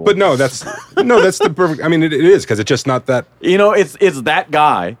their bubble. But that's the perfect. I mean, it is because it's just not that. It's that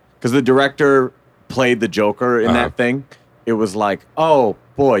guy because the director played the Joker in that thing. It was like, oh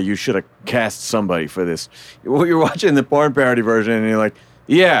boy, you should have cast somebody for this. You're watching the porn parody version, and you're like,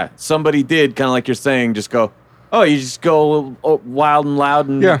 yeah, somebody did, kind of like you're saying, just go. Oh, you just go wild and loud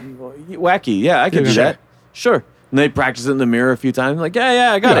and wacky. Yeah, I can do that. Sure. And they practice it in the mirror a few times. Like,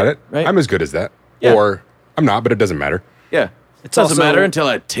 I got it. Right? I'm as good as that. Yeah. Or I'm not, but it doesn't matter. Yeah. It doesn't matter until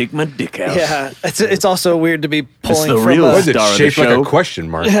I take my dick out. Yeah. It's also weird to be pulling from real What is it shaped like a question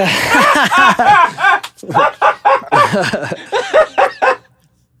mark?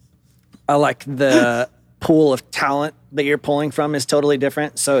 I like the pool of talent that you're pulling from is totally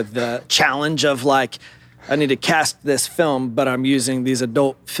different. So the challenge of I need to cast this film, but I'm using these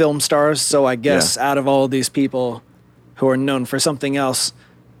adult film stars. So I guess out of all these people who are known for something else,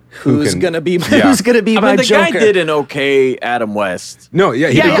 who's gonna be my Joker? The guy did an okay Adam West. No, he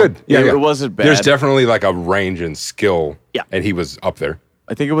did good. Yeah, it wasn't bad. There's definitely a range and skill. Yeah, and he was up there.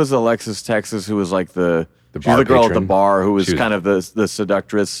 I think it was Alexis Texas who was like the girl patron at the bar who was kind of the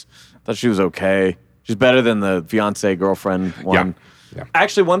seductress. I thought she was okay. She's better than the fiance girlfriend one. Yeah.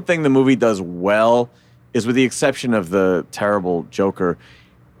 Actually, one thing the movie does well is, with the exception of the terrible Joker,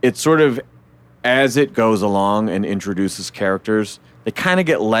 it's sort of, as it goes along and introduces characters, they kind of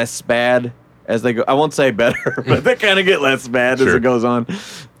get less bad as they go. I won't say better, but they kind of get less bad as it goes on.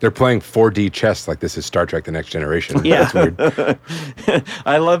 They're playing 4D chess like this is Star Trek The Next Generation. Yeah. That's weird.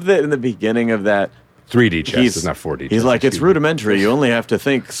 I love that in the beginning of that. 3D chess is not 4D chess. He's like, it's rudimentary. You only have to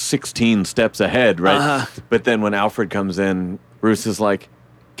think 16 steps ahead, right? But then when Alfred comes in, Bruce is like,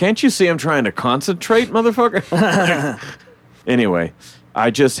 can't you see I'm trying to concentrate, motherfucker? Anyway, I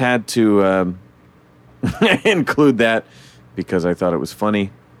just had to include that because I thought it was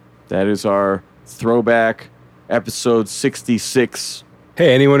funny. That is our throwback episode 66.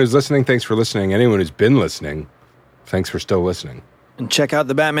 Hey, anyone who's listening, thanks for listening. Anyone who's been listening, thanks for still listening. And check out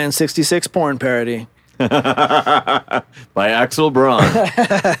the Batman 66 porn parody. By Axel Braun.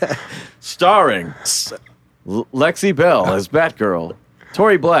 Starring Lexi Bell as Batgirl,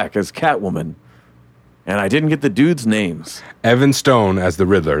 Tori Black as Catwoman, and I didn't get the dudes' names. Evan Stone as the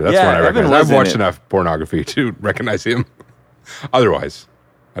Riddler. That's what I recognize. I've watched enough pornography to recognize him. Otherwise,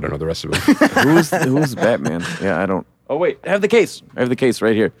 I don't know the rest of it. Who's Batman? Yeah, I don't. Oh, wait. I have the case. I have the case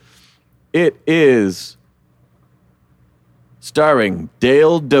right here. It is starring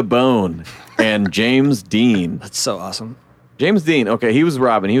Dale DeBone and James Dean. That's so awesome. James Dean. Okay, he was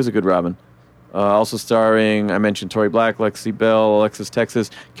Robin. He was a good Robin. Also starring, I mentioned Tori Black, Lexi Bell, Alexis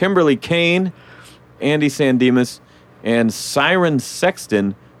Texas, Kimberly Kane, Andy Sandemus, and Siren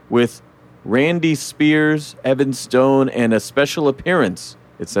Sexton with Randy Spears, Evan Stone, and a special appearance,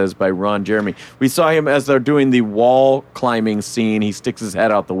 it says, by Ron Jeremy. We saw him as they're doing the wall climbing scene. He sticks his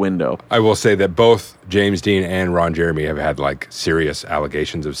head out the window. I will say that both James Dean and Ron Jeremy have had like serious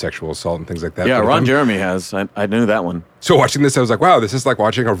allegations of sexual assault and things like that. Yeah, Ron Jeremy has. I knew that one. So watching this, I was like, wow, this is like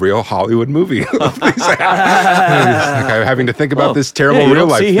watching a real Hollywood movie. Like, I'm having to think about this terrible real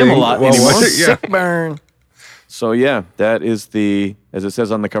life thing. You don't see him a lot anymore. Sick burn. So yeah, that is the, as it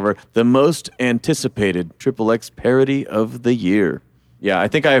says on the cover, the most anticipated XXX parody of the year. Yeah, I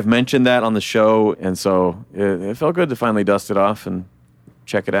think I have mentioned that on the show, and so it felt good to finally dust it off and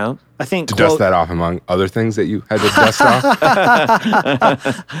check it out. I think to dust that off among other things that you had to dust off.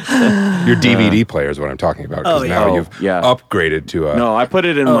 Your DVD player is what I'm talking about, because now you've upgraded to a... No, I put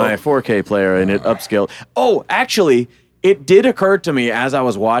it in my 4K player, and it upscaled. Oh, actually, it did occur to me as I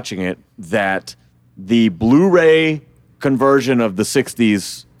was watching it that the Blu-ray conversion of the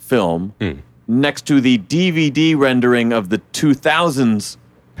 60s film... next to the DVD rendering of the 2000s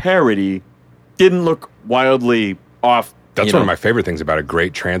parody didn't look wildly off. That's one of my favorite things about a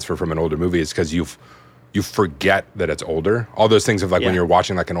great transfer from an older movie is because you forget that it's older. All those things of like when you're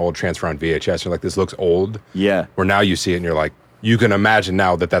watching like an old transfer on VHS, you're like, this looks old. Yeah. Where now you see it and you're like, you can imagine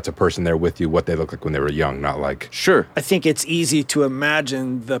now that that's a person there with you, what they look like when they were young, not like... Sure. I think it's easy to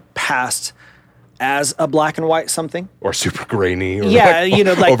imagine the past as a black and white something, or super grainy, or like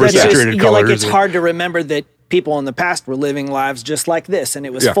oversaturated colors. Like it's hard to remember that people in the past were living lives just like this, and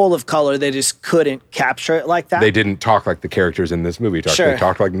it was full of color. They just couldn't capture it like that. They didn't talk like the characters in this movie talk. They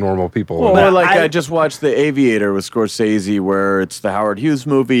talked like normal people. Well, I just watched The Aviator with Scorsese, where it's the Howard Hughes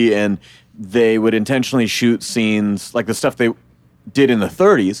movie, and they would intentionally shoot scenes like the stuff they did in the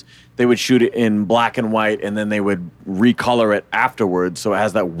 30s. They would shoot it in black and white, and then they would recolor it afterwards, so it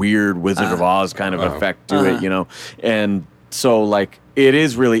has that weird Wizard of Oz kind of effect to it, you know? And so, like, it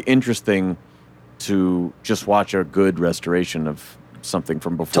is really interesting to just watch a good restoration of something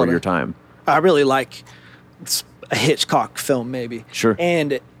from before your time. I really like a Hitchcock film, maybe. Sure.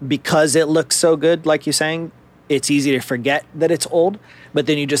 And because it looks so good, like you're saying, it's easy to forget that it's old, but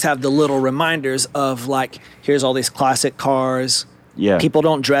then you just have the little reminders of, like, here's all these classic cars. Yeah. People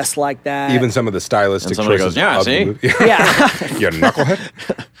don't dress like that. Even some of the stylistic choices. Goes, yeah, see? You knucklehead.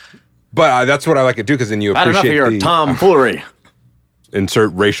 But that's what I like to do, because then you appreciate the... your tomfoolery.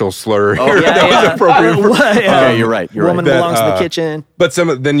 Insert racial slur. Oh, that was appropriate. Okay, you're right. Woman belongs in the kitchen. But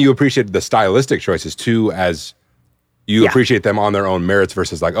then you appreciate the stylistic choices, too, as you appreciate them on their own merits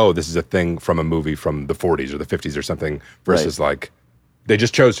versus like, oh, this is a thing from a movie from the 40s or the 50s or something, versus like, they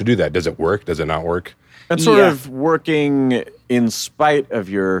just chose to do that. Does it work? Does it not work? And sort of working in spite of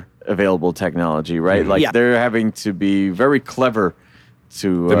your available technology, right? Like they're having to be very clever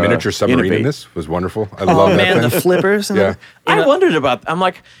to the miniature submarine innovate. In this was wonderful. I love that thing. The flippers. I wondered about. I'm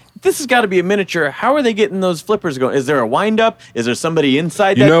like, this has got to be a miniature. How are they getting those flippers going? Is there a wind up? Is there somebody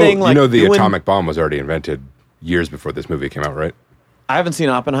inside that thing? Like, the atomic bomb was already invented years before this movie came out, right? I haven't seen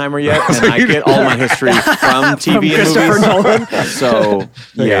Oppenheimer yet, and I get all my history from TV and movies. Nolan. So,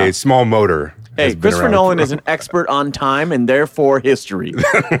 a small motor. Hey, Christopher Nolan is an expert on time and therefore history.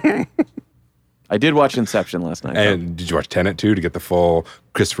 I did watch Inception last night. And did you watch Tenet too to get the full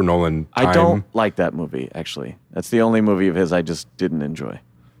Christopher Nolan time? I don't like that movie, actually. That's the only movie of his I just didn't enjoy.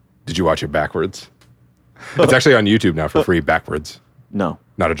 Did you watch it backwards? It's actually on YouTube now for free backwards. No.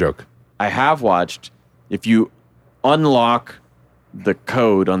 Not a joke. I have watched, if you unlock the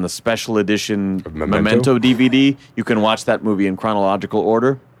code on the special edition Memento DVD, you can watch that movie in chronological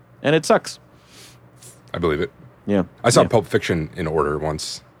order, and it sucks. I believe it. Yeah. I saw Pulp Fiction in order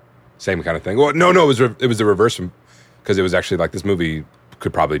once. Same kind of thing. Well, no, it was the reverse, because it was actually like this movie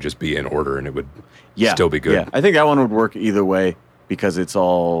could probably just be in order and it would still be good. Yeah, I think that one would work either way because it's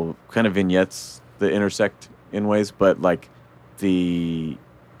all kind of vignettes that intersect in ways, but like the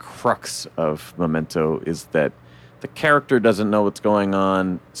crux of Memento is that the character doesn't know what's going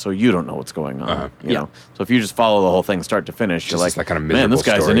on, so you don't know what's going on. You know? So if you just follow the whole thing start to finish, Just you're like, that kind of man, this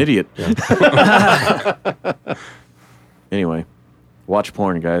guy's story. an idiot. Yeah. Anyway, watch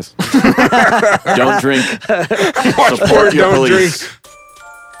porn, guys. Don't drink. Watch porn, don't drink.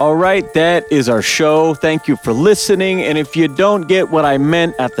 All right, that is our show. Thank you for listening. And if you don't get what I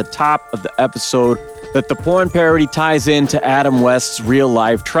meant at the top of the episode, that the porn parody ties into Adam West's real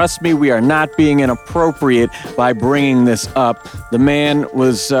life, trust me, we are not being inappropriate by bringing this up. The man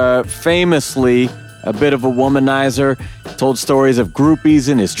was famously a bit of a womanizer, told stories of groupies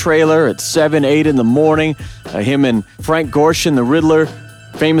in his trailer at 7, 8 in the morning. Him and Frank Gorshin, the Riddler,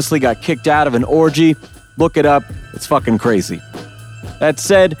 famously got kicked out of an orgy. Look it up. It's fucking crazy. That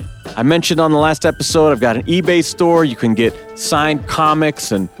said, I mentioned on the last episode, I've got an eBay store. You can get signed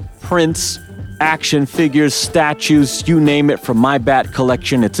comics and prints, action figures, statues, you name it, from my Bat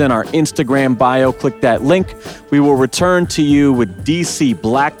collection. It's in our Instagram bio. Click that link. We will return to you with DC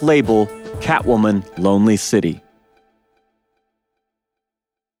Black Label Catwoman Lonely City.